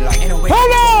aim at. Like, ain't no way.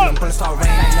 Hold on! Bullets start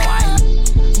raining, I know I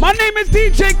ain't. My name is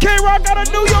DJ K-Rock out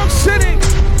of New York City.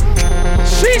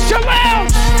 Shisha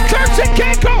Lounge, Turks and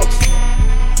Caicos.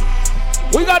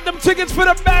 We got them tickets for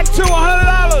the back too,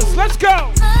 $100. Let's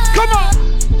go. Come on.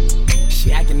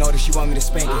 She acting naughty, she want me to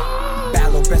spank it.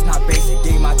 Bad little best, not basic.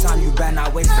 Give my time, you better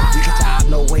not waste it. We get your op,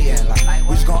 no way in. Like,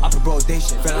 we just gon' up a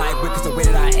rotation. Feeling like Rick, cause the way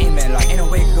that I aim at. Like, ain't no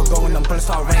way you could go when them bullets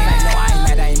start raining. I know I ain't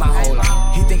mad, that ain't my whole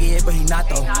life. He think he hit, but he not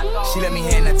though. She let me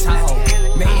hit in the Tahoe.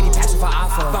 Made any passion for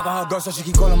iPhone. Fucking her girl, so she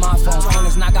keep calling my phone. On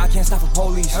this knockout, can't stop for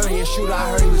police. Heard he a shooter, I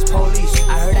heard he was police.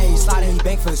 I heard that he slotted, he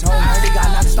banked for his home. I heard he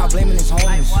got knocked start blaming his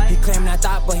homies. He claimed I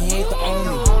thought, but he ain't the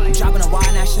only. I'm dropping a ride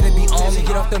and that shouldn't be on me.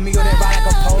 Get off the Migo, they ride like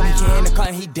a pony. He in the cut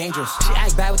and he dangerous. She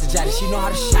act bad with the jaddy, she know how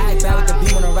to shit. I act bad with the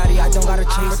beam on the ratty, I don't gotta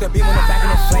chase. With the beam on the back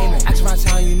and it's flaming. Ask around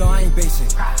town, you know I ain't basic.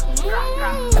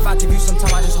 If I give you some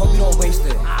time, I just hope you don't waste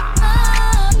it.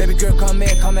 Baby girl, come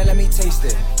here, let me taste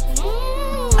it.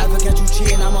 Ever catch you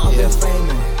cheating, I'ma up there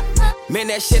flaming. Man,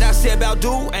 that shit I said about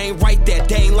dude ain't right that,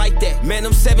 they ain't like that. Man,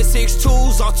 them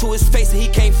 7.62s all to his face and he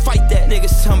can't fight that.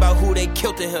 Niggas talking about who they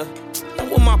killed in here.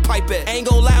 Where my pipe at? Ain't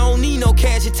gon' lie, I don't need no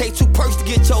cash. It take 2 perks to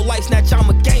get your life snatch. I'm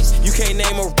a gangster. You can't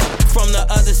name a from the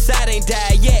other side, ain't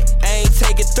died yet. I ain't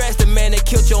taking threats, the man that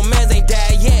killed your mans ain't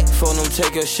died yet. For them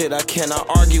take your shit, I cannot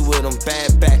argue with them.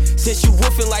 Bad back. Since you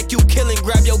woofing like you killing,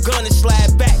 grab your gun and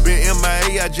slide back. Been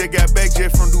MIA, I just got back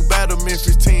jet from Dubai to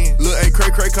Memphis 10. Lil' A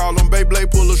cray call him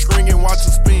Beyblade, pull a string and watch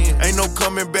him spin. Ain't no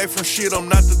coming back from shit, I'm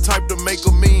not the type to make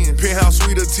amends. Penthouse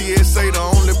Suite or TSA, the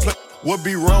only place. What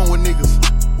be wrong with niggas?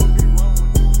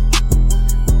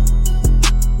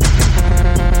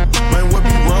 Man, what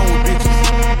be wrong with bitches?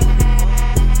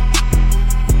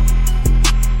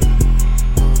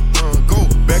 Go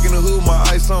back in the hood, my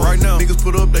ice on. Right now, niggas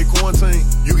put up they quarantine.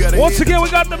 You gotta once again, we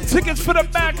got them tickets for the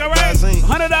back, alright?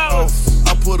 $100.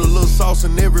 I put a little sauce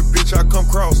in every bitch I come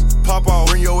cross. Pop off,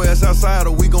 bring your ass outside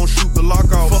or we gon' shoot the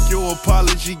lock off. Fuck your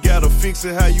apology, gotta fix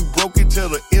it how you broke it. Tell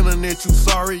the internet you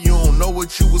sorry, you don't know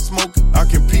what you was smoking. I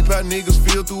can peep how niggas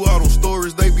feel through all them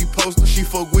stories they be posting. She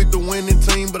fuck with the winning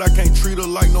team, but I can't treat her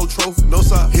like no trophy. No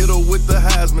side, hit her with the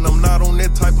Heisman, I'm not on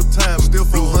that type of time. Still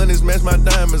blue hundreds match my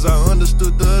diamonds, I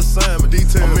understood the assignment.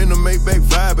 Detail, I'm in the Maybach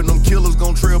vibe and them killers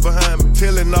gon' trail behind me.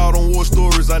 Telling all them war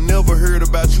stories, I never heard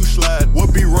about you slide.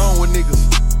 What be wrong with niggas?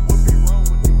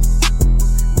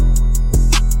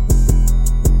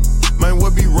 Man,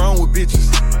 what be wrong with bitches?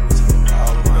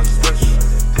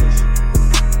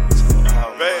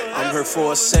 I'm here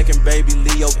for a second, baby,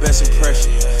 leave your best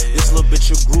impression. This little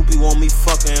bitch a groupie want me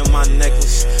fucking in my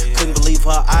necklace. Couldn't believe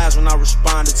her eyes when I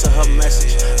responded to her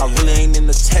message. I really ain't in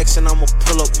the text and I'ma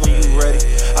pull up when you ready.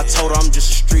 I told her I'm just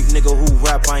a street nigga who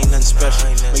rap, I ain't nothing special.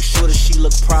 Make sure that she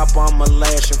look proper, I'ma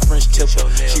lash and French tip her.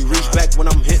 She reached back when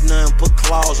I'm hitting her and put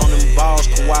claws on them balls.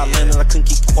 Kawhi Leonard, I couldn't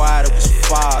keep quiet, it was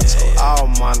fire. I told all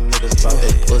my niggas about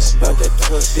that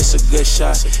pussy. This a good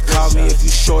shot. Call me if you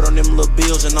short on them little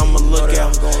bills and I'ma look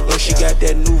out. If she got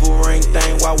that Nouveau ring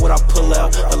thing, why would I pull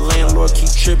out? A landlord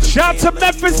keep tripping. Shout to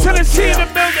Memphis, Tennessee in the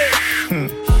building.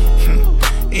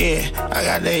 Yeah, I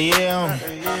got that on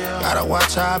me. Gotta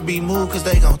watch how I be moved, cause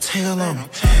they gon' tell on me.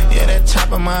 Yeah, that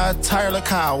top of my attire, look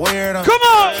how I wear it on me. Come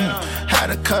on! Had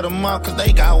to cut them off, cause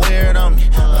they got weird on me.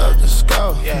 Up the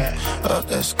scope, up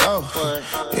the scope.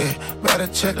 Yeah, better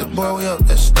check the boy, we up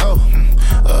the scope.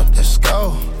 Up the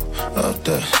scope, up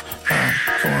the.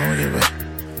 Come on, we get back.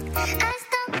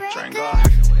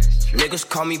 Niggas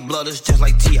call me blooders just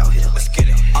like T out here. Let's get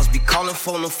it. I be calling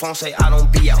phone, the phone say I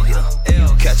don't be out here.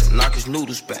 Catch him, knock his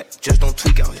noodles back, just don't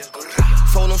tweak out here.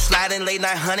 Phone them sliding, late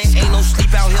night honey, ain't no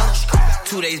sleep out here.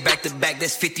 2 days back to back,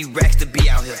 that's 50 racks to be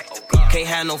out here. Can't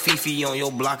have no Fifi on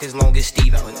your block as long as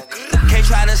Steve out here. Can't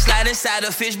try to slide inside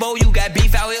a fishbowl, you got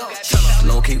beef out here.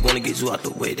 Low key wanna get you out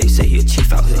the way, they say he a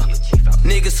chief out here.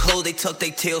 Niggas hold, they tuck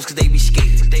their tails cause they be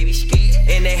scared.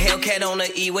 And that Hellcat on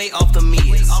the E-way off the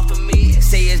meals.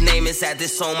 Say his name inside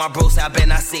this song, my bros, I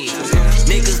bet I see it.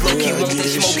 Niggas low key want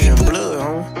this smoky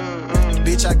blood,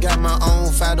 Bitch, I got my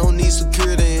own fight, don't need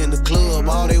security in the club.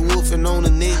 All they wolfing on the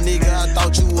neck, nigga, I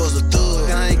thought you was a thug.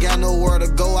 I ain't got nowhere to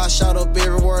go, I shot up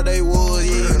everywhere they was.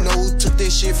 Yeah, you know who took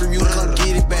this shit from you, come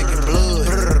get it back in blood.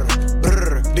 Brr,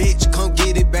 brr, bitch, come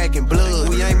get it back in blood.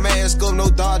 We ain't mask up, no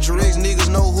Dodger X,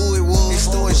 niggas know who it was.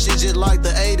 Storing shit just like the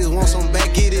 80s, want some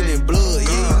back, get it in blood.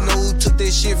 Yeah, you know who took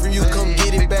this shit from you, come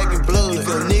get it back in blood. If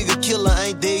a nigga killer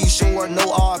ain't dead, you should wear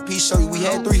no RP shirt. We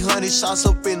had 300 shots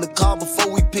up in the car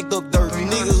before we picked up dirt. You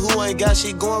niggas who ain't got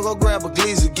shit going, go grab a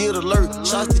glizzy, get alert.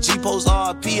 Shots to G-Post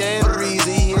RP and the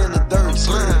reason he in the dirt.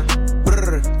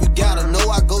 Brr, you gotta know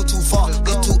I go too far.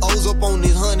 Got 2 O's up on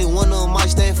this honey, one of them might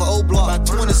stand for O-Block. About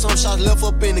 20 some shots left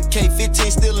up in the K,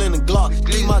 15 still in the Glock.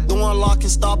 Leave my door unlocked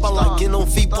and stop, I like getting on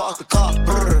feet, park the car.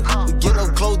 Brr, we get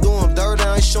up close, doing dirty,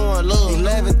 I ain't showing love.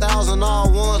 11,000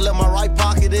 all ones, let my right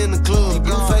pocket in the club. These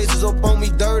blue faces up on me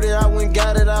dirty, I went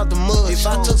got it out the mud. If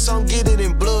I took some, get it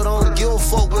in blood, I don't give a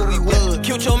fuck where we would.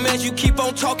 Killed your man, you keep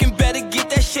on talking, better get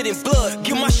that shit in blood.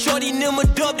 Give my shorty them a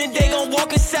dub, then they gon'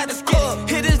 walk inside the club.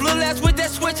 Hit his little ass with that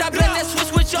switch, I bet that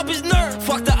switch up his nerve.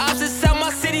 Fuck the ops inside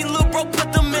my city, little bro,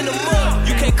 put them in the mud.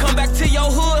 You can't come back to your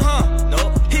hood, huh?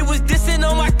 No. He was dissing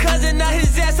on my cousin, now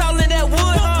his ass all in that wood,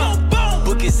 huh?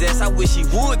 Book his ass, I wish he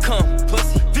would come.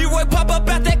 Pussy. V-Roy pop up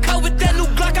out that car with that new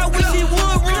Glock, I wish he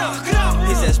would run.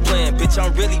 His bitch,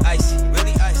 I'm really icy.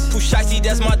 Pooh Shicey,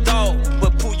 that's my dog.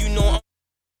 But Pooh, you know I'm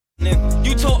nigga.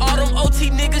 You told all them OT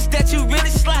niggas that you really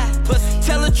slide. Pussy,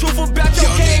 tell the truth about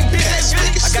your game, bitch.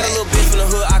 I got a little bitch from the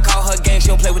hood, I call her gang, she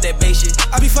don't play with that bass shit.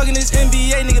 I be fucking this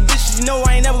NBA nigga bitches, you know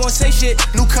I ain't never gonna say shit.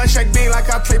 New contract big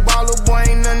like I play ball, little boy,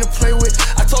 ain't nothing to play with.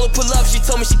 I told her pull up, she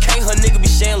told me she can't, her nigga be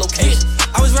sharing location.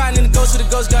 I was riding in the ghost with a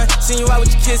ghost gun, seen you out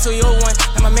with your kids, so you old one.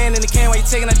 And my man in the can while you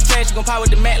taking out the trash, you gon' pop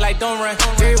with the mat like don't run.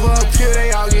 Gave her a pill,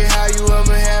 they all get high, you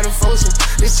ever had a foursome.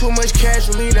 It's too much cash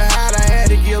for me to hide, I had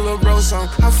to get a little bro some.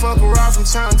 I fuck around from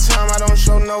time to time, I don't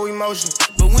show no emotion.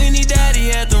 But when he died, he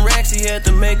had them racks, he had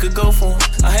to make a go for him.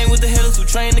 I hang with the hitters who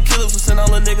train the killers who send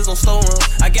all the niggas on slow run.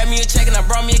 I got me a check and I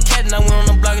brought me a cat and I went on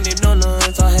the block and they know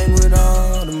none. So I hang with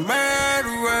all the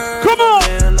murderers. Come on!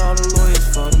 And all the lawyers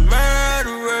for the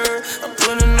murderers. I'm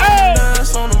putting all the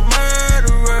nuts on the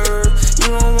murderers. You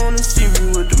don't wanna see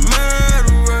me with the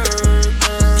murderers.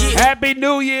 Yeah. Happy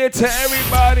New Year to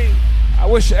everybody. I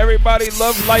wish everybody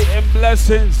love, light, and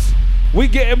blessings. We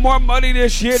getting more money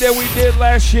this year than we did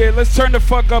last year. Let's turn the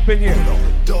fuck up in here.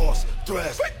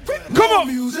 Come on.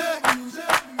 Music.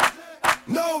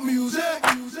 No music.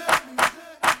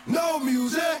 No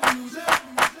music.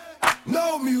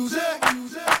 No music.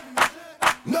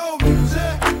 No music. No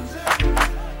music.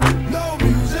 No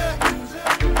music.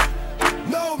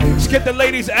 Let's get the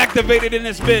ladies activated in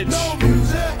this bitch.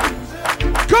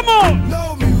 Come on.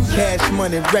 Cash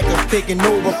Money Records taking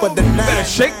over for the night. Better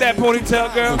shake that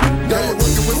ponytail, girl.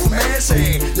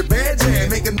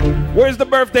 Where's the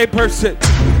birthday person?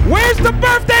 Where's the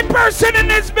birthday person in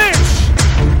this bitch?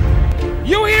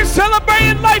 You here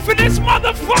celebrating life in this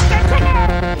motherfucker? Come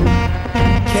on.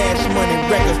 Cash Money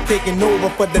Records taking over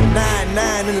for the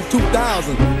 99 in the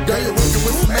 2000.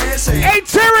 Hey,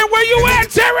 Taryn, where you at,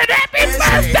 Taryn? Happy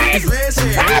birthday!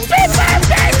 Happy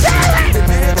birthday, Taryn!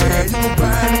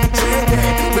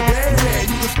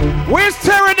 Where's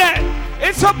Taryn at?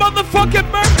 It's her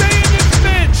motherfucking birthday in this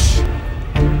bitch.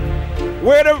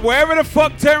 Wherever the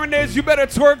fuck Taryn is, you better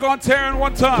twerk on Taryn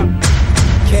one time.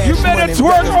 Cash You better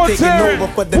twerk on Taryn.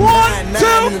 1,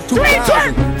 2, 3,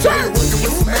 twerk!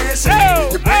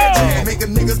 Make a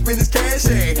nigga spend his cash.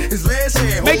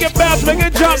 Make it bounce, make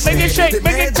it jump, make it shake,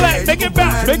 make it clap, make it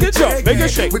bounce, make it jump, make it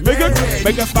shake, make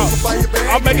it bounce.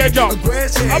 I'll make it jump,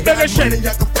 I'll make it shake,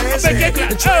 I'll make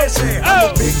it clap.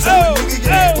 Oh.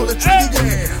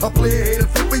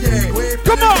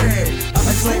 Come on.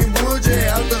 I slang wood,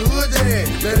 out the hood,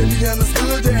 let it be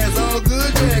understood, it's all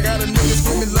good, got a nigga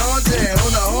screaming Lord,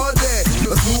 on the hard day,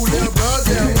 a smooth little broad,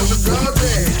 on the broad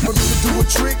day, I'm just do a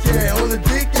trick, on the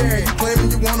dick,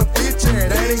 claiming you wanna fit,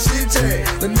 that ain't shit,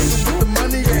 the nigga with the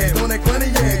money, on that money,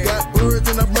 got birds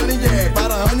and I'm money,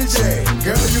 about 100,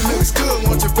 girl, you look good,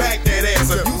 won't you back that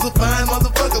ass up, you's a fine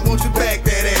motherfucker, won't you back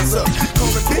that ass up, call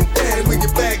me Big Daddy when you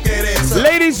back that ass up.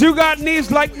 Ladies, you got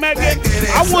knees like Megan.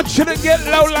 I want you to get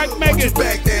low like Megan.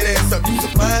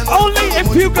 Only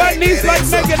if you got knees like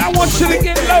Megan, I want you to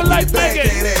get low like Megan.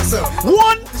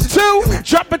 1, 2,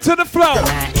 drop it to the floor.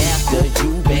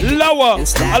 Lower,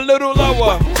 a little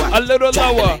lower, a little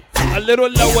lower, a little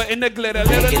lower in the glitter, a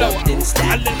little lower,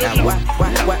 a little lower.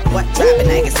 Drop it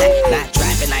like it's hot, not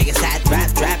drop it like it's hot,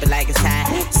 drop it like it's hot.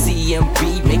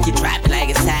 CMB make you drop it like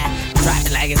it's hot, drop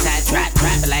it like it's hot,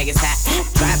 drop it like it's hot,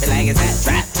 drop it like it's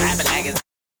hot, drop it like it's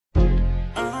hot.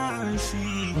 I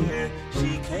see her,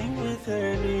 she came with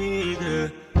her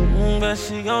nigga, but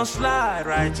she gon' slide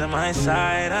right to my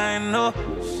side. I know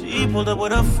she pulled up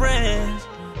with her friends.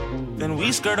 Then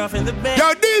we skirt off in the bed.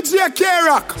 Yo, DJ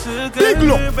K-Rock. Big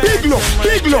look, big look,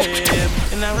 big look.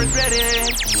 And I regret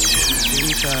it.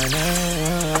 She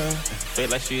tryna feel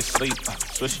like she asleep.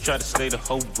 So she tried to stay the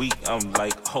whole week. I'm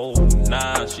like, oh,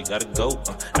 nah, she gotta go.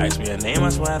 Ask me her name, I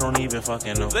swear I don't even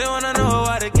fucking know. They wanna know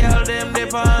why the girl them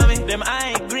dip on me. Them I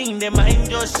ain't green, them I ain't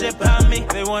just ship on me.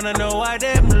 They wanna know why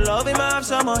them love him off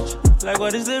so much. Like,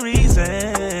 what is the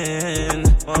reason?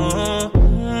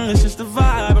 It's just the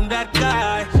vibe, I'm that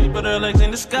guy. She put her legs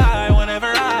in the sky whenever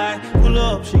I pull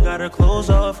up. She got her clothes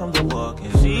off from the walk,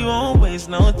 and she won't waste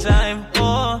no time.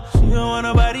 Oh, she don't want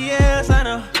nobody else, I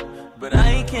know. But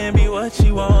I can't be what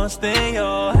she wants. They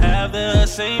all have the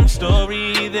same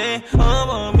story. They all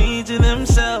want me to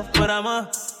themselves, but I'm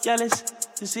a jealous.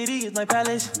 The city is my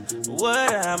palace.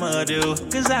 What I'ma do?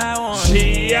 Cause I want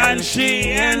she and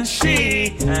she and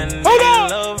she. And I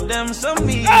love them some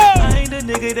me. I ain't the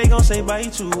nigga they gon' say bye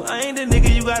to. I ain't the nigga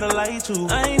you gotta lie to.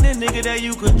 I ain't the nigga that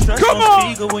you could trust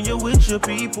on speaker when you're with your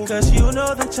people. Cause you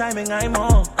know the timing I'm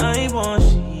on. I want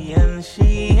she and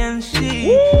she and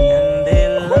she. And they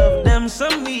of them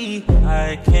some me.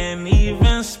 I can't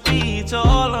even speak to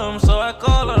all of them, so I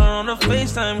call her on the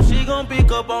FaceTime. She gon'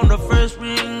 pick up on the first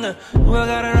ring. Well, I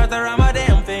got her wrapped around my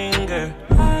damn finger.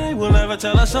 I will never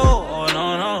tell her so. Oh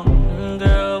no no,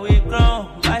 girl, we grown.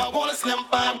 I want a slim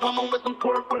fine woman with some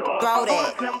pork with her. Throw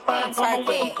that, twerk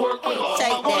that,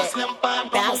 shake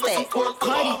that, bounce that.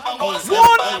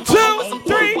 1, 2,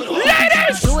 3,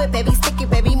 ladies! Do it, baby, stick it,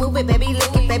 baby, move it, baby,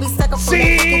 lick it, baby, suck up from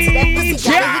that dick into that pussy,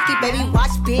 got it hickey, baby,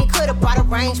 watch big, coulda brought a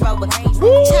Range Rover.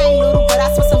 Chain little, but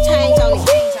I spent some change on it.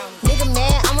 Nigga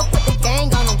mad, I'ma put the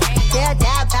gang on him. They'll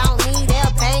die about me,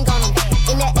 they'll bang on him.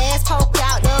 In that ass poke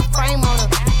out, the frame on him.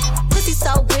 Pussy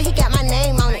so good, he got my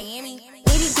name on it.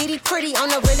 Itty bitty pretty, on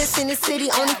the realest in the city.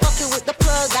 Only fucking with the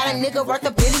plug, got a nigga worth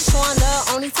a billy, showing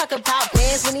love. Only talk about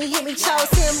bands when he hit me, chose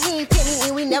him, he ain't pick me,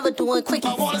 and we never doing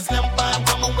quickies. I want a slim fine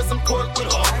woman with some pork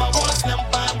with her. I want a slim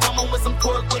fine woman with some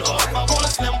pork with her. I want a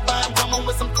slim fine woman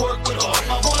with some pork with her.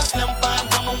 I want a slim fine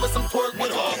woman with some pork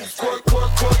with her. Pork,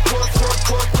 pork, pork, pork, pork,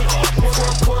 pork with her.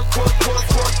 Pork, pork, pork, pork,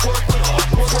 pork, pork with her.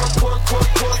 Pork, pork, pork,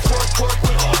 pork, pork, pork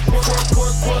with her. Pork,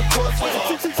 pork, pork, pork,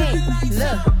 pork with her.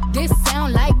 Look, this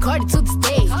sound like Cardi to the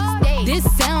stage. This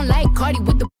sound like Cardi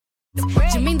with the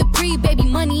Jermaine Dupri, baby,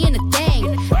 money in a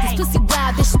thing. This pussy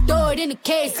wild, this shit throw it in the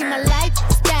case. See my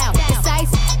lifestyle, it's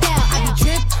ice down. I be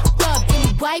dripped up, get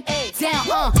me wipe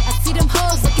down. I see them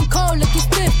hoes looking cold, looking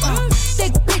stiff.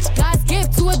 Thick bitch, God's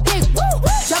gift to a dick.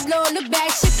 Drop low, look back,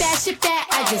 shit that, shit that.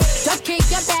 I just drop kick,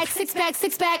 your back, six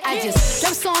pack. I just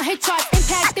drop song, hit charts,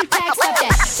 impact, stop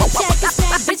that. Shit check, it's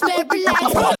that, bitch, better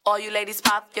relax. All you ladies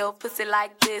pop your pussy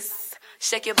like this.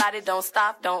 Shake your body, don't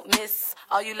stop, don't miss.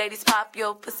 All you ladies pop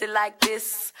your pussy like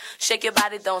this. Shake your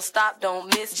body, don't stop, don't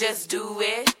miss. Just do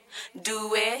it,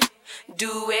 do it,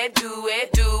 do it, do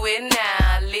it, do it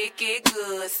now. Lick it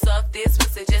good, suck this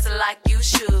pussy just like you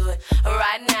should.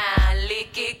 Right now,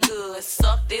 lick it good,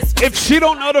 suck this pussy. If she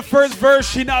don't know the first verse,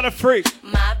 she not a freak.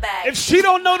 My back. If she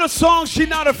don't know the song, she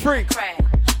not a freak. Crack.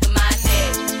 My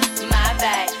neck, my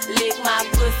back, lick my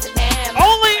pussy and my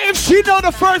only if she know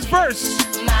the first verse.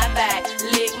 My back,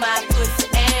 lick my pussy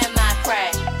and my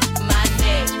crack. My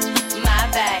neck, my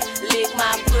back, lick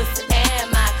my pussy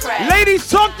and my crack. Ladies,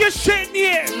 talk your shit in the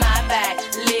air. My back,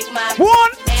 lick my 1,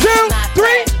 2,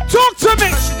 3, talk to me.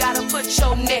 First you gotta put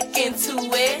your neck into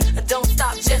it. Don't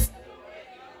stop, just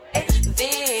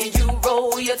then you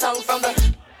roll your tongue from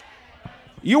the.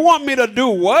 You want me to do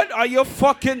what? Are you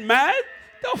fucking mad?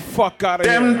 The fuck out of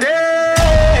here. Can't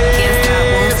stop,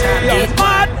 won't stop, big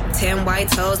pop. 10 white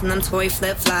toes and them Tory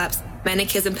flip-flops.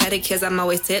 Manicures and pedicures, I'm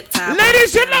always tip-top.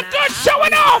 Ladies, you look good,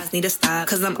 showing off. Need to stop,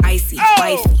 cause I'm icy,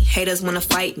 wifey. Haters wanna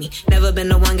fight me. Never been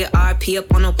the one get RP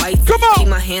up on a white. Come on. Keep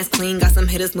my hands clean, got some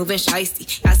hitters moving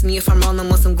shiesty. Ask me if I'm rolling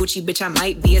with some Gucci, bitch, I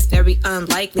might be. It's very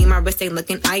unlikely, my wrist ain't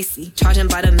looking icy. Charging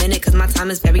by the minute, cause my time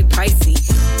is very pricey.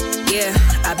 Yeah,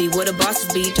 I be where the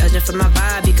bosses be. Judging from my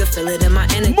vibe, you can feel it in my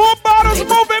energy. More bottles,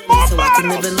 moving, more so bottles. I can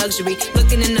live in luxury.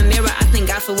 Looking in the mirror, I thank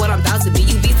God for what I'm about to be.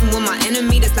 You beefing with my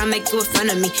enemy, that's not make you a friend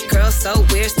of me. Girl, so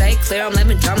weird, stay clear, I'm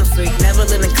living drama free. Never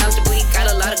living comfortably,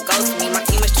 got a lot of goals for me. My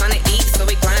team is trying to eat, so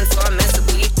we grind so I'm meant to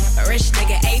be. A rich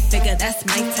nigga, 8-figure, that's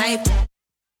my type.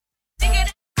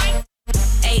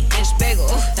 8-inch bagel,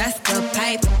 that's the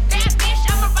pipe. That bitch,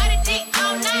 I'ma ride a dick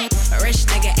all night. A rich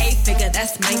nigga, 8-figure,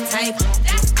 that's my type.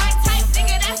 That's my type,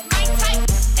 nigga, that's my type.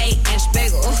 8-inch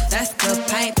bagel, that's the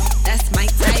pipe. That's my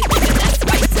type, nigga, that's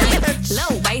my type.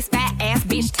 Low waist, fat ass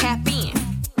bitch, tap in.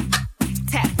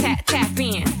 Tap, tap, tap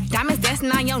in. Diamonds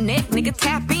dancing on your neck, nigga,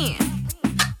 tap in.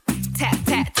 Tap,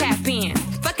 tap, tap in.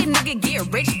 Fucking nigga,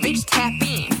 get rich, bitch, tap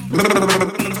in.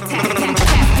 Tap, tap,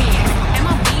 tap in.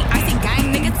 MOB, icy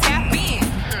gang, nigga, tap in.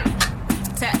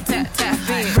 Tap, tap, tap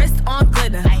in. Wrist on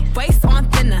glitter, waist on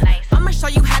thinner. I'ma show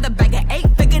you how to bag an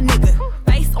 8-figure nigga.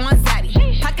 Face on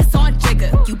zaddy, pockets on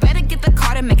jigger. You better get the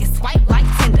card and make it swipe like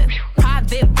Tinder.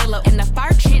 Private villa in the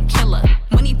fire chinchilla.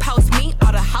 When he post me,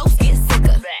 all the house get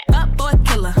sicker. Up boy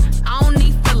killer, I don't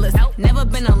need fillers. Never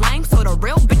been a lame, so the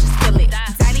real bitches feel it.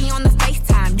 Zaddy on the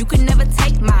FaceTime, you can never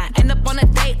take mine. End up on a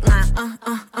dateline,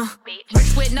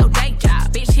 Rich with no day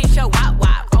job, bitch, hit your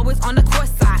wop. Always on the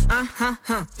course side,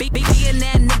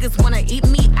 Billionaire niggas wanna eat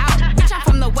me out. Bitch, I'm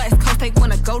from the West Coast, they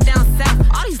wanna go down south.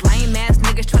 All these lame ass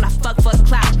niggas tryna fuck for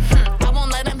clout. I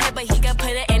won't let him hit, but he can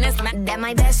put it in his mouth. That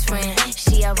my best friend.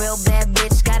 She a real bad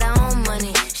bitch, got her own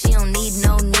money. She don't need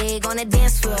no nigga on the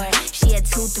dance floor. She had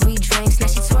 2-3 drinks, now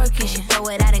she twerking. She throw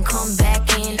it out and come back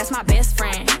in. That's my best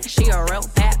friend. She a real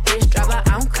bad bitch, drive her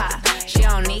own car. She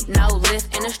don't need no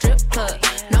lift in a strip club.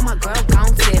 No, my girl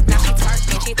gon' tip. Now she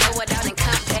twerking, she throw it out and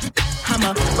come back. I'm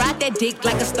I'ma ride that dick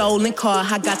like a stolen car.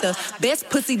 I got the best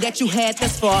pussy that you had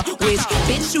thus far. Which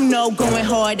bitch you know going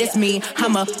hard, that's me.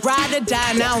 I'ma ride or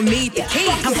die and I don't need the key.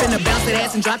 I'm finna bounce that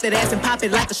ass and drop that ass and pop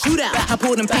it like a shootout. I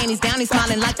pull them panties down, they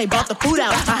smiling like they brought the food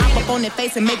out. I hop up on their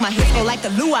face and make my hips go like a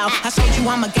luau. I showed you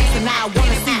I'm a gangster, now I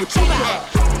wanna see what you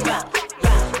got.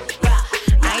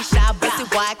 I ain't shy,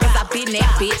 busted wide, cause I been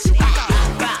that bitch.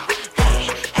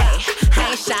 I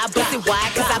ain't shy, busted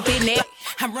wide, cause I been that.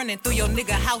 I'm running through your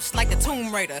nigga house like the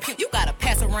Tomb Raider. You gotta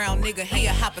pass around, nigga, he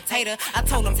a hot potato. I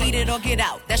told him eat it or get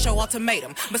out, that's your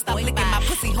ultimatum. But stop licking my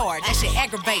pussy hard, that shit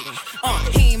aggravating.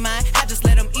 He ain't mine, I just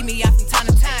let him eat me out from time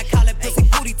to time. Call it pussy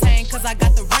booty tang, cause I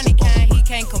got the runny kind. He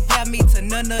can't compare me to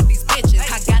none of these bitches.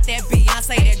 I got that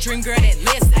Beyonce, that dream girl, that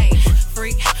list. Ay,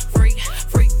 freak,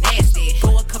 nasty.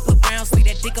 Go a couple of rounds, leave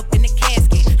that dick up in the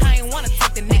casket. I ain't wanna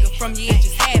take the nigga from you, it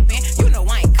just happened. You know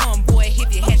I ain't come, boy,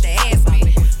 if you had to ask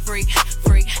me. Freak,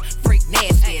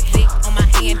 nasty. Dick on my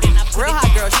hand, then I put real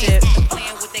hot girl shit.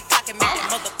 Playing with that cock and make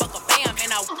that motherfucker bam.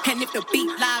 And if the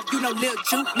beat live, you know Lil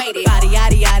Juke made it. Body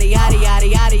yaddy yaddy yaddy yaddy yaddy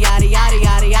yaddy yaddy yaddy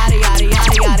yaddy yaddy yaddy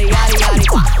yaddy yaddy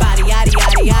yaddy. Body yaddy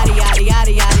yaddy yaddy yaddy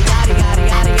yaddy yaddy yaddy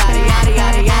yaddy yaddy yaddy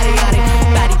yaddy yaddy yaddy.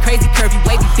 Body crazy curvy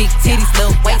wavy big titties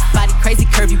little waist. Body crazy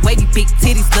curvy wavy big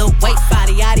titties little waist.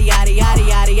 Body yaddy yaddy yaddy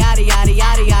yaddy yaddy yaddy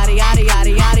yaddy yaddy yaddy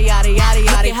yaddy yaddy yaddy yaddy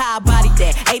yaddy. How I bodied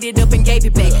that, ate it up and gave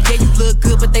it back. Yeah, you look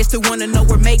good, but they still wanna know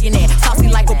we're making that. Saucy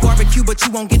like a barbecue, but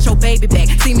you won't get your baby back.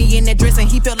 See me in that dress and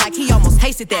he felt like he almost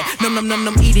tasted that. Num,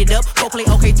 eat it up. Go play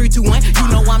okay, 3, 2, 1. You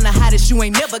know I'm the hottest, you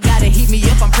ain't never gotta heat me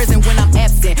up. I'm present when I'm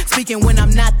absent, speaking when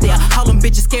I'm not there. Call them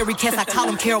bitches scary cats, I call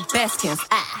them Carol Baskins.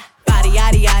 Body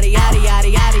yaddy yaddy yaddy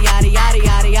yaddy yaddy yaddy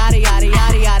yaddy yaddy yaddy yaddy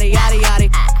yaddy yaddy yaddy yaddy.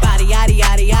 Body yaddy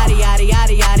yaddy yaddy yaddy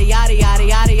yaddy yaddy yaddy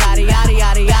yaddy yaddy yaddy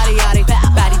yaddy yaddy yaddy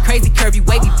yaddy. Body crazy curvy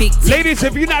wavy big. Ladies,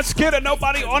 if you're not scared of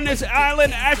nobody on this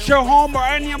island, at your home or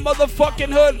in your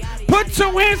motherfucking hood, put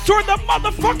your hands toward the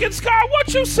motherfucking sky.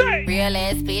 What you say? Real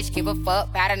ass bitch, give a fuck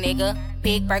about a nigga.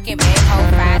 Big Birkin bag, hold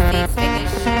 5, 6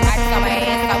 figures. I just on my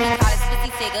ass, so we call it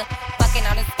pussy figure. Fucking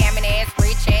on a scamming ass,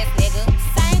 rich ass nigga.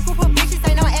 Same group of bitches,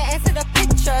 ain't no ass to the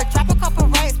picture. Drop a couple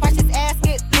rights, watch his ass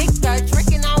get bigger.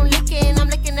 Drinking on licking, I'm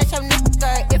looking at your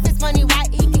nigga. If it's money right,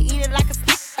 he can eat it like a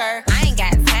sticker. I ain't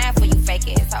got time for you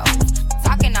fake ass hoes.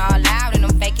 Talking all loud in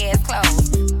them fake ass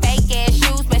clothes. Fake ass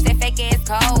shoes, match that fake ass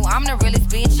coat. I'm the realest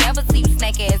bitch ever, see you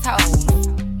snake ass hoes.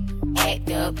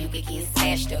 Act up, you could get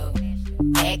snatched up.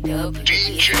 Act up, you could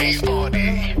get snatched up.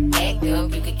 Act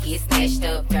up, you could get snatched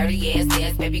up. Dirty ass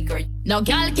dance, baby girl. No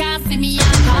girl can't see me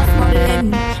and cause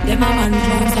problem. Them a man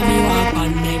clowns and me walk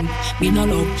on them. Me no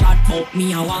love chat but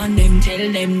me I want them.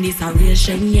 Tell them this a real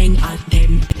Shen Yang at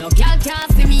them. No girl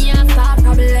can't see me and start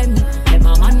problem. Them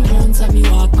a man clowns and me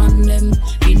walk on them.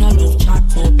 Me no love chat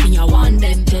but me I want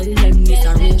them. Tell them this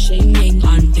a real Shen Yang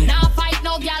at them. Now fight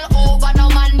no girl over no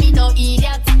man, me no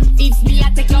idiot. If me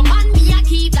I take your man, me I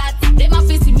keep that. Them a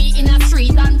face me in a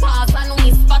street and pass and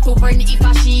whisper to friend if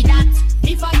I she that.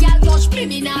 If a girl touch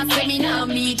me nah say me nah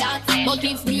me that. But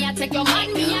if me I take your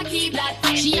man, me I keep that.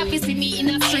 She a see me in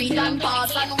a street and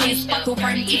pass and whisper to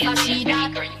friend if I she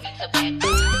that.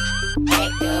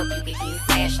 Act up, you could get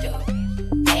snatched up.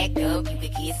 Act up, you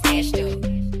could get snatched up.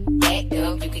 Act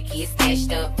up, you could get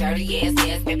snatched up. Dirty ass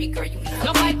ass, baby girl, you know.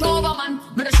 No fight over man,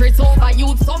 but the streets over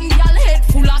youth. Some girl head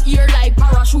full of ear like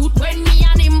parachute. When me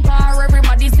and him par,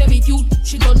 everybody say me cute.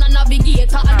 She done a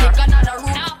navigator and take another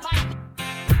route.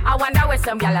 I wonder where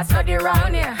some gyal a study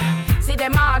round here. See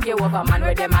them argue over man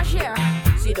where them a share.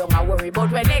 See don't a worry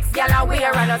about where next gyal a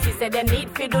wear. And us say them need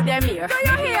fi do them here. Do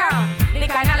you hear? The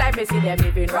kind of life me see them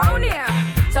living round here.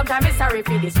 Sometimes it's sorry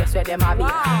for this just where them a be.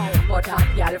 But hot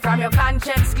gyal from your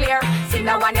conscience clear. See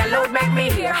now one your load make me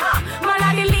hear. Man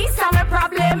a the least of my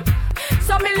problem.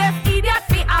 So me left idiot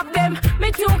fi have them.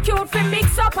 Me too cute fi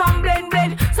mix up and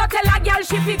blend. So tell a girl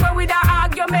she fi go with her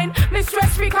argument. Me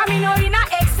stress free cause me know in a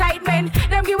excitement.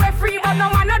 Them give away free but no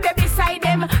man no dey beside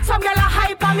them. Some girl a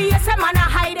hype on me, yes a man a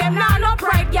hide them. Nah no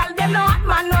pride girl, them no hot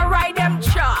man no ride them.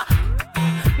 Cha.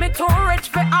 Me too rich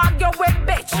fi argue with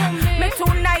bitch. Me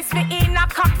too nice fi in a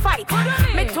cockfight.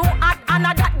 Me too hot and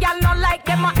a that girl no like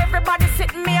them. Everybody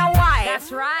sitting me a while.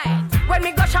 That's right. When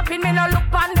me go shopping, me no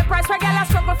look on the price. Where girl a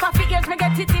struggle for 5 years, me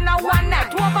get it in a one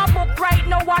night. To overbook right,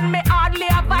 no one me hardly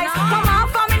advise. Come on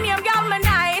for me name, girl me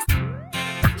nice.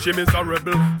 She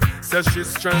miserable, says she's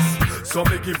stressed. So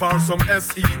me give her some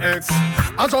sex.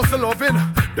 I just loving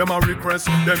them a request.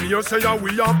 Them here say yeah,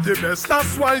 we have the best.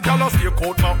 That's why gyal stay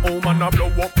out my home and I blow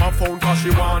up my phone, cause she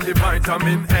want the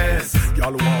vitamin S.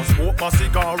 Gyal want smoke my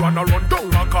cigar and I run down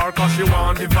my car, cause she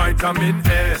want the vitamin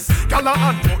S. Gyal a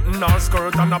unbutton her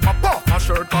skirt and a pop off her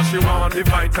shirt, cause she want the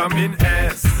vitamin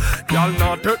S. Gyal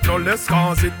not hurt no less,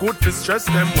 cause it good to stress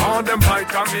them on them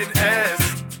vitamin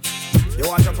S. You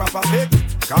want your proper pick?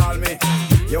 Call me.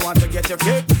 You want to get your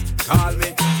kicks? Call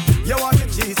me. You want your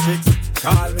cheese sticks?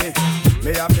 Call me.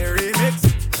 Me have the remix?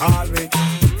 Call me.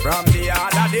 From the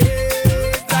other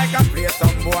day, like I play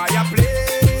some boy I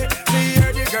play. Me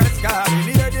hear the girls calling,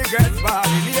 hear the girls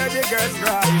bawling, hear the girls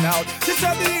crying out. She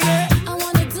said, I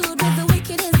wanna do with the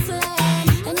wickedest slam.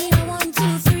 I need a 1,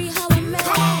 2, 3, how a man.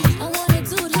 I wanna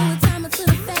do it who would time it to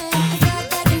the fan. I got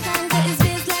back in time that is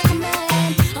biz like a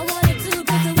man. I wanna do it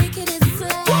with the wickedest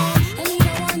slam. I need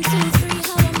a 1, 2, 3,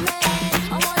 how a man.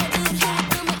 I wanna do it who would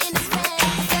do me in his fan.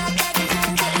 I got back in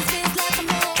time that is biz like a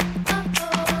man.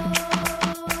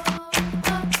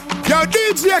 Yo,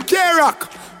 DJ K-Rock,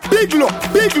 big look,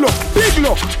 big look, big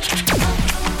look.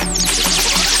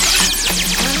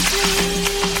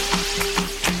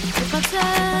 If I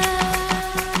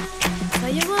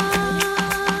tell you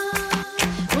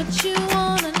what you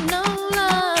wanna know,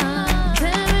 love,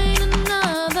 there ain't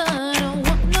another, don't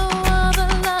want no other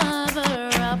lover.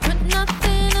 I put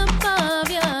nothing above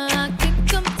ya, I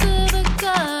kick 'em to the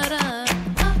gutter.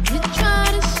 You try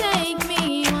to shake me,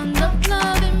 wound up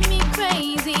loving me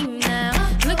crazy now.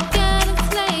 Look at us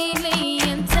lately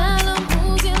and tell 'em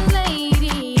who's your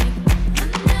lady. I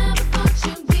never thought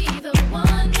you'd be the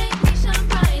one, make me shine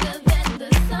brighter than the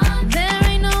sun. There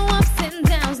ain't no ups and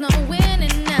downs, no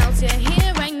winning outs, you're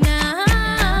here right now.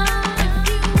 If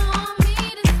you want me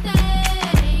to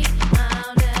stay,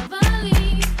 I'll never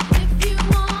leave. If you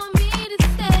want me to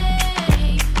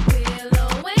stay, we'll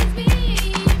always be.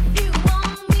 If you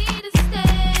want me to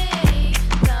stay,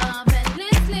 love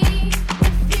endlessly.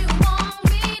 If you want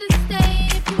me to stay,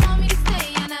 if you want me to stay,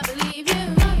 I never leave you.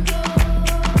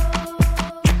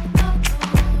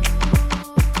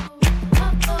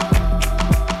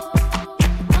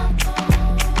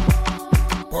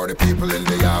 Party people in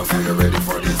the house, are you ready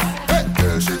for this? Hey,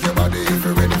 girl, shake your body if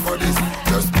you're ready for this.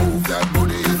 Just move that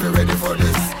booty if you're ready for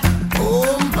this.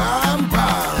 Boom, bam,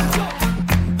 bam.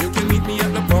 You can meet me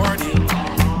at the party.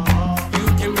 You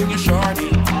can bring your shorty.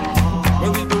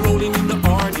 We'll be rolling in the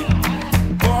party.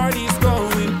 Party's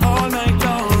going all night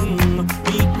long.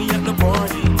 Meet me at the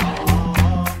party.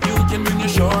 You can bring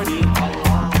your shorty.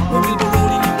 We'll be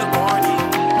rolling in the party.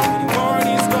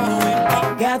 Party's going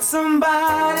all. Got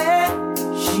somebody,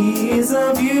 she is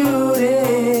a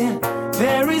beauty,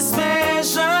 very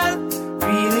special,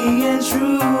 really and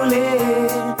truly.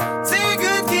 Take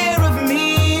good care of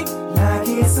me, like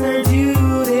it's her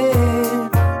duty.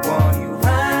 Want you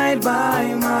right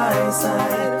by my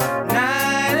side,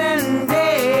 night and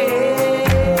day.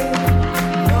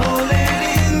 No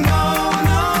letting go,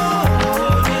 no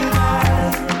holding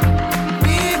back,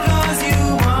 because you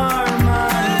are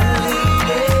my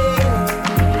lady.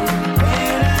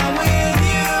 When I'm with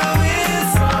you,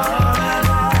 it's all I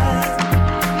like.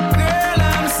 Girl,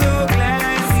 I'm so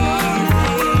glad we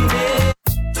made it.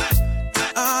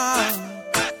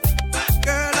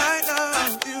 Girl, I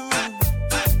love you.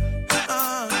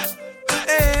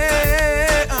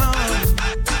 Hey,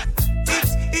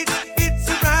 it's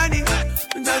a running.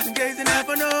 Just in case you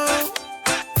never know.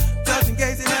 Just in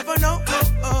case you never know.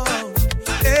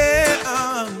 Hey,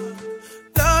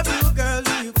 love you, girl.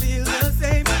 Do you feel the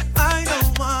same? I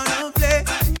don't wanna play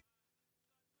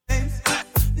games.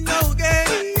 No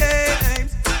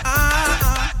games.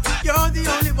 You're the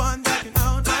only one that can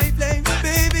out my flame,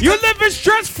 baby. You living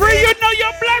stress free, you know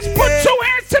you're blessed. Put 2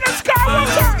 hands to the sky.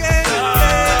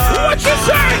 What you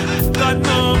say? God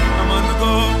no, I'm on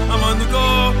the go,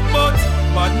 but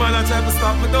bad man I try to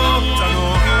stop me though. I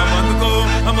know,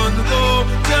 I'm on the go,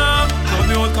 yeah. Told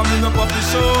me what coming up the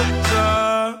show,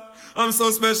 yeah. I'm so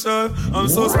special,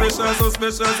 so special.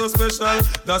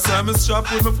 That's why I'm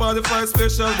strapped with my 45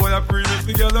 special. Boy, I bring it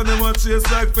together and them chase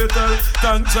like petal.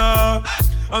 Thank ya.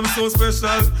 I'm so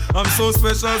special, so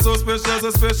special.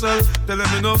 Tell them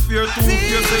me no fear, 2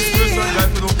 years expression.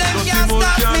 Like me no see more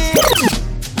cancer.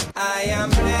 I am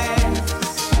blessed.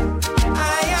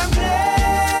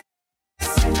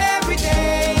 Every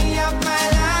day of my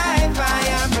life, I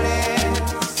am blessed.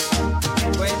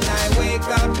 When I wake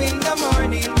up in the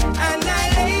morning and I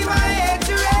lay my head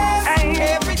to rest,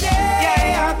 every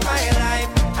day of my life,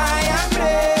 I am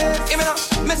blessed.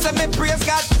 Me say me praise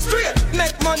God straight.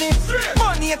 Make money,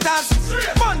 money it has.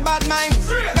 Fun bad mind.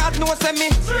 God knows me.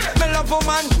 Me love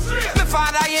woman. Me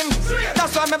father him.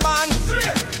 That's why me born.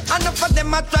 Enough of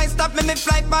them a try stop me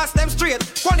fly past them straight.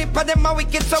 One of them a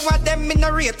wicked, so what them in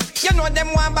a rate. You know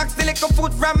them want back the little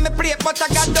food from me plate, but I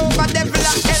got over devil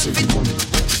and help it.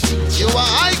 You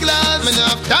are high glass, me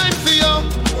not have time for you.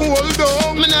 Hold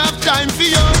on, me not have time for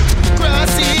you.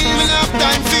 Crossing, me not have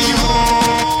time for you.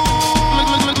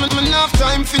 Me not have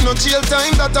time for no jail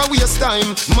time, that a waste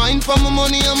time. Mind for my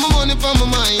money and my money for my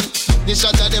mind. The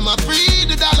shot of them a free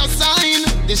the dollar sign.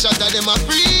 The shot of them a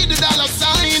free the dollar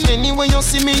sign. Anyway you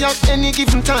see me at any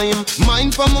given time.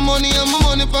 Mind for my money and my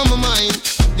money for my mind.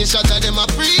 The shot of them a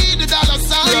free the dollar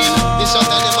sign. The shot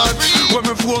of them a free. When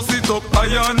me force it up,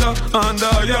 ayanda, anda,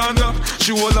 ayanda.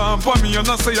 She hold on for me and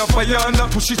I say a ayanda.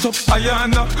 Push it up,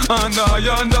 ayanda, anda,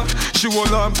 ayanda. She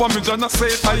hold on for me and I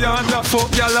say ayanda.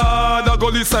 Fuck y'all hard, I go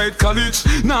inside college.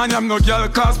 Nah, I'm no girl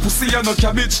cause pussy and no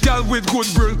cabbage. Girl with good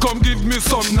brain, come give me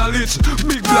some knowledge.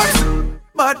 Big blast.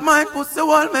 But my pussy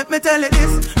wall make me tell it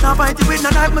this. Now fight it with no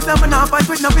knife, myself and now fight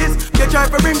with no fist. You try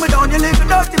to bring me down, you live a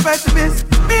dirty pessimist.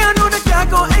 Me I know that can't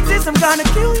go exist, I'm gonna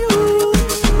kill you.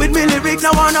 With me lyrics,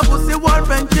 I want a pussy wall.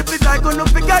 Friendship is I gonna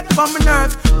forget from my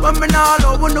nerves. But me now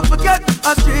I wanna forget.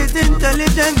 A street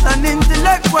intelligence and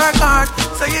intellect work hard.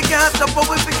 So you can't stop up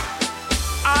with me.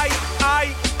 I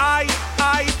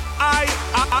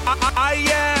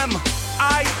am.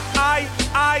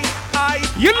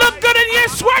 You look good in here,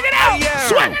 swag it out.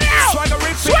 Swag it out.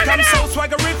 Swaggerific, I'm so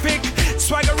swaggerific.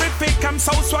 Swaggerific, I'm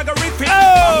so swaggerific.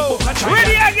 Oh,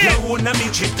 ready again. You wanna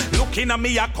midget. Looking at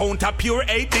me account a pure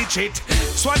 8-digit.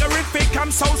 Swaggerific, I'm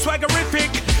so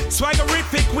swaggerific.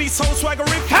 Swaggerific, we so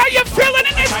swaggerific. How you feeling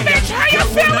in this bitch? How you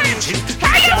feeling?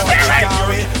 How you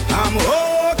feeling? I'm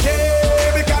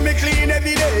okay because me clean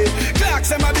every day. Clocks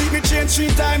them a beat me change 3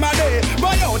 times a day.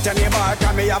 Buy out any bar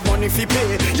cause me have money fi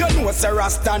pay. You know it's a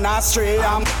Rasta not stray.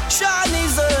 I'm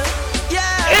Shawnee's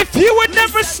yeah. If you would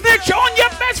never snitch on your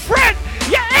best friend,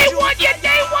 your A1, your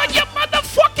day one, your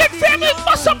motherfucking family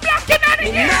must have blocked it out of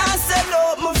here. Now sell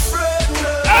out my friend.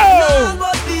 Oh. Now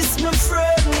got this my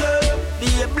friend.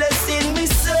 Be a blessing me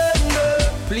son.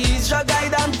 Please your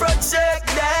guide and protect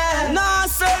them. Now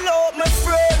sell out my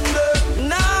friend.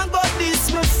 Now got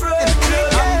this my friend.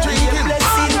 Be a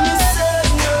blessing me son.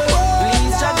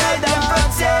 Please your guide and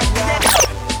protect them.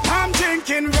 I'm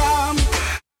drinking rum.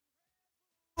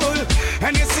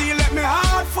 And you see, let me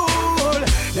heart full.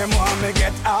 Them want me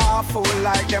get awful.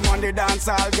 Like them on the dance,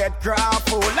 I'll get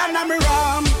grappled. And I'm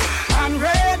rum and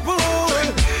Red Bull.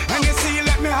 And you see,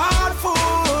 let me heart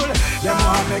full. Them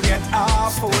want me get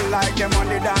awful. Like them on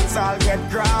the dance, I'll get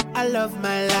grappled. I love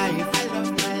my life. I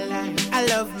love my life. I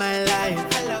love my life.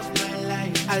 I love my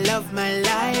life. I love my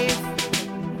life.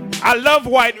 I love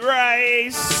white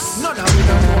rice. No, we don't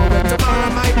know when tomorrow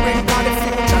might bring for the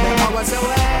future. Them hours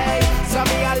away. So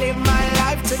me, I live my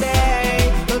life today.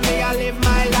 But me, I live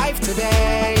my life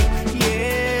today.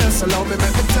 Yeah, so love me,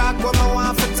 make me talk what I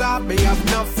want for talk. Me have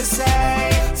enough to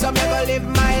say. So me, go live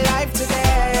my life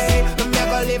today. Me,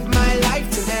 go live my life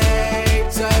today.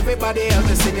 So everybody else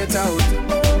just sing it out.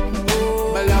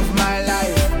 Me love my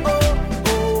life.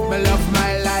 Me love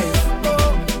my life.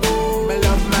 Me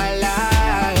love my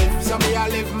life. So me, I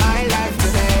live my life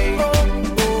today.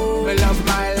 Me love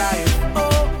my life.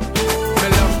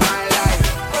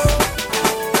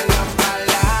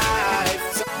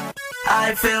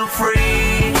 I feel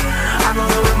free. I'm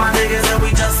rolling with my niggas and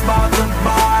we just bought the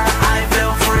bar. I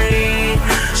feel free.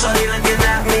 Shorty looking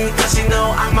at me cause she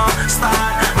know I'm a star.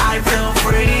 I feel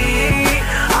free.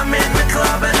 I'm in the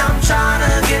club and I'm trying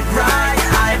to get right.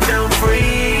 I feel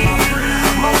free.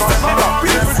 Most of all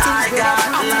cause I got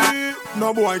love.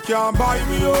 No boy can't buy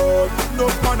me out. No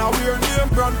man a wear name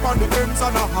brand on the ends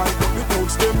and a hide up the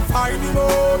touch them find him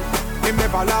out. Him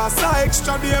never last a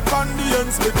extra day on the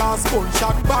ends because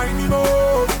gunshot bind him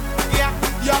out. Yeah,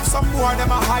 you have some more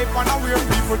them a hype and a weird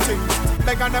people things.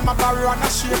 Beg and them a borrow and a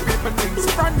share people things.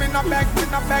 Friend me no beg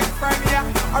friend, yeah.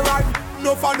 Alright,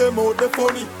 no for them out the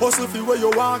funny. Hustle fi where you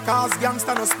want cause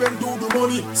gangsta no spend do the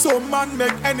money. Some man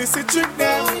make any trick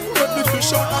them. Let the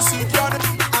fish out and see can.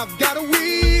 I've got a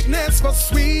weakness for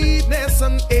sweetness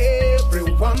and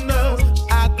everyone knows.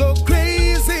 I go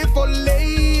crazy for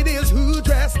ladies who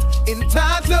dressed in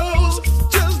tight clothes.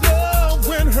 Just love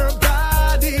when her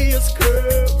body is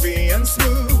curvy and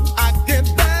smooth. I get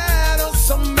bad or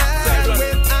so mad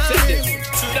when I'm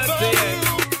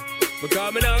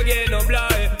because me now get no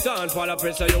blind. Don't fall a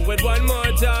pressure you with one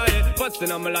more time.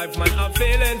 Busting on my life, man, I'm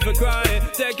feeling for crying.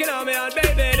 Taking on me on,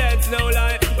 baby, that's no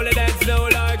lie. Well, the dance no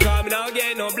lie, come now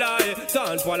get no blind.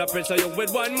 Don't fall, I pressure you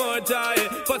with one more tie.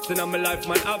 Busting on my life,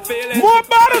 man, I feel it. More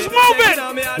bottles moving.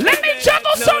 Let me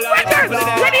juggle some records.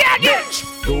 Ready again.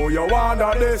 Do you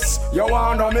wanna this? You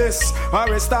wanna miss? I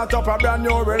will start up a brand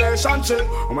new relationship.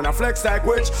 I'm gonna flex like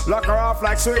witch, lock her off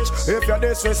like switch. If you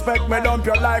disrespect me, dump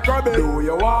you like rubbish. Do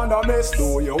you wanna miss?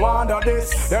 Do you wanna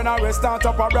this? Then I will start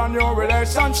up a brand new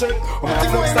relationship. I'm gonna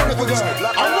flex like witch,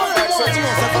 lock her off like switch.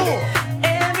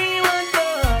 Everyone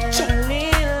falls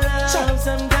in love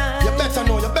sometimes. You better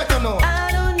know, you better know.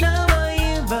 I don't know about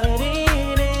you, but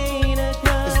it ain't a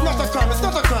crime. It's not a crime, it's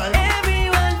not a crime.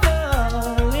 Everyone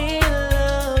falls in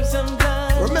love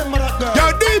sometimes. Remember that girl. Yo,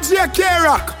 DJ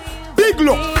K-Rock. Big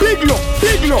look, big look,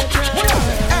 big look.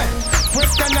 Hey,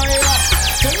 question I ask.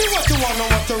 Tell me what you wanna,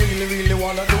 what you really, really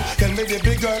wanna do. Tell me,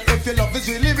 baby girl, if your love is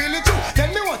really, really true. Tell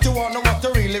me what you wanna, what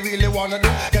you really, really wanna do.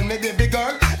 Tell me, baby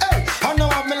girl, hey, I know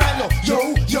what me like, no.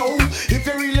 Yo, yo, if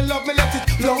you really love me, let it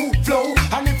flow, flow.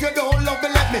 And if you don't love me,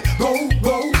 let me go,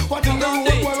 go. What you do,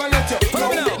 what I let you flow,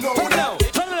 flow.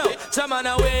 Some man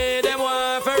away, them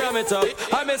want to ram it up.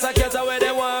 I miss a cat away,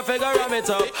 them want to ram it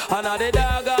up. And all the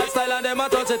dog got style and them a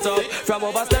touch it up. From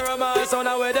over Steroma, son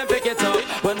away, them pick it up.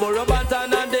 When Burro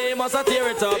Bantan and they must a tear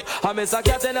it up. I miss a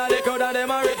cat in the crowd and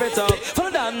them a rip it up.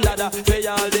 For Dan Dada, for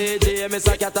y'all DJ, miss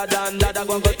a cat a Dan Dada.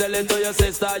 Go tell it to your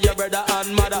sister, your brother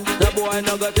and mother. The boy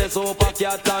no got this super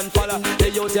cat and follow. The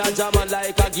youth a jamming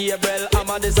like a Gabriel. I'm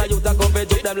a this a youth a come fi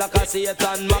juke them like a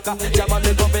Satan Maka. Jamming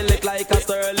me come fi lick like a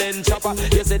Sterling chopper.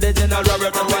 You see the general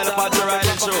Robert and Wild about the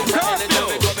riding show.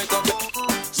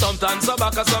 Sometimes so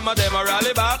back, some of them a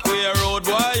rally back. We a road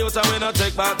boy, youth and we no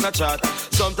take back no chat.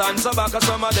 Sometimes so back,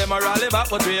 some of them a rally back,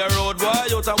 but we a road boy,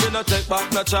 youth and we no take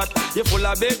back no chat. You full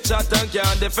of big chat and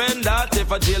can't defend that.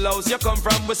 If a jailhouse you come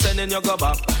from, we sending you go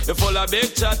back. You full of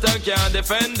big chat and can't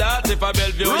defend that. If a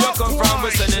Bellevue you come from,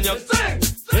 we sending you.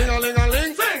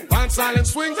 Ting-a-ling-a-ling, one silent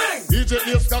swing. DJ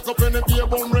Dave stack up in the beer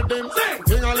bone redeem.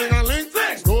 Ting-a-ling-a-ling,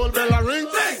 gold bell a ring.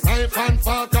 Knife and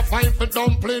fork a fine for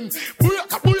dumpling.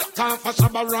 Booyaka, booyaka for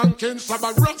Shabba ranking.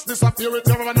 Shabba rocks disappear with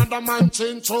another man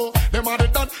change. So them are the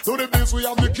done to the biz. We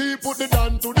have the key, put the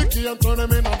down to the key and turn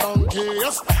them in a donkey.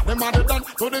 Yes, them are the done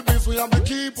to the biz. We have the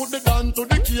key, put the down to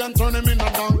the key and turn them in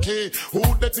a donkey. Who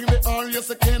they think they are? Yes,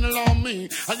 they can't allow me.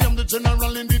 I am the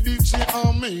general in the DJ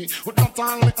army. With not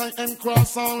only I am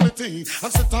cross all the thing.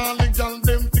 And sit all the gal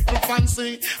them tickle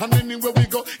fancy. And anywhere we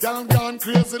go, y'all gone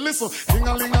crazy. Listen,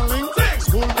 ting-a-ling-a-ling,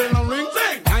 school bell a ring.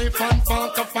 Knife and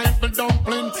fork a fine for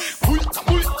dumpling. Booyaka,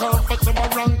 booyaka for Shabba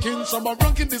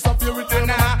ranking disappear with them.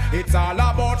 It's all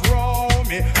about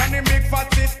Romy and the big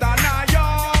fat sister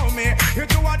Naomi. You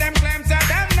two of them claims that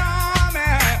them know me.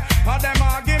 All them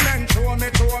arguments show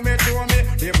me.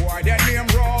 The boy their name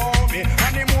Romy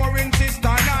and the mooring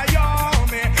sister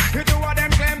Naomi. You two of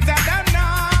them claims that them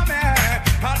know me.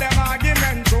 All them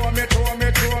arguments show me.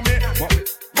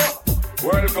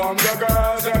 Welcome the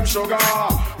girls, them sugar.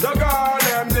 The girl,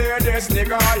 them need this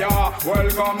nigga, yeah.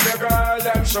 Welcome the girl,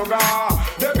 them sugar.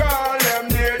 The girl, them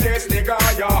need this nigga,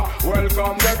 yeah.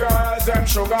 Welcome the girls, them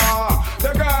sugar.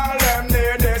 The girl, them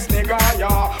need this nigga,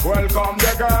 yeah. Welcome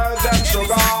the girls, them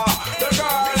sugar. The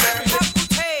girl, them.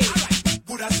 Hey,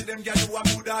 Buddha see them, gyal, you a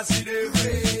Buddha see them.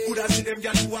 Buddha see them,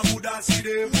 gyal, you a Buddha see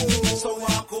them. So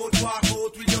walk out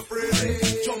with your friend.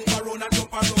 Jump around and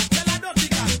jump around. Tell her don't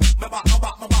think my back,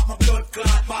 my blood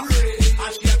clot back.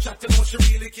 And she a chat to know she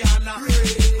really can't knock.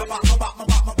 My back, my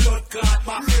blood clot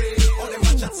back. All them a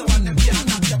chat so and them can't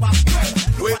knock your back.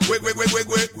 Wait. They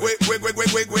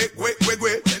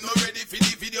not ready for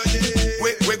the video yet.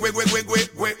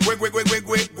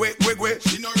 Wait.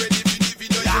 She not ready for the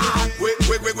video yet.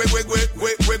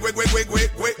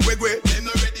 Wait. They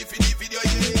not ready for the video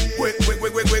yet.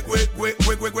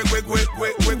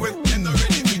 Wait. They not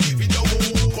ready for the video.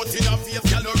 Cut in her face,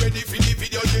 girl, not ready for the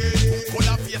video yet. Cut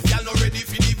her face, girl, not ready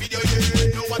for the video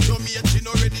yet. Know what you mean? She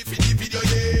not ready for the video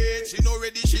yet. She not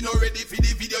ready for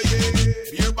the video yet.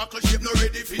 Beer buckle shape, not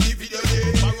ready for the video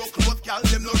yet. Barrow clothes, girl,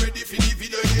 them not ready for the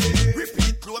video yet.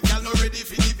 Repeat clothes, girl, not ready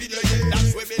for the video yet.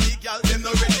 That's where belly, girl, them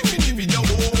not ready for the video.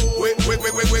 Wait. They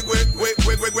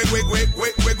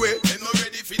not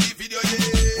ready for the video yet.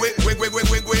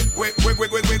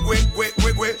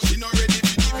 Wait. She not ready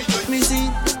for the video yet. Me see,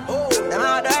 them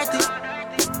are dirty.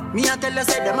 Me I tell you,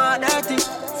 say them are dirty.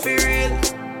 For real,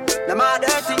 them are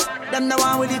dirty. Them the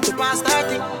one with it to pass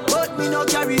 30. But me no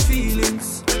carry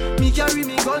feelings. Me carry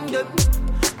me gun them.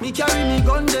 Me carry me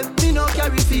gun them. Me no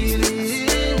carry feelings.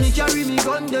 Me carry me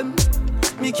gun them.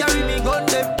 Me carry me gun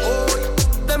them. Oh,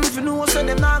 them if you know so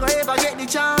them not gonna ever get the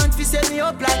chance to set me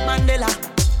up like Mandela.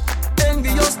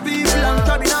 Envious people and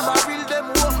crabbing a barrel.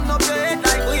 Them open up their head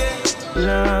like oh yeah.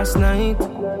 Last night,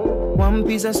 one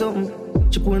piece of something.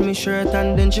 She pulled me shirt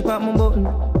and then she popped my button.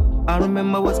 I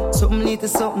remember was something little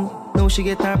something. Now she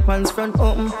get her pants front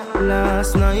open.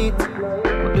 Last night,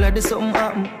 I'm glad there's something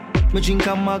happened. Me drink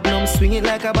a Magnum, swing it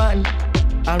like a button.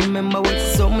 I remember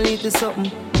was something little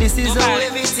something. This is how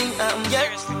everything happened,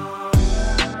 yeah.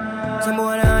 Some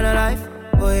boy on a life.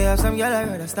 Boy, you have some girl I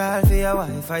heard a style for your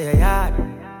wife or your yard.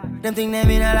 Them think them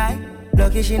in a lie.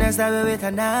 Lucky she not stab with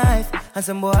a knife. And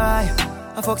some boy,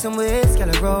 I fuck some ways,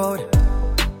 girl road.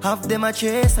 Half them a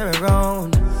chase her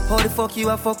around. How the fuck you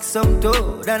a fuck some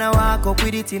dude? And I walk up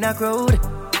with it in a crowd.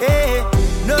 Hey,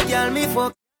 no girl me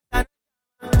fuck.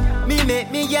 Me make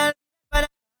me girl.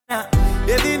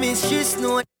 Baby miss she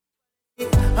snow.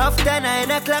 After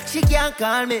 9 o'clock she can't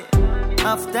call me.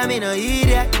 After me no eat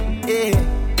that. Yeah.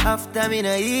 After me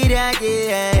no eat that.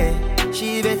 Yeah.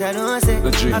 She better know say.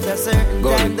 After certain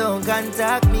time don't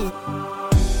contact me.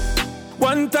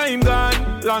 One time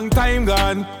gone, long time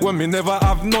gone, when me never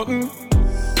have nothing.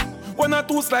 One or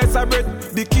two slices of bread,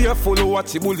 be careful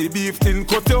what you bully beef tin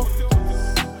cut you.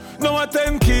 Now a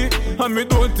 10K, and me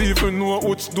don't even know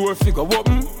which door figure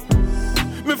open.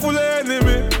 Me full of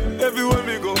enemy, everywhere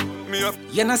me go, me up.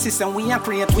 You know, sister, we are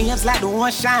create waves like the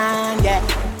ocean, yeah.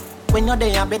 When you're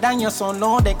there, better your son,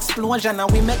 loud explosion,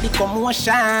 and we make the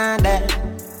commotion, yeah.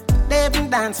 They even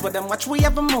dance with them, watch we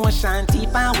have emotion,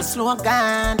 deep and we slow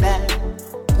down, yeah.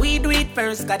 We do it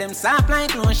first, got them soft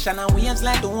like lotion and waves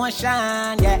like the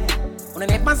ocean, yeah. When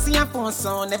I never see a phone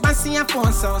sound, never see a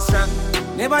phone sound strong.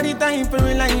 Never the time for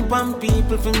rely on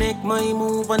people to make my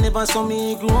move, and never saw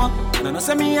me grow up. And I know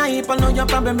say me hype, I know you're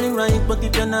probably right, but if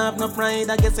you don't have no pride,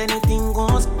 I guess anything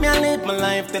goes. Me I live my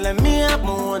life telling me I'm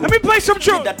more. Let me play some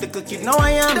tune. That little kid, now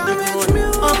I am the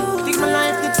road. Think my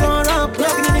life it's all up.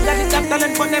 Nothing in the got it,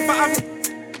 talent, but never have.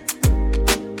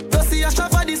 Don't see a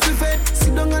shot for this buffet.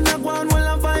 Sit down and go on while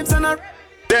I'm vibes and I.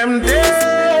 Them days.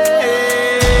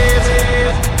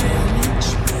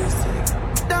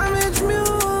 Damage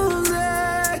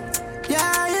music.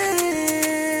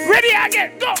 Yeah. Ready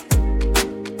again, go.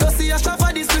 Don't see a shot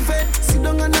for this buffet. Sit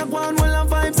down and go on while I'm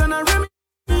vibes and I remix.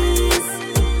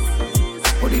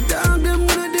 What the dog them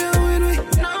gonna deal with me?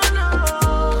 No.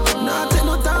 Nah, take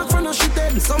no talk for no shit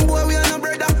head. Some boy we are no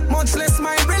brother, much less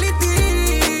my relative.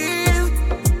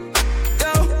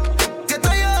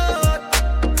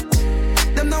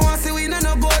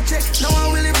 Now I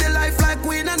will live the life like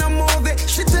we in a movie.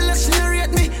 She tell us she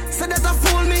rate me, so that a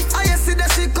fool me. I see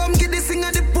that she come get this thing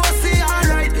at the pussy,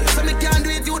 alright. So me can't do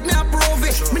it, youth me approve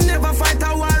it. Me never fight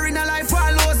a war in a life,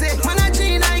 I lose it. Man a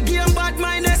Gene, I game bad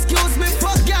mind, excuse me.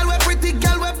 Fuck girl, we pretty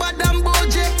girl, we bad and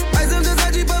bougie. I some just a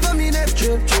jeep over me neck.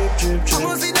 Trip. I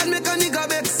must see that make a nigga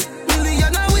vex. Million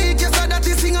a week, yes, so that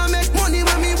this thing I make money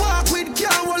when me walk with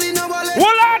can't roll in a wallet.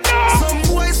 Some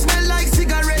boys smell like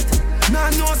cigarette.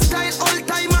 Nah, no style, all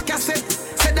time.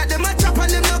 Said that them a chop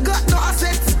and them no got no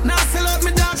assets. Now sell out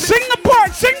me dog. Sing the part.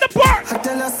 I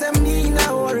tell us them me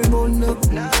now worry about no.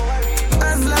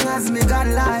 As long as me got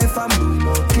life, I'm doing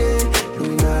okay,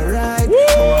 doing alright.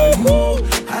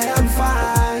 I am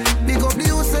fine. Big up the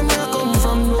youth where I come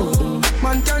from. No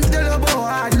man can't tell you about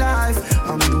hard life.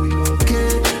 I'm doing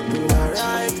okay, doing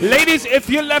alright. Ladies, if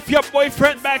you left your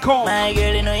boyfriend back home, my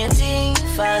girl, you know you think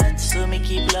fat, so me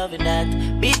keep loving that.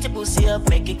 Beat the pussy up,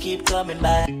 make it keep coming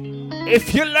back.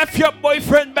 If you left your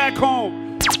boyfriend back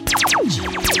home,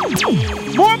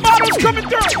 more models coming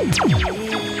through.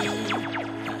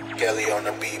 Kelly on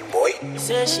the beat, boy.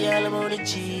 Say she all about the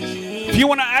G. If you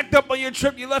want to act up on your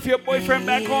trip, you left your boyfriend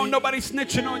back home, nobody's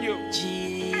snitching on you.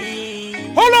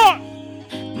 Hold on.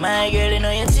 My girl, you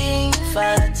know you think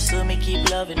fat, so me keep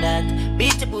loving that.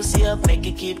 Beat the pussy up, make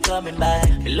it keep coming back.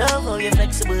 Me love how you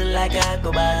flexible like a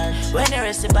go back. When you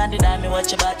rest upon the dime, me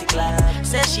watch your body clap.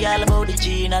 Say she all about the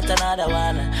G, not another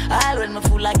one. All when me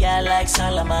fool like girl like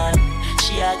Solomon.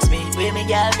 She asks me, where me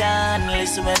girl gone?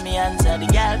 Listen when me answer the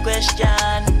girl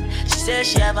question. She says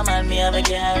she have a man, me have a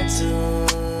girl too.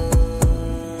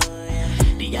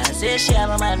 The girl says she have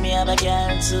a man, me have a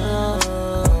girl too.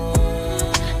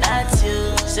 That's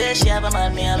you. Say she have a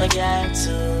man, me have a girl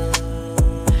too.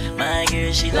 My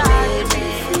girl, she don't leave me.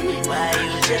 Why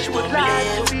you just won't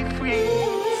believe?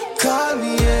 Call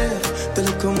me, yeah. The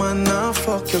little man now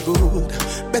fuck you good.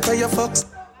 Better you fuck,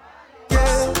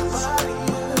 yeah.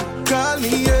 Call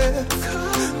me, yeah.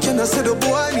 Can I say the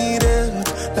boy need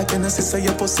it? Like can I say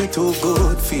your pussy too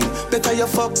good feel? Better you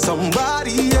fuck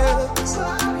somebody else.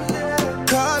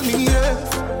 Call me, yeah.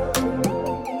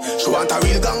 She want a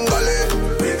real gangale.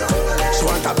 She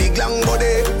want a big long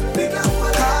body.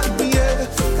 Call me, yeah.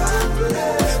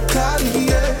 Call me,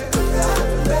 yeah.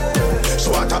 She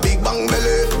want a big bang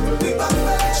belly.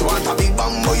 She want a big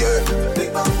bang boy, yeah.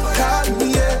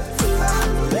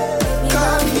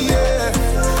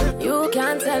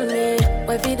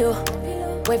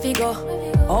 where fi go?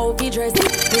 How fi dress?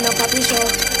 Me no papi show.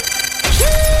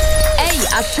 Hey,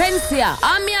 a Shensia,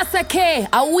 I'm me a Seke,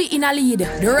 a we in a lead.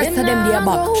 The rest of them they are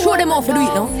back. Show them how to do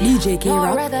it now. DJ K-Rock.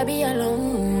 I'd rather be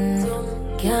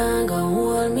alone. Can't go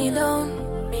hold me down.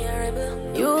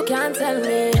 You can't tell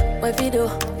me where fi do,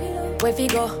 where fi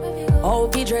go, how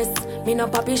fi dress. Me no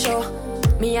papi show.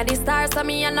 Me a the star, so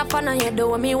me a no fan of you.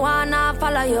 Do me wanna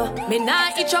follow you. Me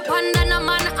nah itch up under no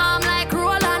man arm like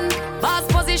Roland. Boss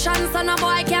position, so no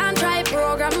boy can't try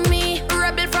program me.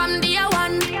 Rebel from day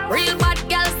one. Real bad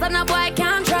girl, so no boy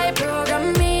can't try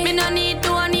program me. Me no need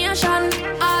donation.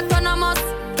 Autonomous,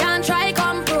 can't try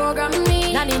come program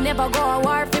me. Nanny never go a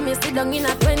war for me. Sit down in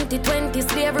a 2020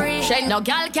 slavery. Shake no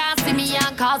girl can't see me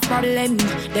and cause problem.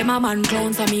 Them a man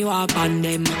clowns, so me walk on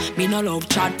them. Me no love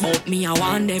chat, but me I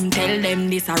want them. Tell them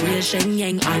this a real Shen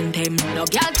Yang anthem. No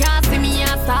girl can't see me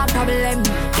and start problem.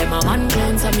 Them a man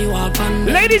clowns, so me walk on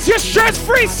them. Ladies, you're stress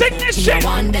free. Sing this shit. I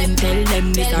want them, tell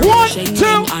them this a real Shen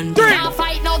Yang anthem. Now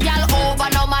fight no girl over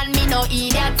no man, me no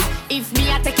idiot. If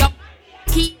me I take your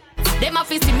key, them a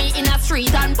see me in a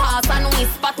street and pass and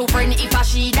whisper to friend if I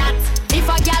she that. If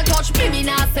a girl touch me, me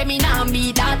nah say me nah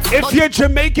be that. If but you're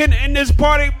Jamaican in this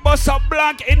party, bust a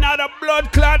blank in the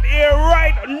blood clot here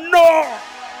right now.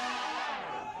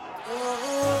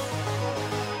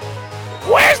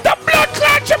 Where's the blood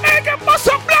clot Jamaican? Bust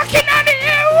a blank in the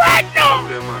air right now.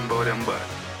 Them bad.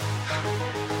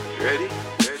 Ready?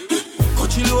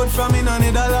 Coachy load from in a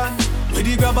Netherlands. Where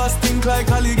the grabbers think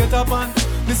like Ali get up on.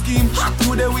 The scheme hot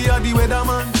today, we are the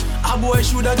weatherman. A boy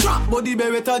shoulda drop, but the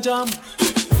beretta jam.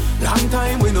 Long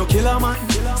time we no kill a man.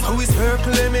 So we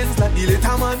circle lemons like the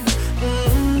little man.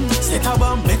 Set a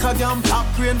bomb, make a jam, black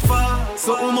rain fall.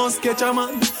 So we must catch a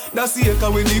man. That's the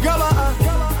echo when the grabber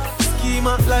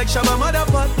schema like Shabba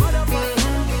Motherpot.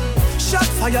 Shot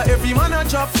fire, every man a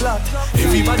drop flat.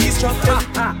 Everybody's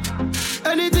trapped.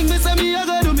 Anything me say me, I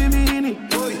gotta do me mean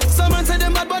it. Someone say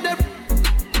them bad, but them.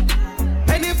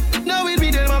 And if now with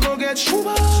me, them I go get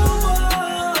shuba.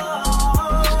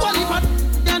 What if I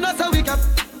and that's how we cap?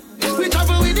 We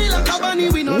travel with the like a bunny,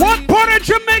 we know. What part of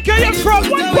Jamaica you from?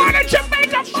 What part of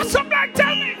Jamaica? For some like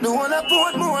tell me. The one I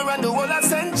put more and the one I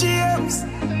St. James.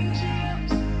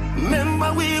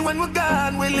 Remember we when we're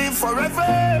gone, we live forever.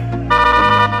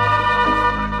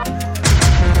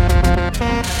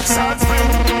 South Spring,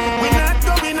 we not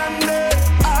going under.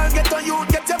 I'll get on you,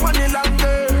 get your money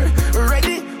longer.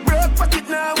 Ready, broke pocket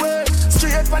now, way.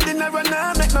 Straight for the narrow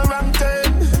now, make no wrong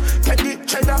turn. Teddy,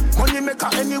 cheddar, money maker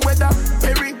any weather.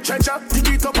 Perry, treasure, dig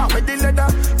it up out with the leather.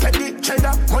 Teddy,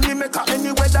 cheddar, money maker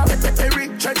any weather. Perry,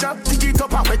 treasure, dig it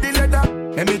up out with the leather.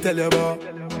 Let me tell you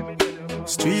about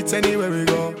streets anywhere we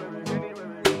go.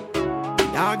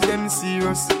 Dog them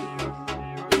serious,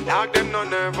 dog them no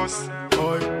nervous.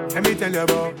 Boy, let me tell you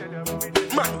about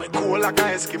man we cool like a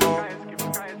Eskimo.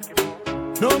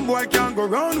 No boy can go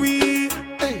round we.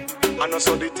 Hey, I know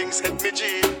so the things hit me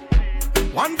G.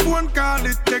 One phone call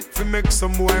it take to make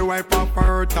some boy wipe up her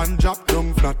hurt and drop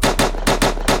down flat.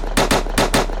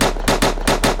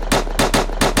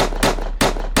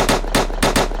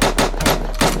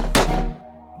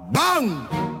 Bang,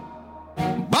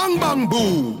 bang bang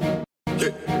boom.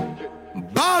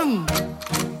 Bang,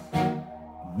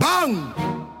 bang,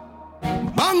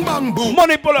 bang bang boom.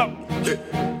 Money pull up.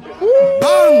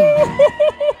 Bang,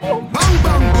 bang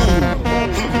bang boom.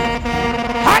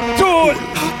 Hot tool.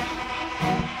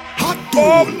 Hot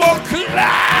tool.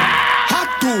 Hot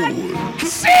tool.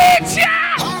 Sit ya.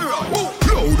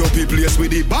 Load up the place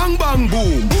with the bang bang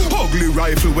boom. Ugly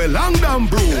rifle with long damn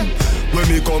broom. When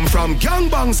me come from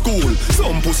gangbang school,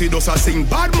 some pussy does a sing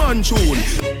bad man tune.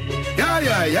 Yeah,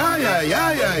 yeah, yeah, yeah,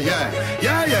 yeah, yeah, yeah.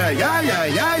 Yeah, yeah, yeah, yeah,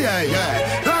 yeah, yeah,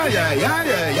 yeah. Yeah, yeah, yeah,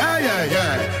 yeah, yeah, yeah,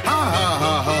 yeah. Ha, ha,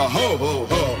 ha, ha, ho, ho,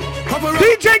 ho.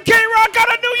 DJ K-Rock out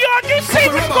of New York, you see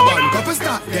what's going on?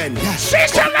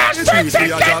 She's the last 13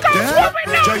 seconds, what we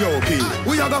know? J.O.P.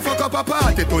 We are gonna fuck up a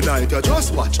party tonight, you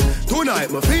just watch. Tonight,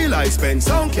 me feel I spend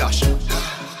some cash.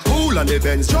 Cool on the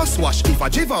Benz, just wash. If a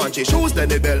Givenchy shoes, then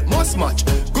the belt must match.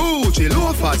 Gucci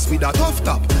loafers with a tough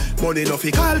top. Money no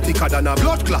fickle, thicker than a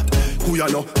blood clot. Who you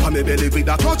know, on me belly with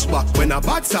a clutch back. When a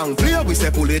bad sound clear, we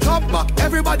say pull it up back.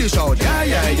 Everybody shout, yeah,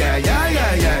 yeah, yeah, yeah,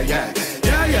 yeah, yeah, yeah.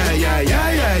 Yeah, yeah, yeah,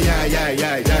 yeah, yeah, yeah, yeah,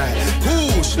 yeah,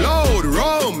 yeah. Push, load,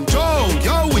 rum, jump,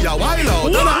 yo, we are wild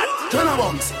out. Turn a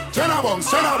bunks, turn a bunks,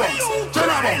 turn a bunks, turn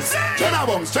a bunks, turn a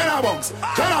bunks, turn a bunks,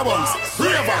 turn a bunks,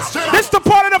 three of us, turn a bunks. This the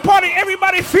part of the party,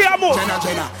 everybody feel move. Turn a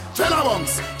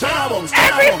bunks, turn a bunks,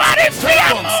 everybody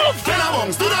feel move. Turn a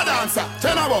bunks, do the dancer,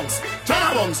 turn a bunks, turn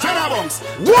a bunks, turn a bunks.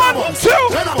 1, 2,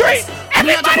 3,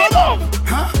 everybody move.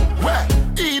 Huh? Where?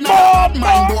 in a bad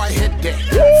mind boy head there.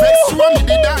 Vex show me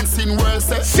the dancing world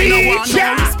say. No want no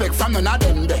respect from none of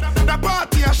them there. The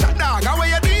party a shot dog, how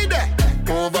you did there?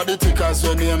 Over the tickers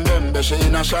when name them. She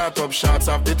in a shot up shots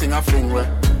of the thing a fling where.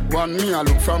 One me a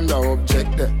look from the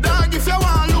object there. Dog, if you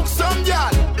want look some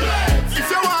girl, if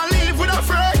you want live with a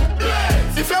friend,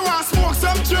 if you want smoke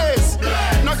some trace,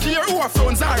 no care who a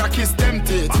phones are a kiss them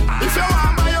teeth. If you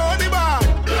want buy your own bar,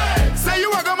 say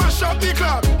you a go mash up the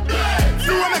club.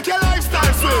 You want make your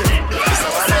lifestyle sweet.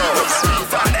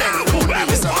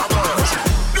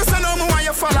 This I know me why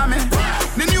you follow me.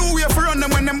 The new way for run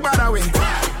them when them bad away.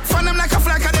 Fun them like a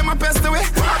flag and them a pest away.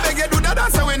 I beg you do that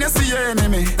dance when you see your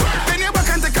enemy. Then you back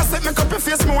and take a step, make up your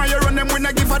face. Me why you run them when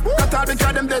I give a cut out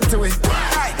because them dead to it.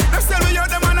 Aye, them tell me you're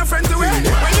the man a friend to it.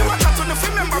 When you walk out on the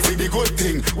film, remember for the good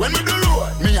thing. When we do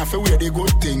road, me have to wear the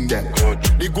good thing then.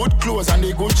 The good clothes and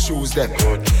the good shoes then.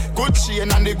 Good chain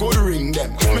and the good ring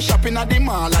them. Me shopping at the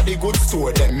mall at the good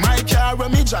store them. My car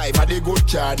when me drive at the good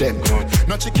car them.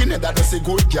 No chicken head that does a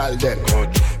good girl them.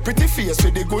 Pretty face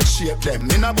with the good shape them.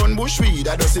 In a bun bush weed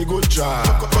that does a good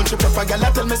job. Country pepper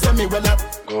girl tell me say me well up.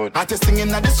 Artist singing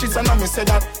in the streets and I me say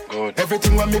that.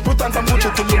 Everything when me put on from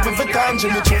Gucci to Louis Vuitton,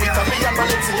 Jimmy Choo, Italian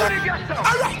Balenciaga.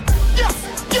 Alright, yes,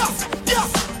 yes,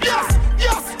 yes, yes,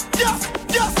 yes, yes,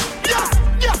 yes, yes,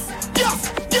 yes,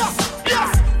 yes, yes, yes,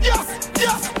 yes,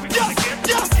 yes, yes,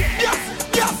 yes, yes,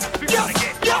 yes,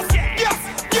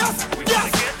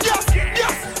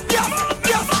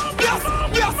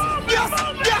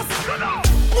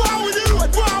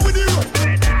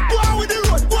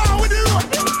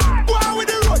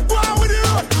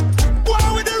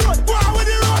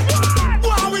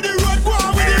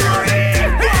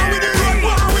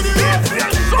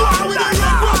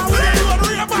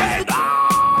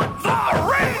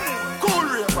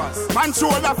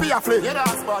 shoulder for your flick. Yeah,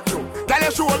 that's bad too. Tell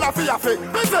your shoulder for your flick.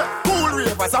 Listen, cool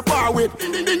ravers are far with.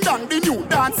 Ding ding dong, the new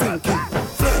dancing king.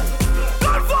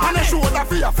 And your shoulder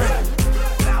for your flick.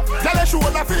 Tell your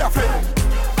shoulder for your flick.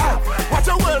 Watch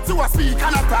your words to a speak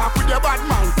and attack with your bad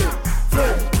mountain.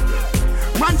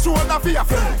 Man shoulder for your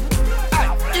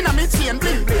flick. In a mid chain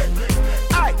bling bling.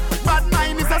 Bad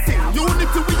mind is a sin.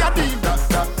 Unity we a deal.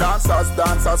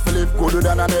 Dancers feel it good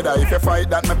than another. If you fight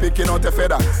that, me picking out a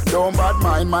feather. Don't bad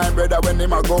mind my brother when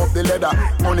him a go up the ladder.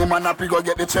 Money man up, he go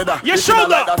get the cheddar. Your shoulder.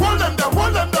 Like hold them there,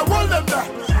 hold them there, hold them there.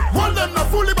 Hold them there,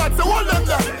 fully back, so hold them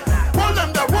there. Hold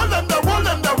them there, hold them there, hold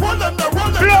them there, hold them there,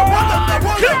 hold them there, hold them there,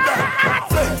 hold them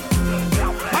there.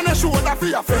 And a shoulder for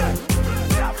your friend.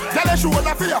 Tell a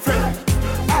shoulder for your friend.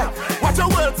 Watch your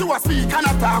words to a speak and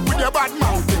attack with your bad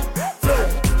mouth.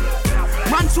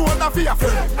 Man shoulder for your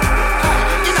friend.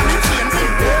 In a mid chain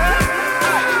thing.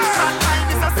 That line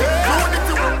is a sin. Hold it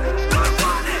to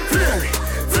clear it,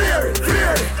 clear it,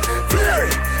 clear it, clear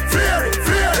it, clear it,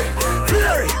 clear it,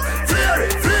 clear it, clear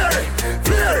it, clear it,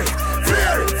 clear it,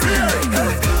 clear it, clear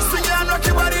it. Swing and rock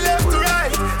your body left to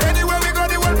right. Anywhere we go,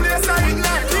 the whole place I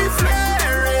ignite. We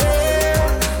flaring,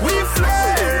 we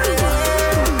flaring.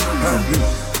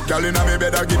 Girl inna me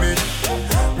bed, give me.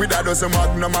 With that dozen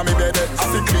magnum on me bed. I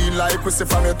feel clean like we say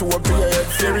from your toe up to your head.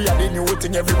 Theory of the new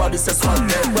thing, everybody says swag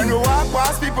neck. When we walk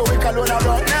past people, we call on a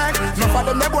rock neck. No for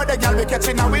them, they boy, the girl we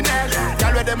catching a we neck.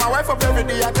 Girl with them, my wife up every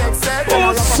day, I text set.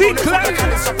 Oh, secret.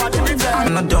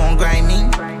 No, don't grind me.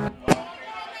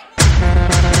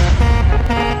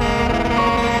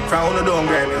 From no, don't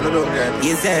grind me, no, don't grind me.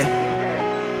 Yes, sir.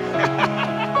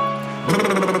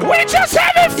 We just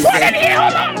having fun in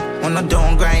here. No,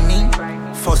 don't grind me.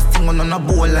 First thing on a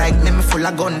bowl like me, me full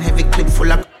of gun, heavy clip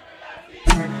full of.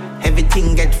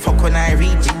 Everything get fuck when I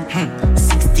reach.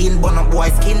 16 bun up boy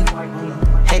skin.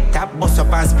 Head tap, bust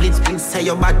up and split. Say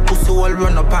your bad pussy all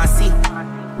run up and see.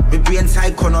 Me brain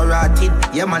side corner rotted.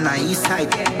 Yeah man, I east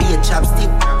side, be a chapstick.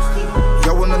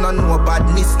 You wanna know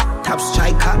badness. Top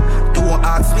striker, don't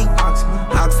ask me. Ask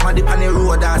me on the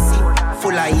road I see.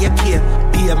 Full of AK,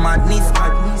 be a madness.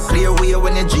 Clear way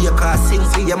when you drink or sing.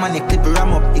 See your money clip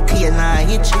ram up, it clear now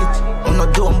hit shit. I'm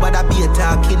not dumb but I be a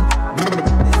talking.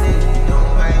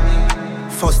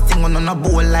 First thing on a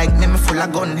bowl like me full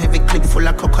of gun, heavy clip full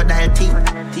of crocodile teeth.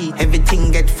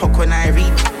 Everything get fuck when I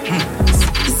read.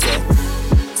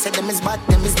 Say them is bad,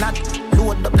 them is not.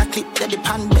 Load up the clip, the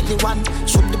pan belly one.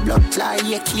 Shoot the blood fly,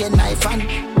 AK knife and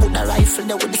put the rifle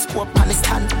there with the scope on the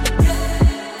stand.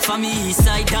 For me, east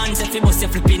side dance, if you bust your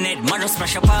flipping head, Maro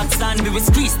splash up stand. We will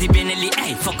squeeze the Benelli,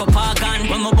 hey, fuck up our gun.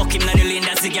 When we buck him na the lane,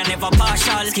 that's again never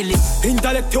partial. Kill it.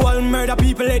 Intellectual murder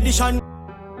people edition.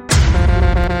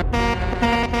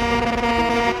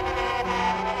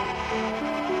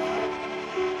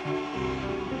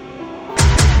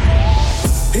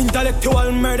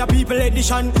 Intellectual murder people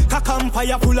edition. Cock and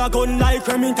fire full of gun like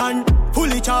Remington.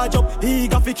 Fully charge up,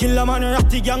 eager fi kill a man.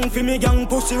 Ratty gang fi me gang,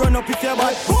 pussy run up if you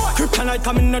bad. Kryptonite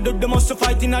coming out of the muscle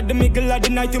fighting at the middle of the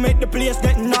night to make the place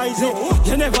get noisy.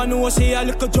 You never know, say a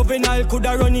little juvenile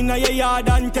coulda run in a your yard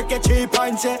and take a cheap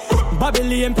and say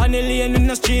Babylon, Panellian in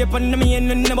the street and the main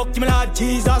and the buck, my Lord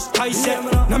Jesus Christ.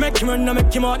 No make him run, no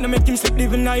make him out, no make him slip,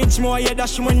 living an inch more. Yeah,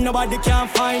 dash when nobody can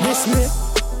find this me.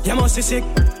 You must be sick.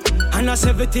 And a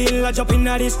 17, I jump in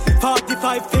at this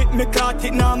 45 feet, me caught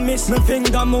it, now miss. Me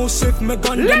finger move swift, me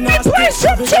gun let me play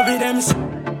some evidence.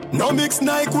 No mix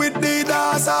Nike with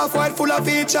Adidas, half white full of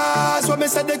features. When me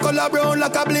said they color brown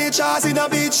like a bleachers in a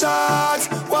beach shorts.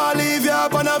 Wanna leave you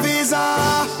up on a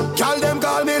visa. Call them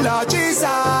call me Lord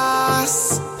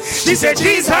Jesus. She said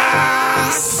Jesus.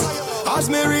 As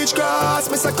me reach cross,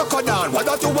 me say coco down. What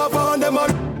got you up on them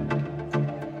all?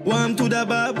 One to the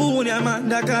baboon, ya man,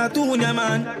 the cartoon, ya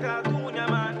man.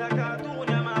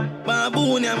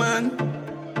 Baboon, ya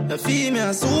man. The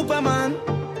female Superman.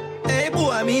 Hey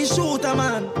boy, me shooter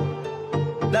man.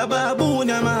 The baboon,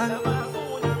 ya man.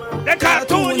 The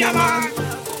cartoon, ya man.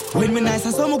 When me nice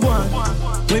as some go on.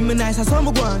 When me nice as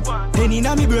some go on. Penny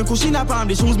na me brain, cushion up on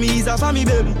the shoes me ease off on me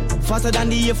baby. Faster than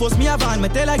the Air Force me a van. Me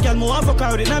tell a girl more for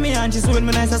crowd in me hand. She say when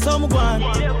me nice as some go on.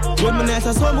 When me nice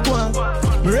as some go on.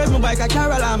 Me raise my bike a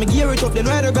Caroline, me gear it up then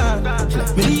ride a gun.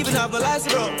 Me even have a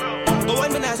license bro. But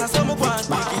when me nice as some go on.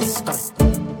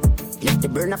 Left the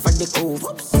burner for the cove.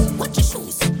 Watch your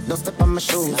shoes. Don't step on my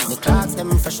shoes. The clocks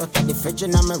them fresh out of the fridge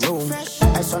in my room.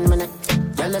 Ice on my neck,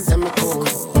 girl and send me cold.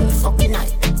 Fucking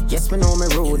night, yes me know me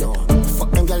rude.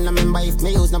 Fuck them girl, I remember if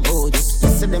me use no boots.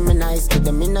 Yes, them me nice, but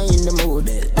them in the mood.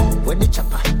 With the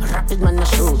chopper, rapid man a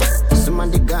shoot. Some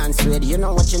of the guns sweat, you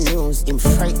know what you news. Him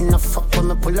frightened the fuck when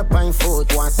me pull up on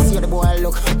foot. Want to see the boy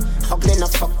look, ugly no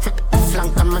fuck.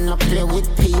 Flank a man a play with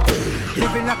people.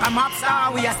 Living like a mob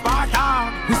star, we a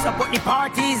Sparta. We support the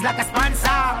parties like a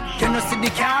sponsor. You know see the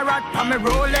carrot from my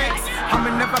Rolex. I'm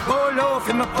never go low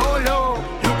for my polo.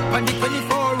 Look on the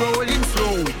 24 rolling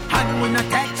slow. And when I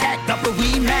check, double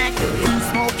we make.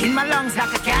 Smoke in my lungs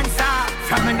like a cancer.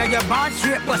 From under your bond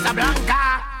straight, Bossa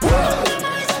Blanca.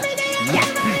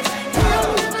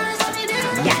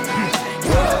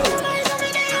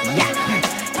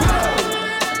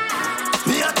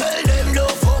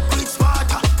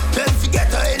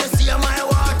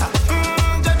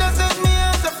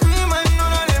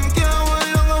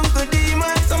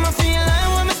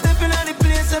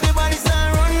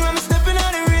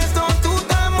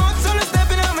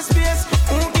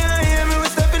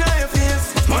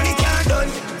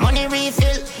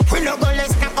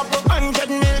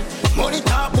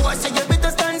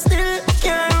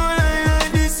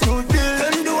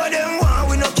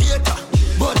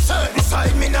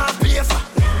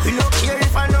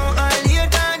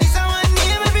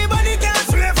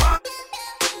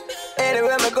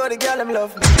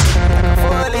 Love me.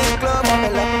 Four-leaf club,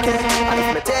 I'm lucky. And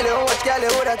if me tell you what girl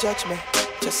you woulda judge me,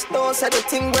 just don't say the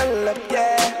thing well up,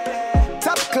 yeah.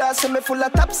 Top class, and me full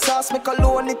of top sauce. Me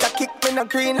cologne it a kick me no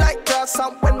green like grass.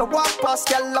 And when me walk past,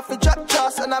 girl off the drop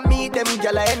trust. And I meet them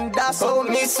girl I end up. Oh,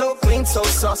 me so clean, so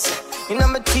saucy. You know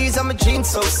my tees and my jeans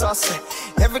so saucy.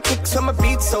 Every kick so my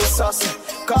beat so saucy.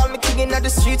 Call me king in the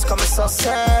streets, come saucy.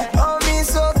 Oh, me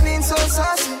so clean, so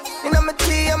saucy. You know my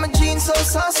tee and my jeans so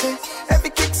saucy. Every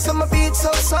kick so my beat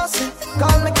so saucy.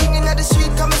 Call me king in the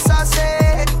street, come saucy.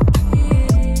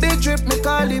 Big drip, me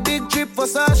call the big drip for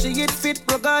Sashi. It fit,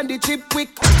 plug on the chip quick.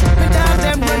 Me down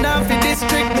them run off the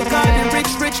district. Me call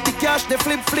the rich, the cash, the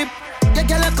flip. Yeah,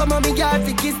 girl, come on me yard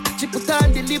to kiss. She put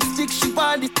on the lipstick, she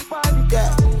want it.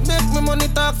 Yeah, make me money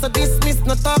talk, so dismiss,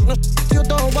 no talk, no. You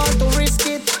don't want to risk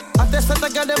it. I test that I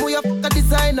got them, we a fuck a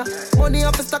designer. Money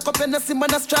up, stack up, and a sim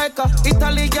and a striker.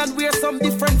 Italian wear some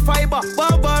different fiber.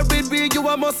 Barbar, baby, you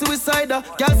a must suicider.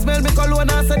 Girl smell me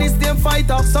cologne and say this damn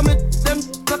fighter. Some of them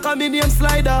like a medium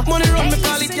slider. Money run me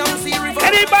call it young sea river.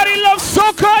 Anybody love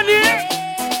soca here?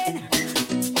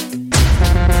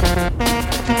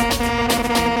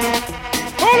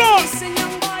 Hold on.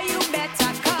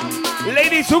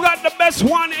 Ladies, who got the best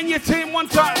one in your team one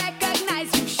time?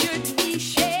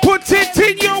 Put it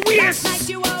in your waist. Like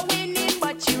you are winning,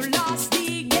 but you lost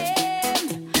the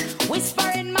game.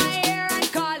 Whisper in my ear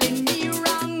and calling me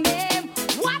wrong name.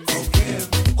 What?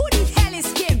 Who the hell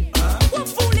is Kim? What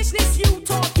foolishness you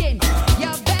talking?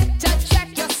 You better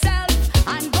check yourself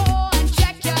and go and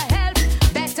check your health.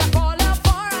 Better call her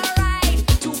for a ride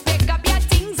to pick up your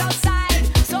things outside.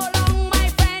 So long, my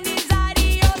friend, is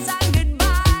adios and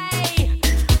goodbye.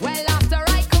 Well, after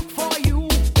I cook for you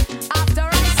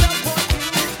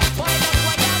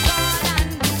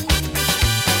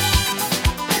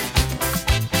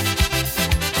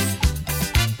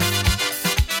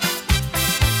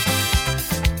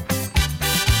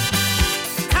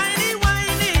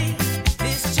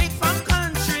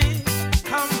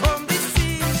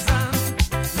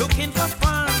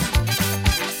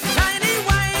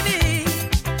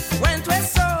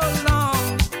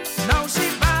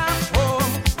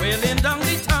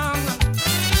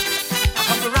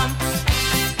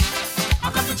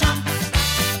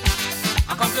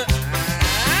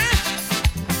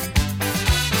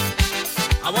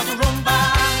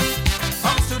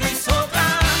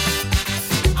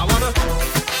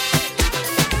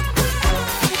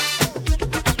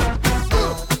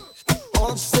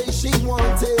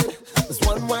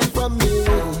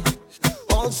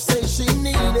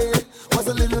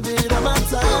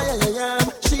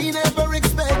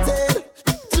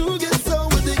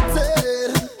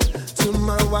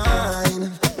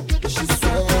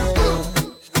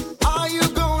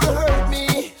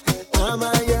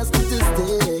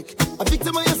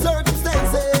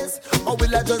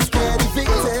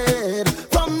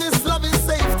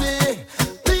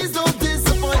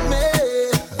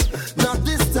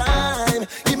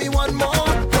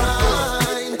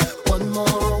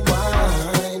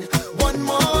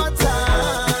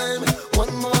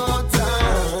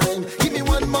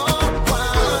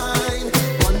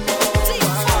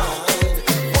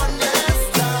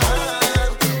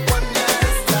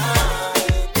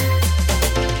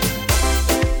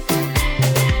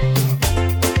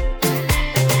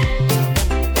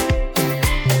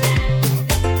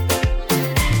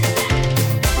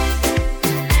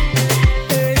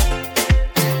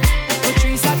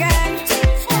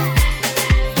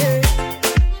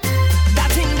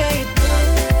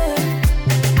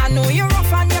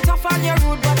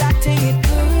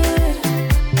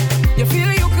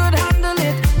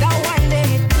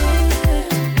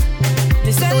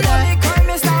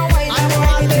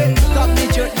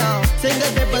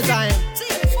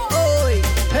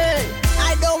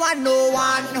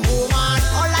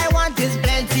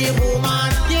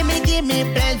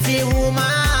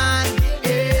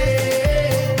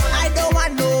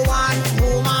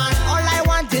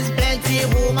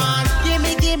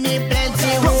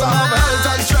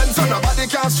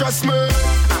trust me.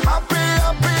 Happy,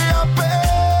 happy,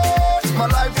 happy. My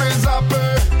life is happy.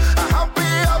 Happy,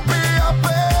 happy,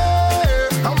 happy.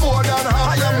 I'm more than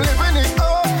happy. I am living it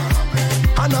up,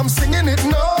 and I'm singing it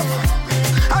now.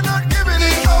 I'm not giving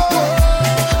it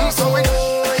up. So we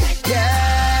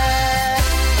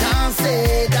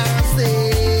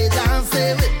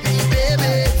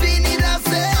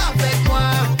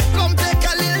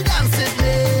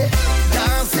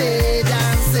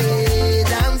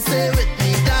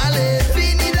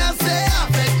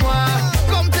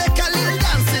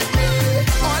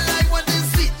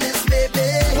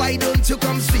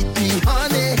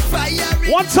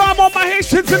one time on my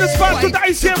Haitians in the spot with the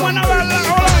ICM one hour.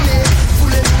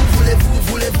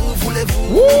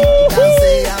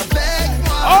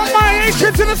 All my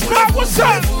Haitians in the spot, what's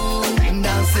up?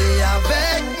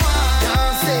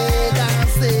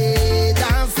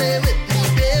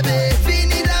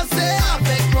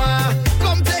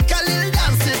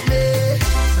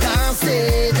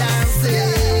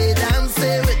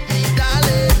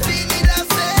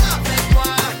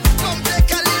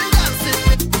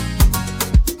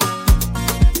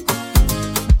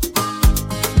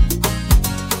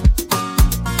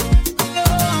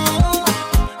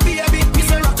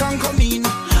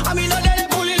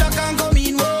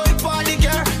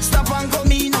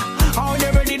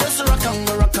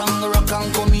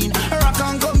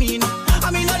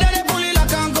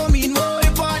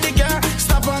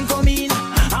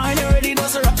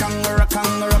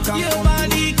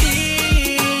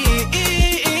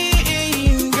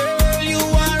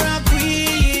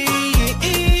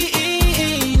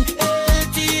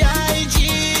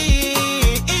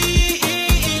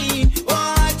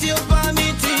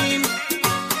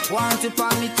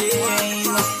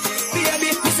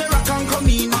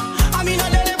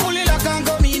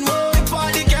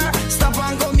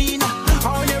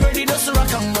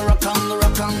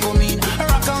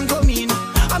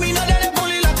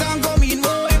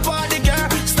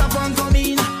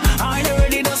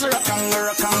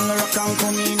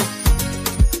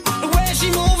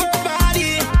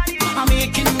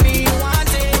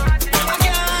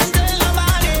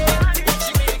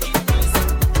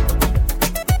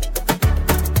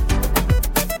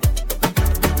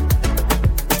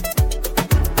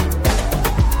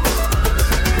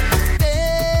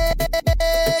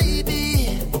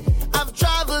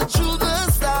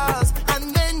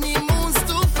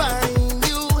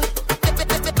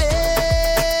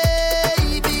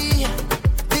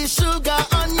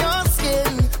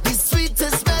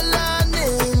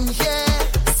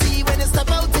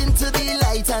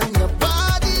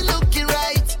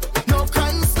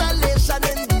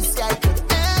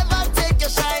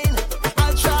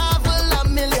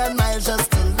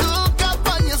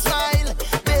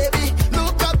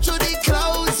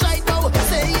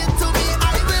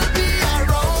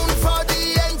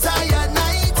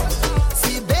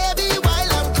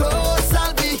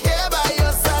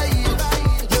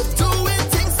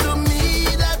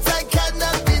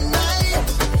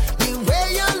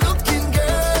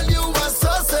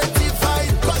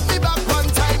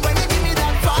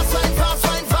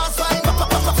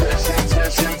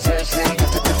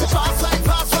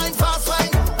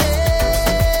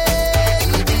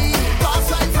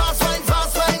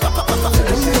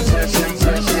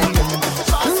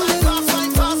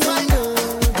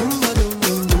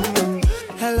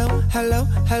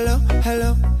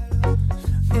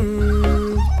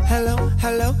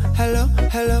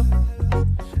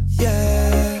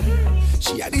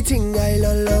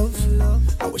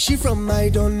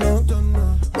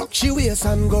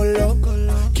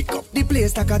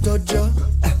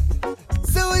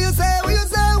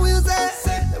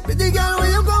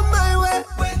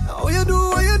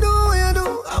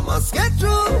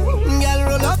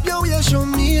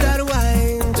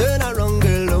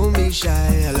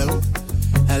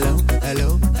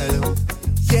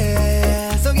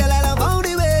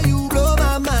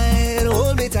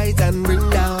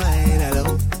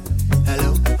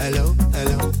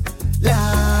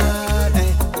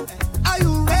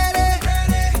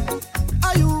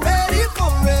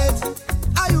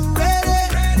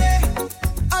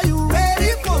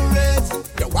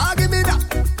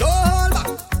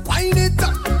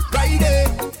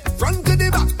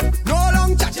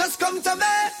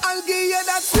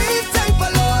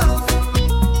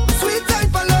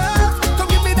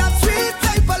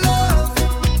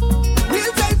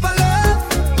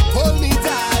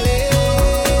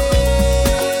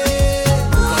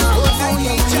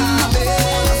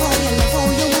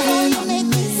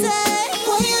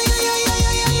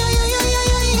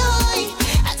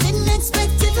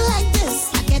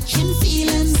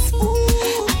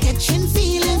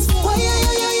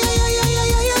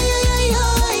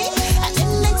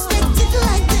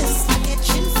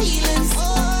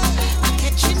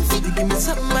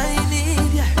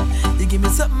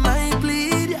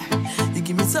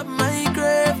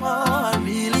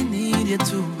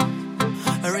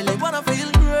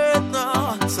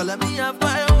 let me have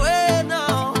my way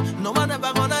now. No man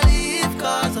ever gonna leave,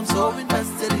 cause I'm so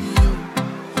invested in you.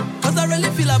 Cause I really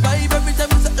feel a vibe every time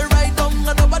you set the right down.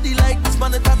 And nobody like this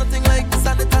man, it's nothing like this,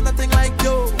 and it's nothing like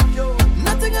you.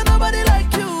 Nothing and nobody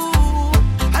like you.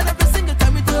 And every single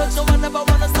time we touch, no one ever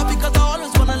wanna stop, because I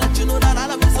always wanna let you know that I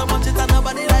love you so much, it's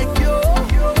nobody like you.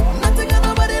 Nothing and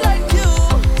nobody like you.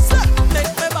 So,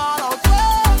 make me ball out.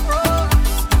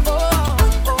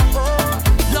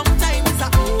 Long time is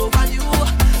over you.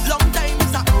 Long time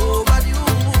is over you.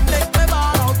 Make me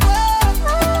ball out.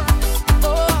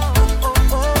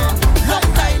 Long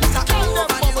time is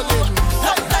over you.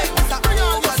 Long time is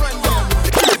over you.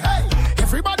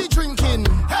 Everybody drinking.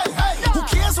 Hey, hey. Who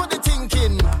cares what they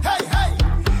thinking? Hey, hey.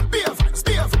 Beer fights,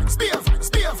 beer fights, beer fights,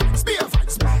 beer fights, beer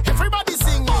fights. Everybody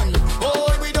singing.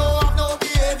 Oh, we don't have no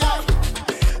behavior.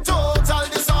 Total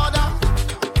disorder.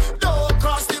 Don't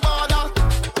cross the border.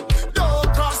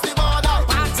 Don't cross the border.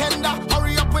 Bartender,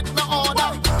 hurry up with my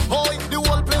order. Oh, the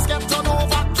whole place get turned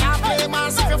over. Can't play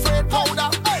massive afraid powder.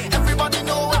 Everybody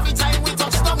know every time we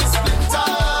touch them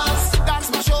splinters. Dance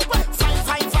my show. Fine,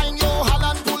 fine, fine. Yo,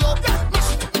 Holland pull up.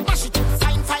 Mash it, mash it.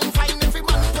 Fine, fine, fine. Every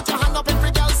man put your hand up.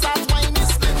 Every girl start whining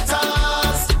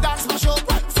splinters. Dance my show.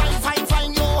 Fine, fine,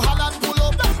 fine. Yo, Holland pull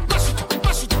up. Mash it,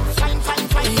 mash it. Fine, fine,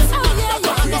 fine. Every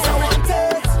man put your hand up.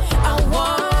 I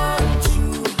want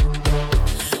you,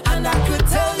 and I could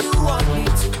tell you want me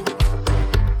to.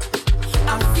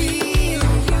 I feel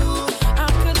you, I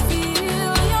could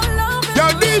feel your love. Yo,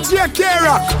 DJ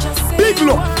Kera, big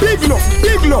look, big look,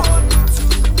 big look.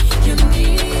 You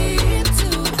need to.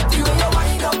 You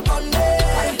wind up on me,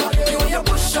 you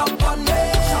push up on me,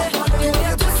 you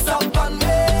twist up on me.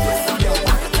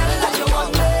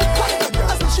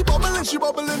 She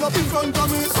bubbling up in front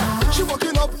of me. She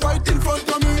walking up right in front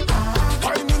of me.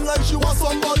 Whining like she was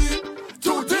somebody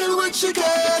to deal with she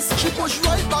case. She push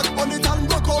right back on it and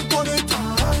broke out on it.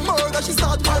 Murder, she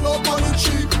start pile up on it.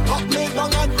 She up me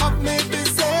down and up me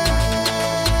busy.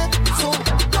 So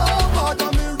don't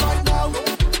bother me right now.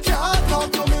 Can't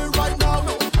talk to me right now.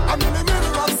 I'm in the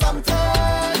middle of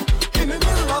something. In the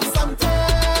middle of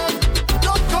something.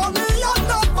 Don't call me on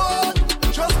the phone.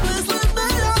 Just please leave me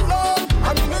alone.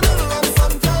 I'm in the middle of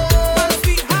something.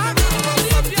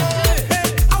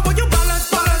 I want you balance,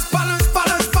 balance, balance,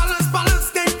 balance, balance, balance,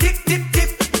 then tip, tip, tip.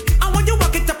 I want you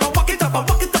walk it up, and walk it up, and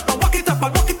walk it up, and walk it up,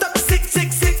 and walk it up, 6,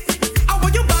 6, 6. I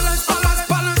want you balance, balance,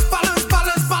 balance, balance,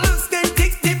 balance, balance, then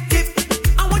tip, tip, tip.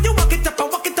 I want you walk it up,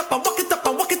 and walk it up, and walk it up,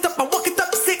 and walk it up, and walk it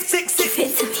up, 6, 6,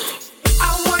 6. I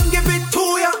want give it to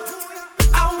ya.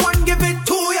 I want give it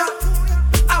to ya.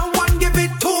 I want give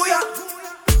it to ya.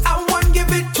 I want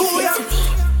give it to ya.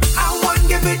 I want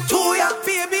give it to ya,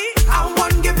 baby. I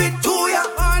want give it to ya,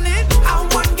 darling. I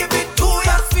want give it to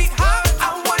ya, sweetheart. I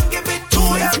want give it to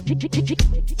ya.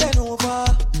 Bend over,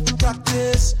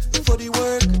 practice for the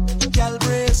work. Gal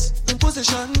brace,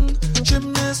 position,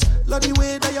 gymnast. Love the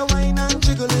way that you whine and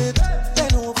jiggle it.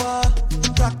 Bend over,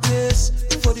 practice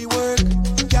for the work.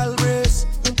 Gal brace,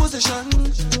 position,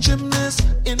 gymnast.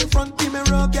 In front the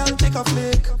mirror, gal take a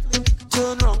flick.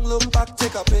 Turn round, look back,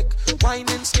 take a pic.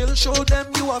 Whining skill, show them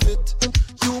you have it.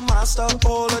 You master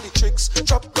all of the tricks.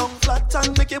 Drop down flat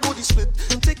and make your body split.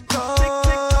 Tick tock, tick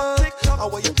tock, tick tock. How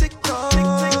are you tick tock? Tick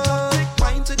tock, tick.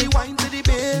 Wine to the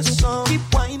bass now. Keep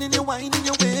whining your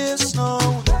waist now.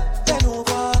 Bend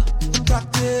over,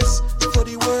 practice for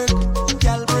the work.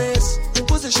 Gal brace,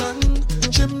 position,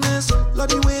 gymnast. Love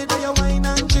the way that you whine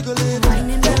and jiggle it.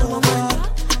 Bend over,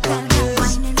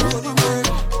 practice for the work.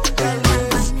 Gal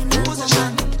brace,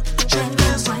 position,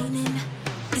 gymnast.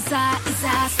 Is a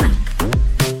snack?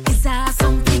 Is a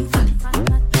something fun?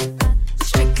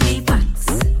 Strictly wax.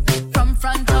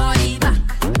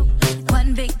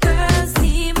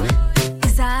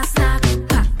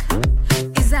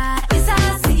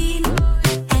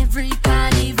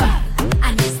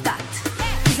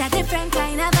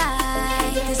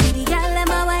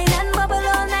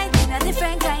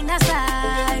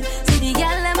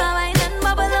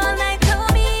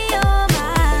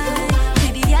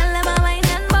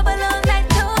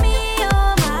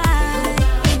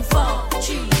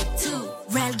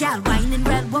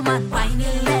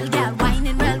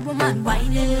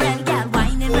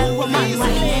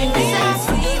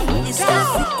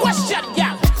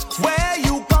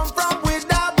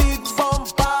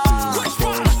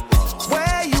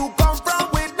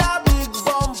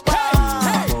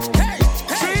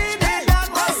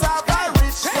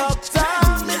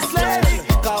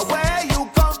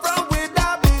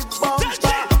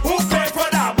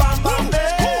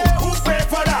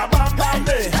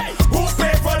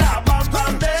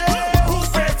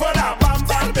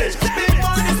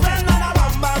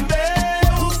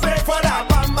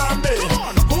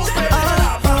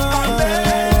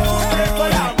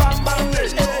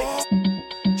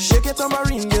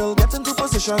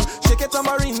 position. Shake it,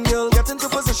 tambourine girl, get into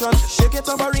position. Shake it,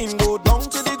 tambourine, go down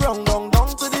to the ground, down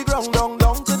to the ground, down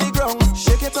to the ground.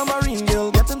 Shake it, tambourine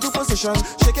girl, get into position.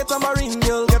 Shake it, tambourine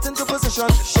girl, get into position.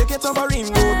 Shake it,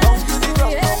 tambourine, go down to the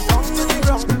ground, down to the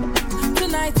ground.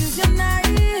 Tonight is your night,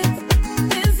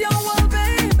 is your world,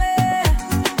 baby.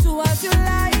 Do as you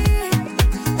like,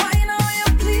 why now you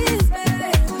please,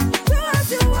 baby. Do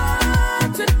as you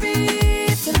want with me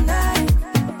tonight.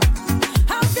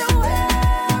 Have your way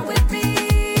with me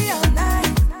all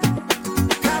night.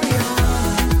 Carry on,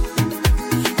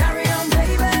 baby. Carry on,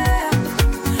 baby.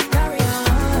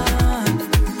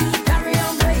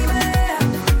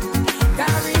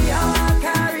 Carry on,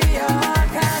 carry on,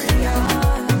 carry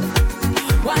on.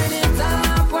 Wind it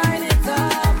up, wind it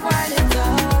up, wind it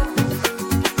up.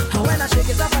 And when I shake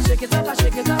it up, I shake it up, I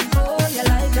shake it up. Oh, you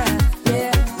like that,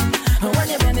 yeah. And when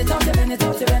you bend it up, you bend it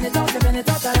up, you bend it up, you bend it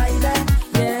up, I like that,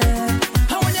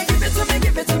 yeah. And when you give it to me,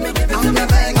 give it to me, give it to me,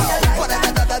 baby, I like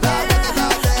that, yeah.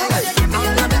 And when you give me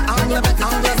your love, I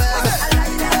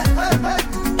like that.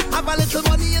 Have a little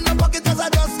money in the pocket 'cause I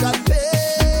just got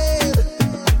paid.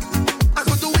 I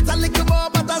could do it a little more,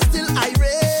 but I'm still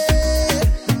irate.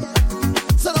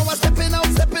 So now I'm stepping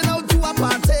out to a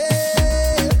party.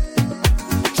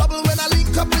 Trouble when I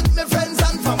link up with my friends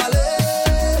and family.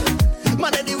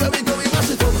 Man, anywhere we go, we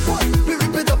mash it up. We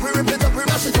rip it up, we rip it up, we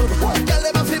mash it up. Girl,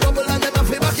 them a fi bubble and them a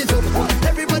fi back it up.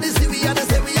 Everybody see we and they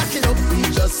say we acting up. We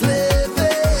just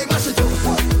living, mash it up.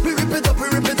 We rip it up, we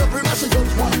rip it up, we mash it up.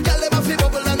 Girl, them a fi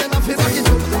bubble and them a fi back it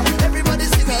up. Everybody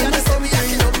see we and they say we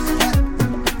acting up.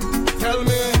 Tell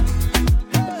me,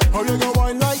 how you go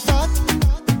wine like that?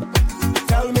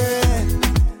 Tell me,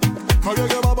 how you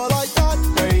go bubble like that,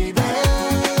 baby?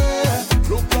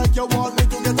 Look like you want me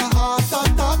to get a heart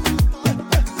attack.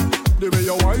 The way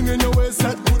you wine in your waist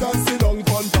set good and sit down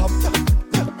on top.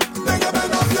 Then you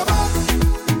bend up your back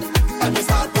and you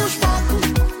start push back.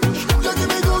 You give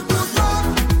me good love.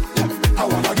 I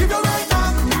wanna give you right now.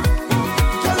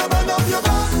 Can you bend up your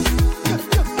back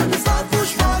and you start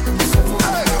push back?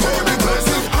 Hey, the place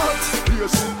is hot.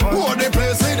 Oh, the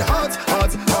place is hot,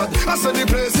 hot, hot. I said the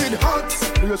place is hot.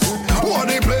 Oh,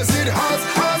 the place is hot,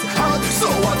 hot, hot. So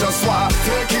I just want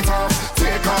take it off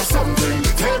something.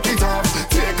 Take it off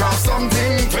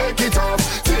something. Take it off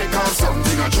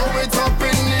something. I throw it up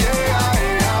in the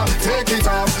air. Take it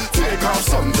off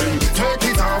something. Take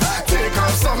it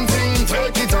off something.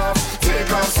 Take it off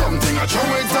something. I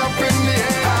throw it up in the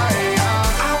air.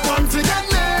 I want to get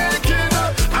naked.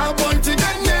 I want to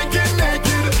get naked,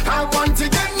 naked. I want to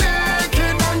get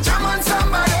naked and jam on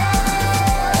somebody.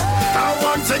 I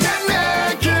want to get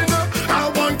naked. I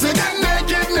want to get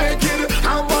naked, naked. I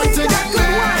want to get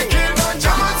naked and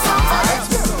jam on somebody.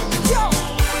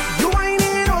 You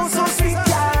whining it all so sweet,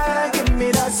 girl. Give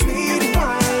me that sweet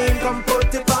wine. Come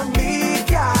put it on me,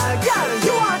 girl. Girl,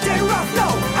 you want it rough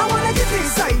now. I wanna get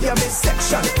inside your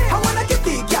midsection. I wanna get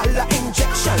the girl a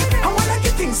injection. I wanna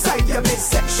get inside your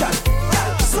midsection.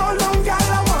 Girl, so long,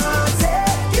 girl, I want it.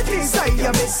 Get inside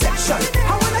your midsection.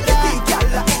 I wanna get the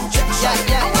girl a injection.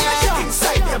 I wanna get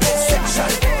inside your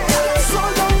midsection. Girl, so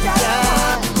long, girl, I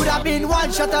want it. Could have been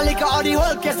one shot of liquor or the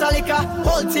whole case of liquor.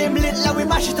 Whole team lit like we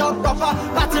mash it up proper.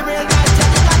 Party real nice, yeah,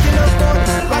 the party look good.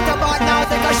 Right about now,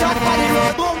 take a shot for the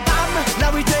road. Boom bam,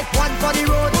 now we take one for the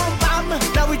road. Boom bam,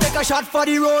 now we take a shot for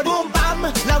the road. Boom bam,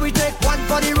 now we take one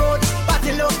for the road.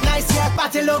 Party look nice, yeah,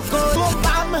 party look good. Boom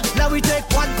bam, now we take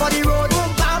one for the road.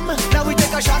 Boom bam, now we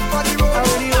take a shot for the road.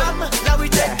 Boom bam, now we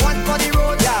take one for the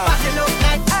road. Party look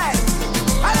nice, hey.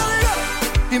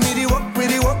 Give me the work with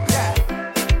the work, yeah.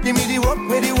 Give me the work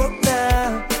with the work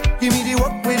now. Give me the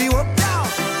work with the work now.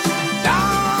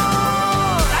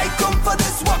 Down. I come for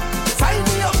this work. Sign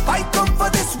me up. I come for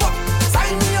this work.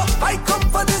 Sign me up. I come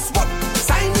for this work.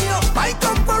 Sign me up. I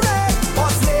come for it.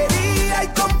 Boss lady, I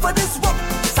come for this work.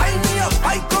 Sign me up.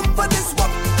 I come for this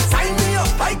work. Sign me up.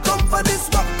 I come for this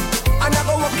work. I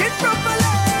never work it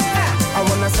properly. I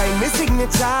wanna sign my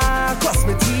signature, cross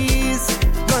my T's,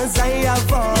 'cause I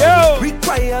have all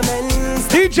requirements.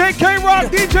 DJ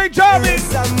K-Rock, DJ Jarvis.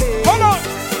 Hold on.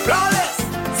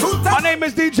 My name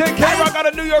is DJ K-Rock out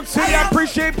of New York City. I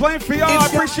appreciate playing for y'all. I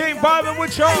appreciate vibing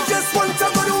with y'all. I just want to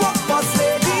go to work, boss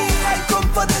lady. I come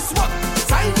for this work.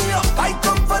 Sign me up. I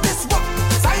come for this work.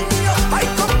 Sign me up. I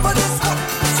come for this work.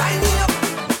 Sign me up.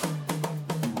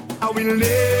 I will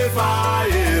never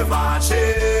ever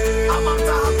change. I'm a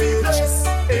happy place.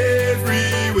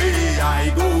 Everywhere I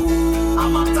go,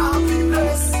 I'm a happy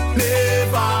place.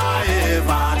 never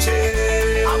ever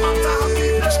change. I'm a happy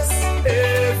place.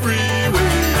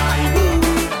 Everywhere I go.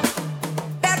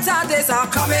 Better days are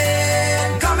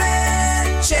coming, coming.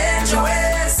 Change your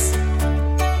ways.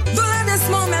 Don't let this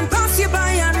moment pass you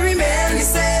by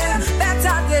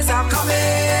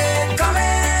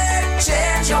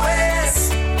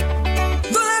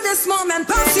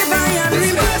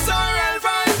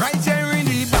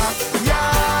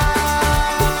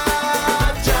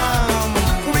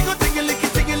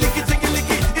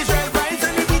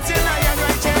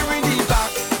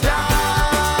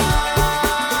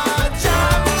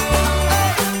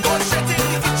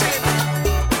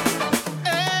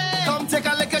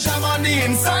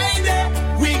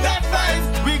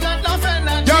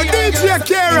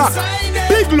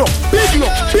Big look, big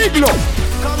look, big look.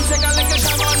 Come take a lick of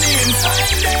sham on the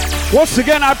inside. Once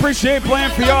again, I appreciate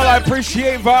playing for y'all. I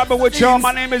appreciate vibing with y'all.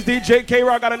 My name is DJ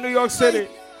K-Rock out of New York City.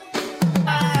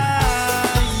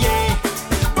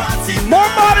 More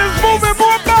bottles moving,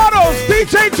 more bottles.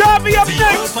 DJ Javi up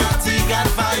next.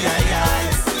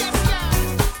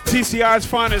 TCI's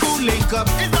finest. Link up.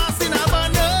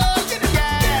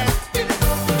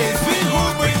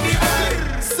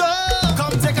 So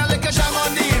come take a lick of sham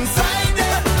on the inside.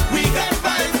 We got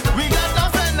vibes, we got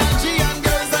enough energy and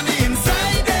girls on the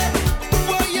inside.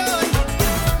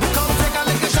 Come take a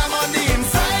lick of sham on the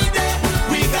inside.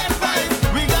 We got vibes,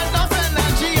 we got enough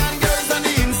energy and girls on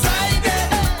the inside.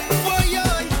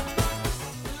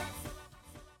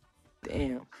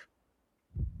 Damn,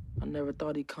 I never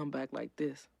thought he'd come back like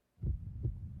this.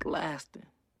 Blasting.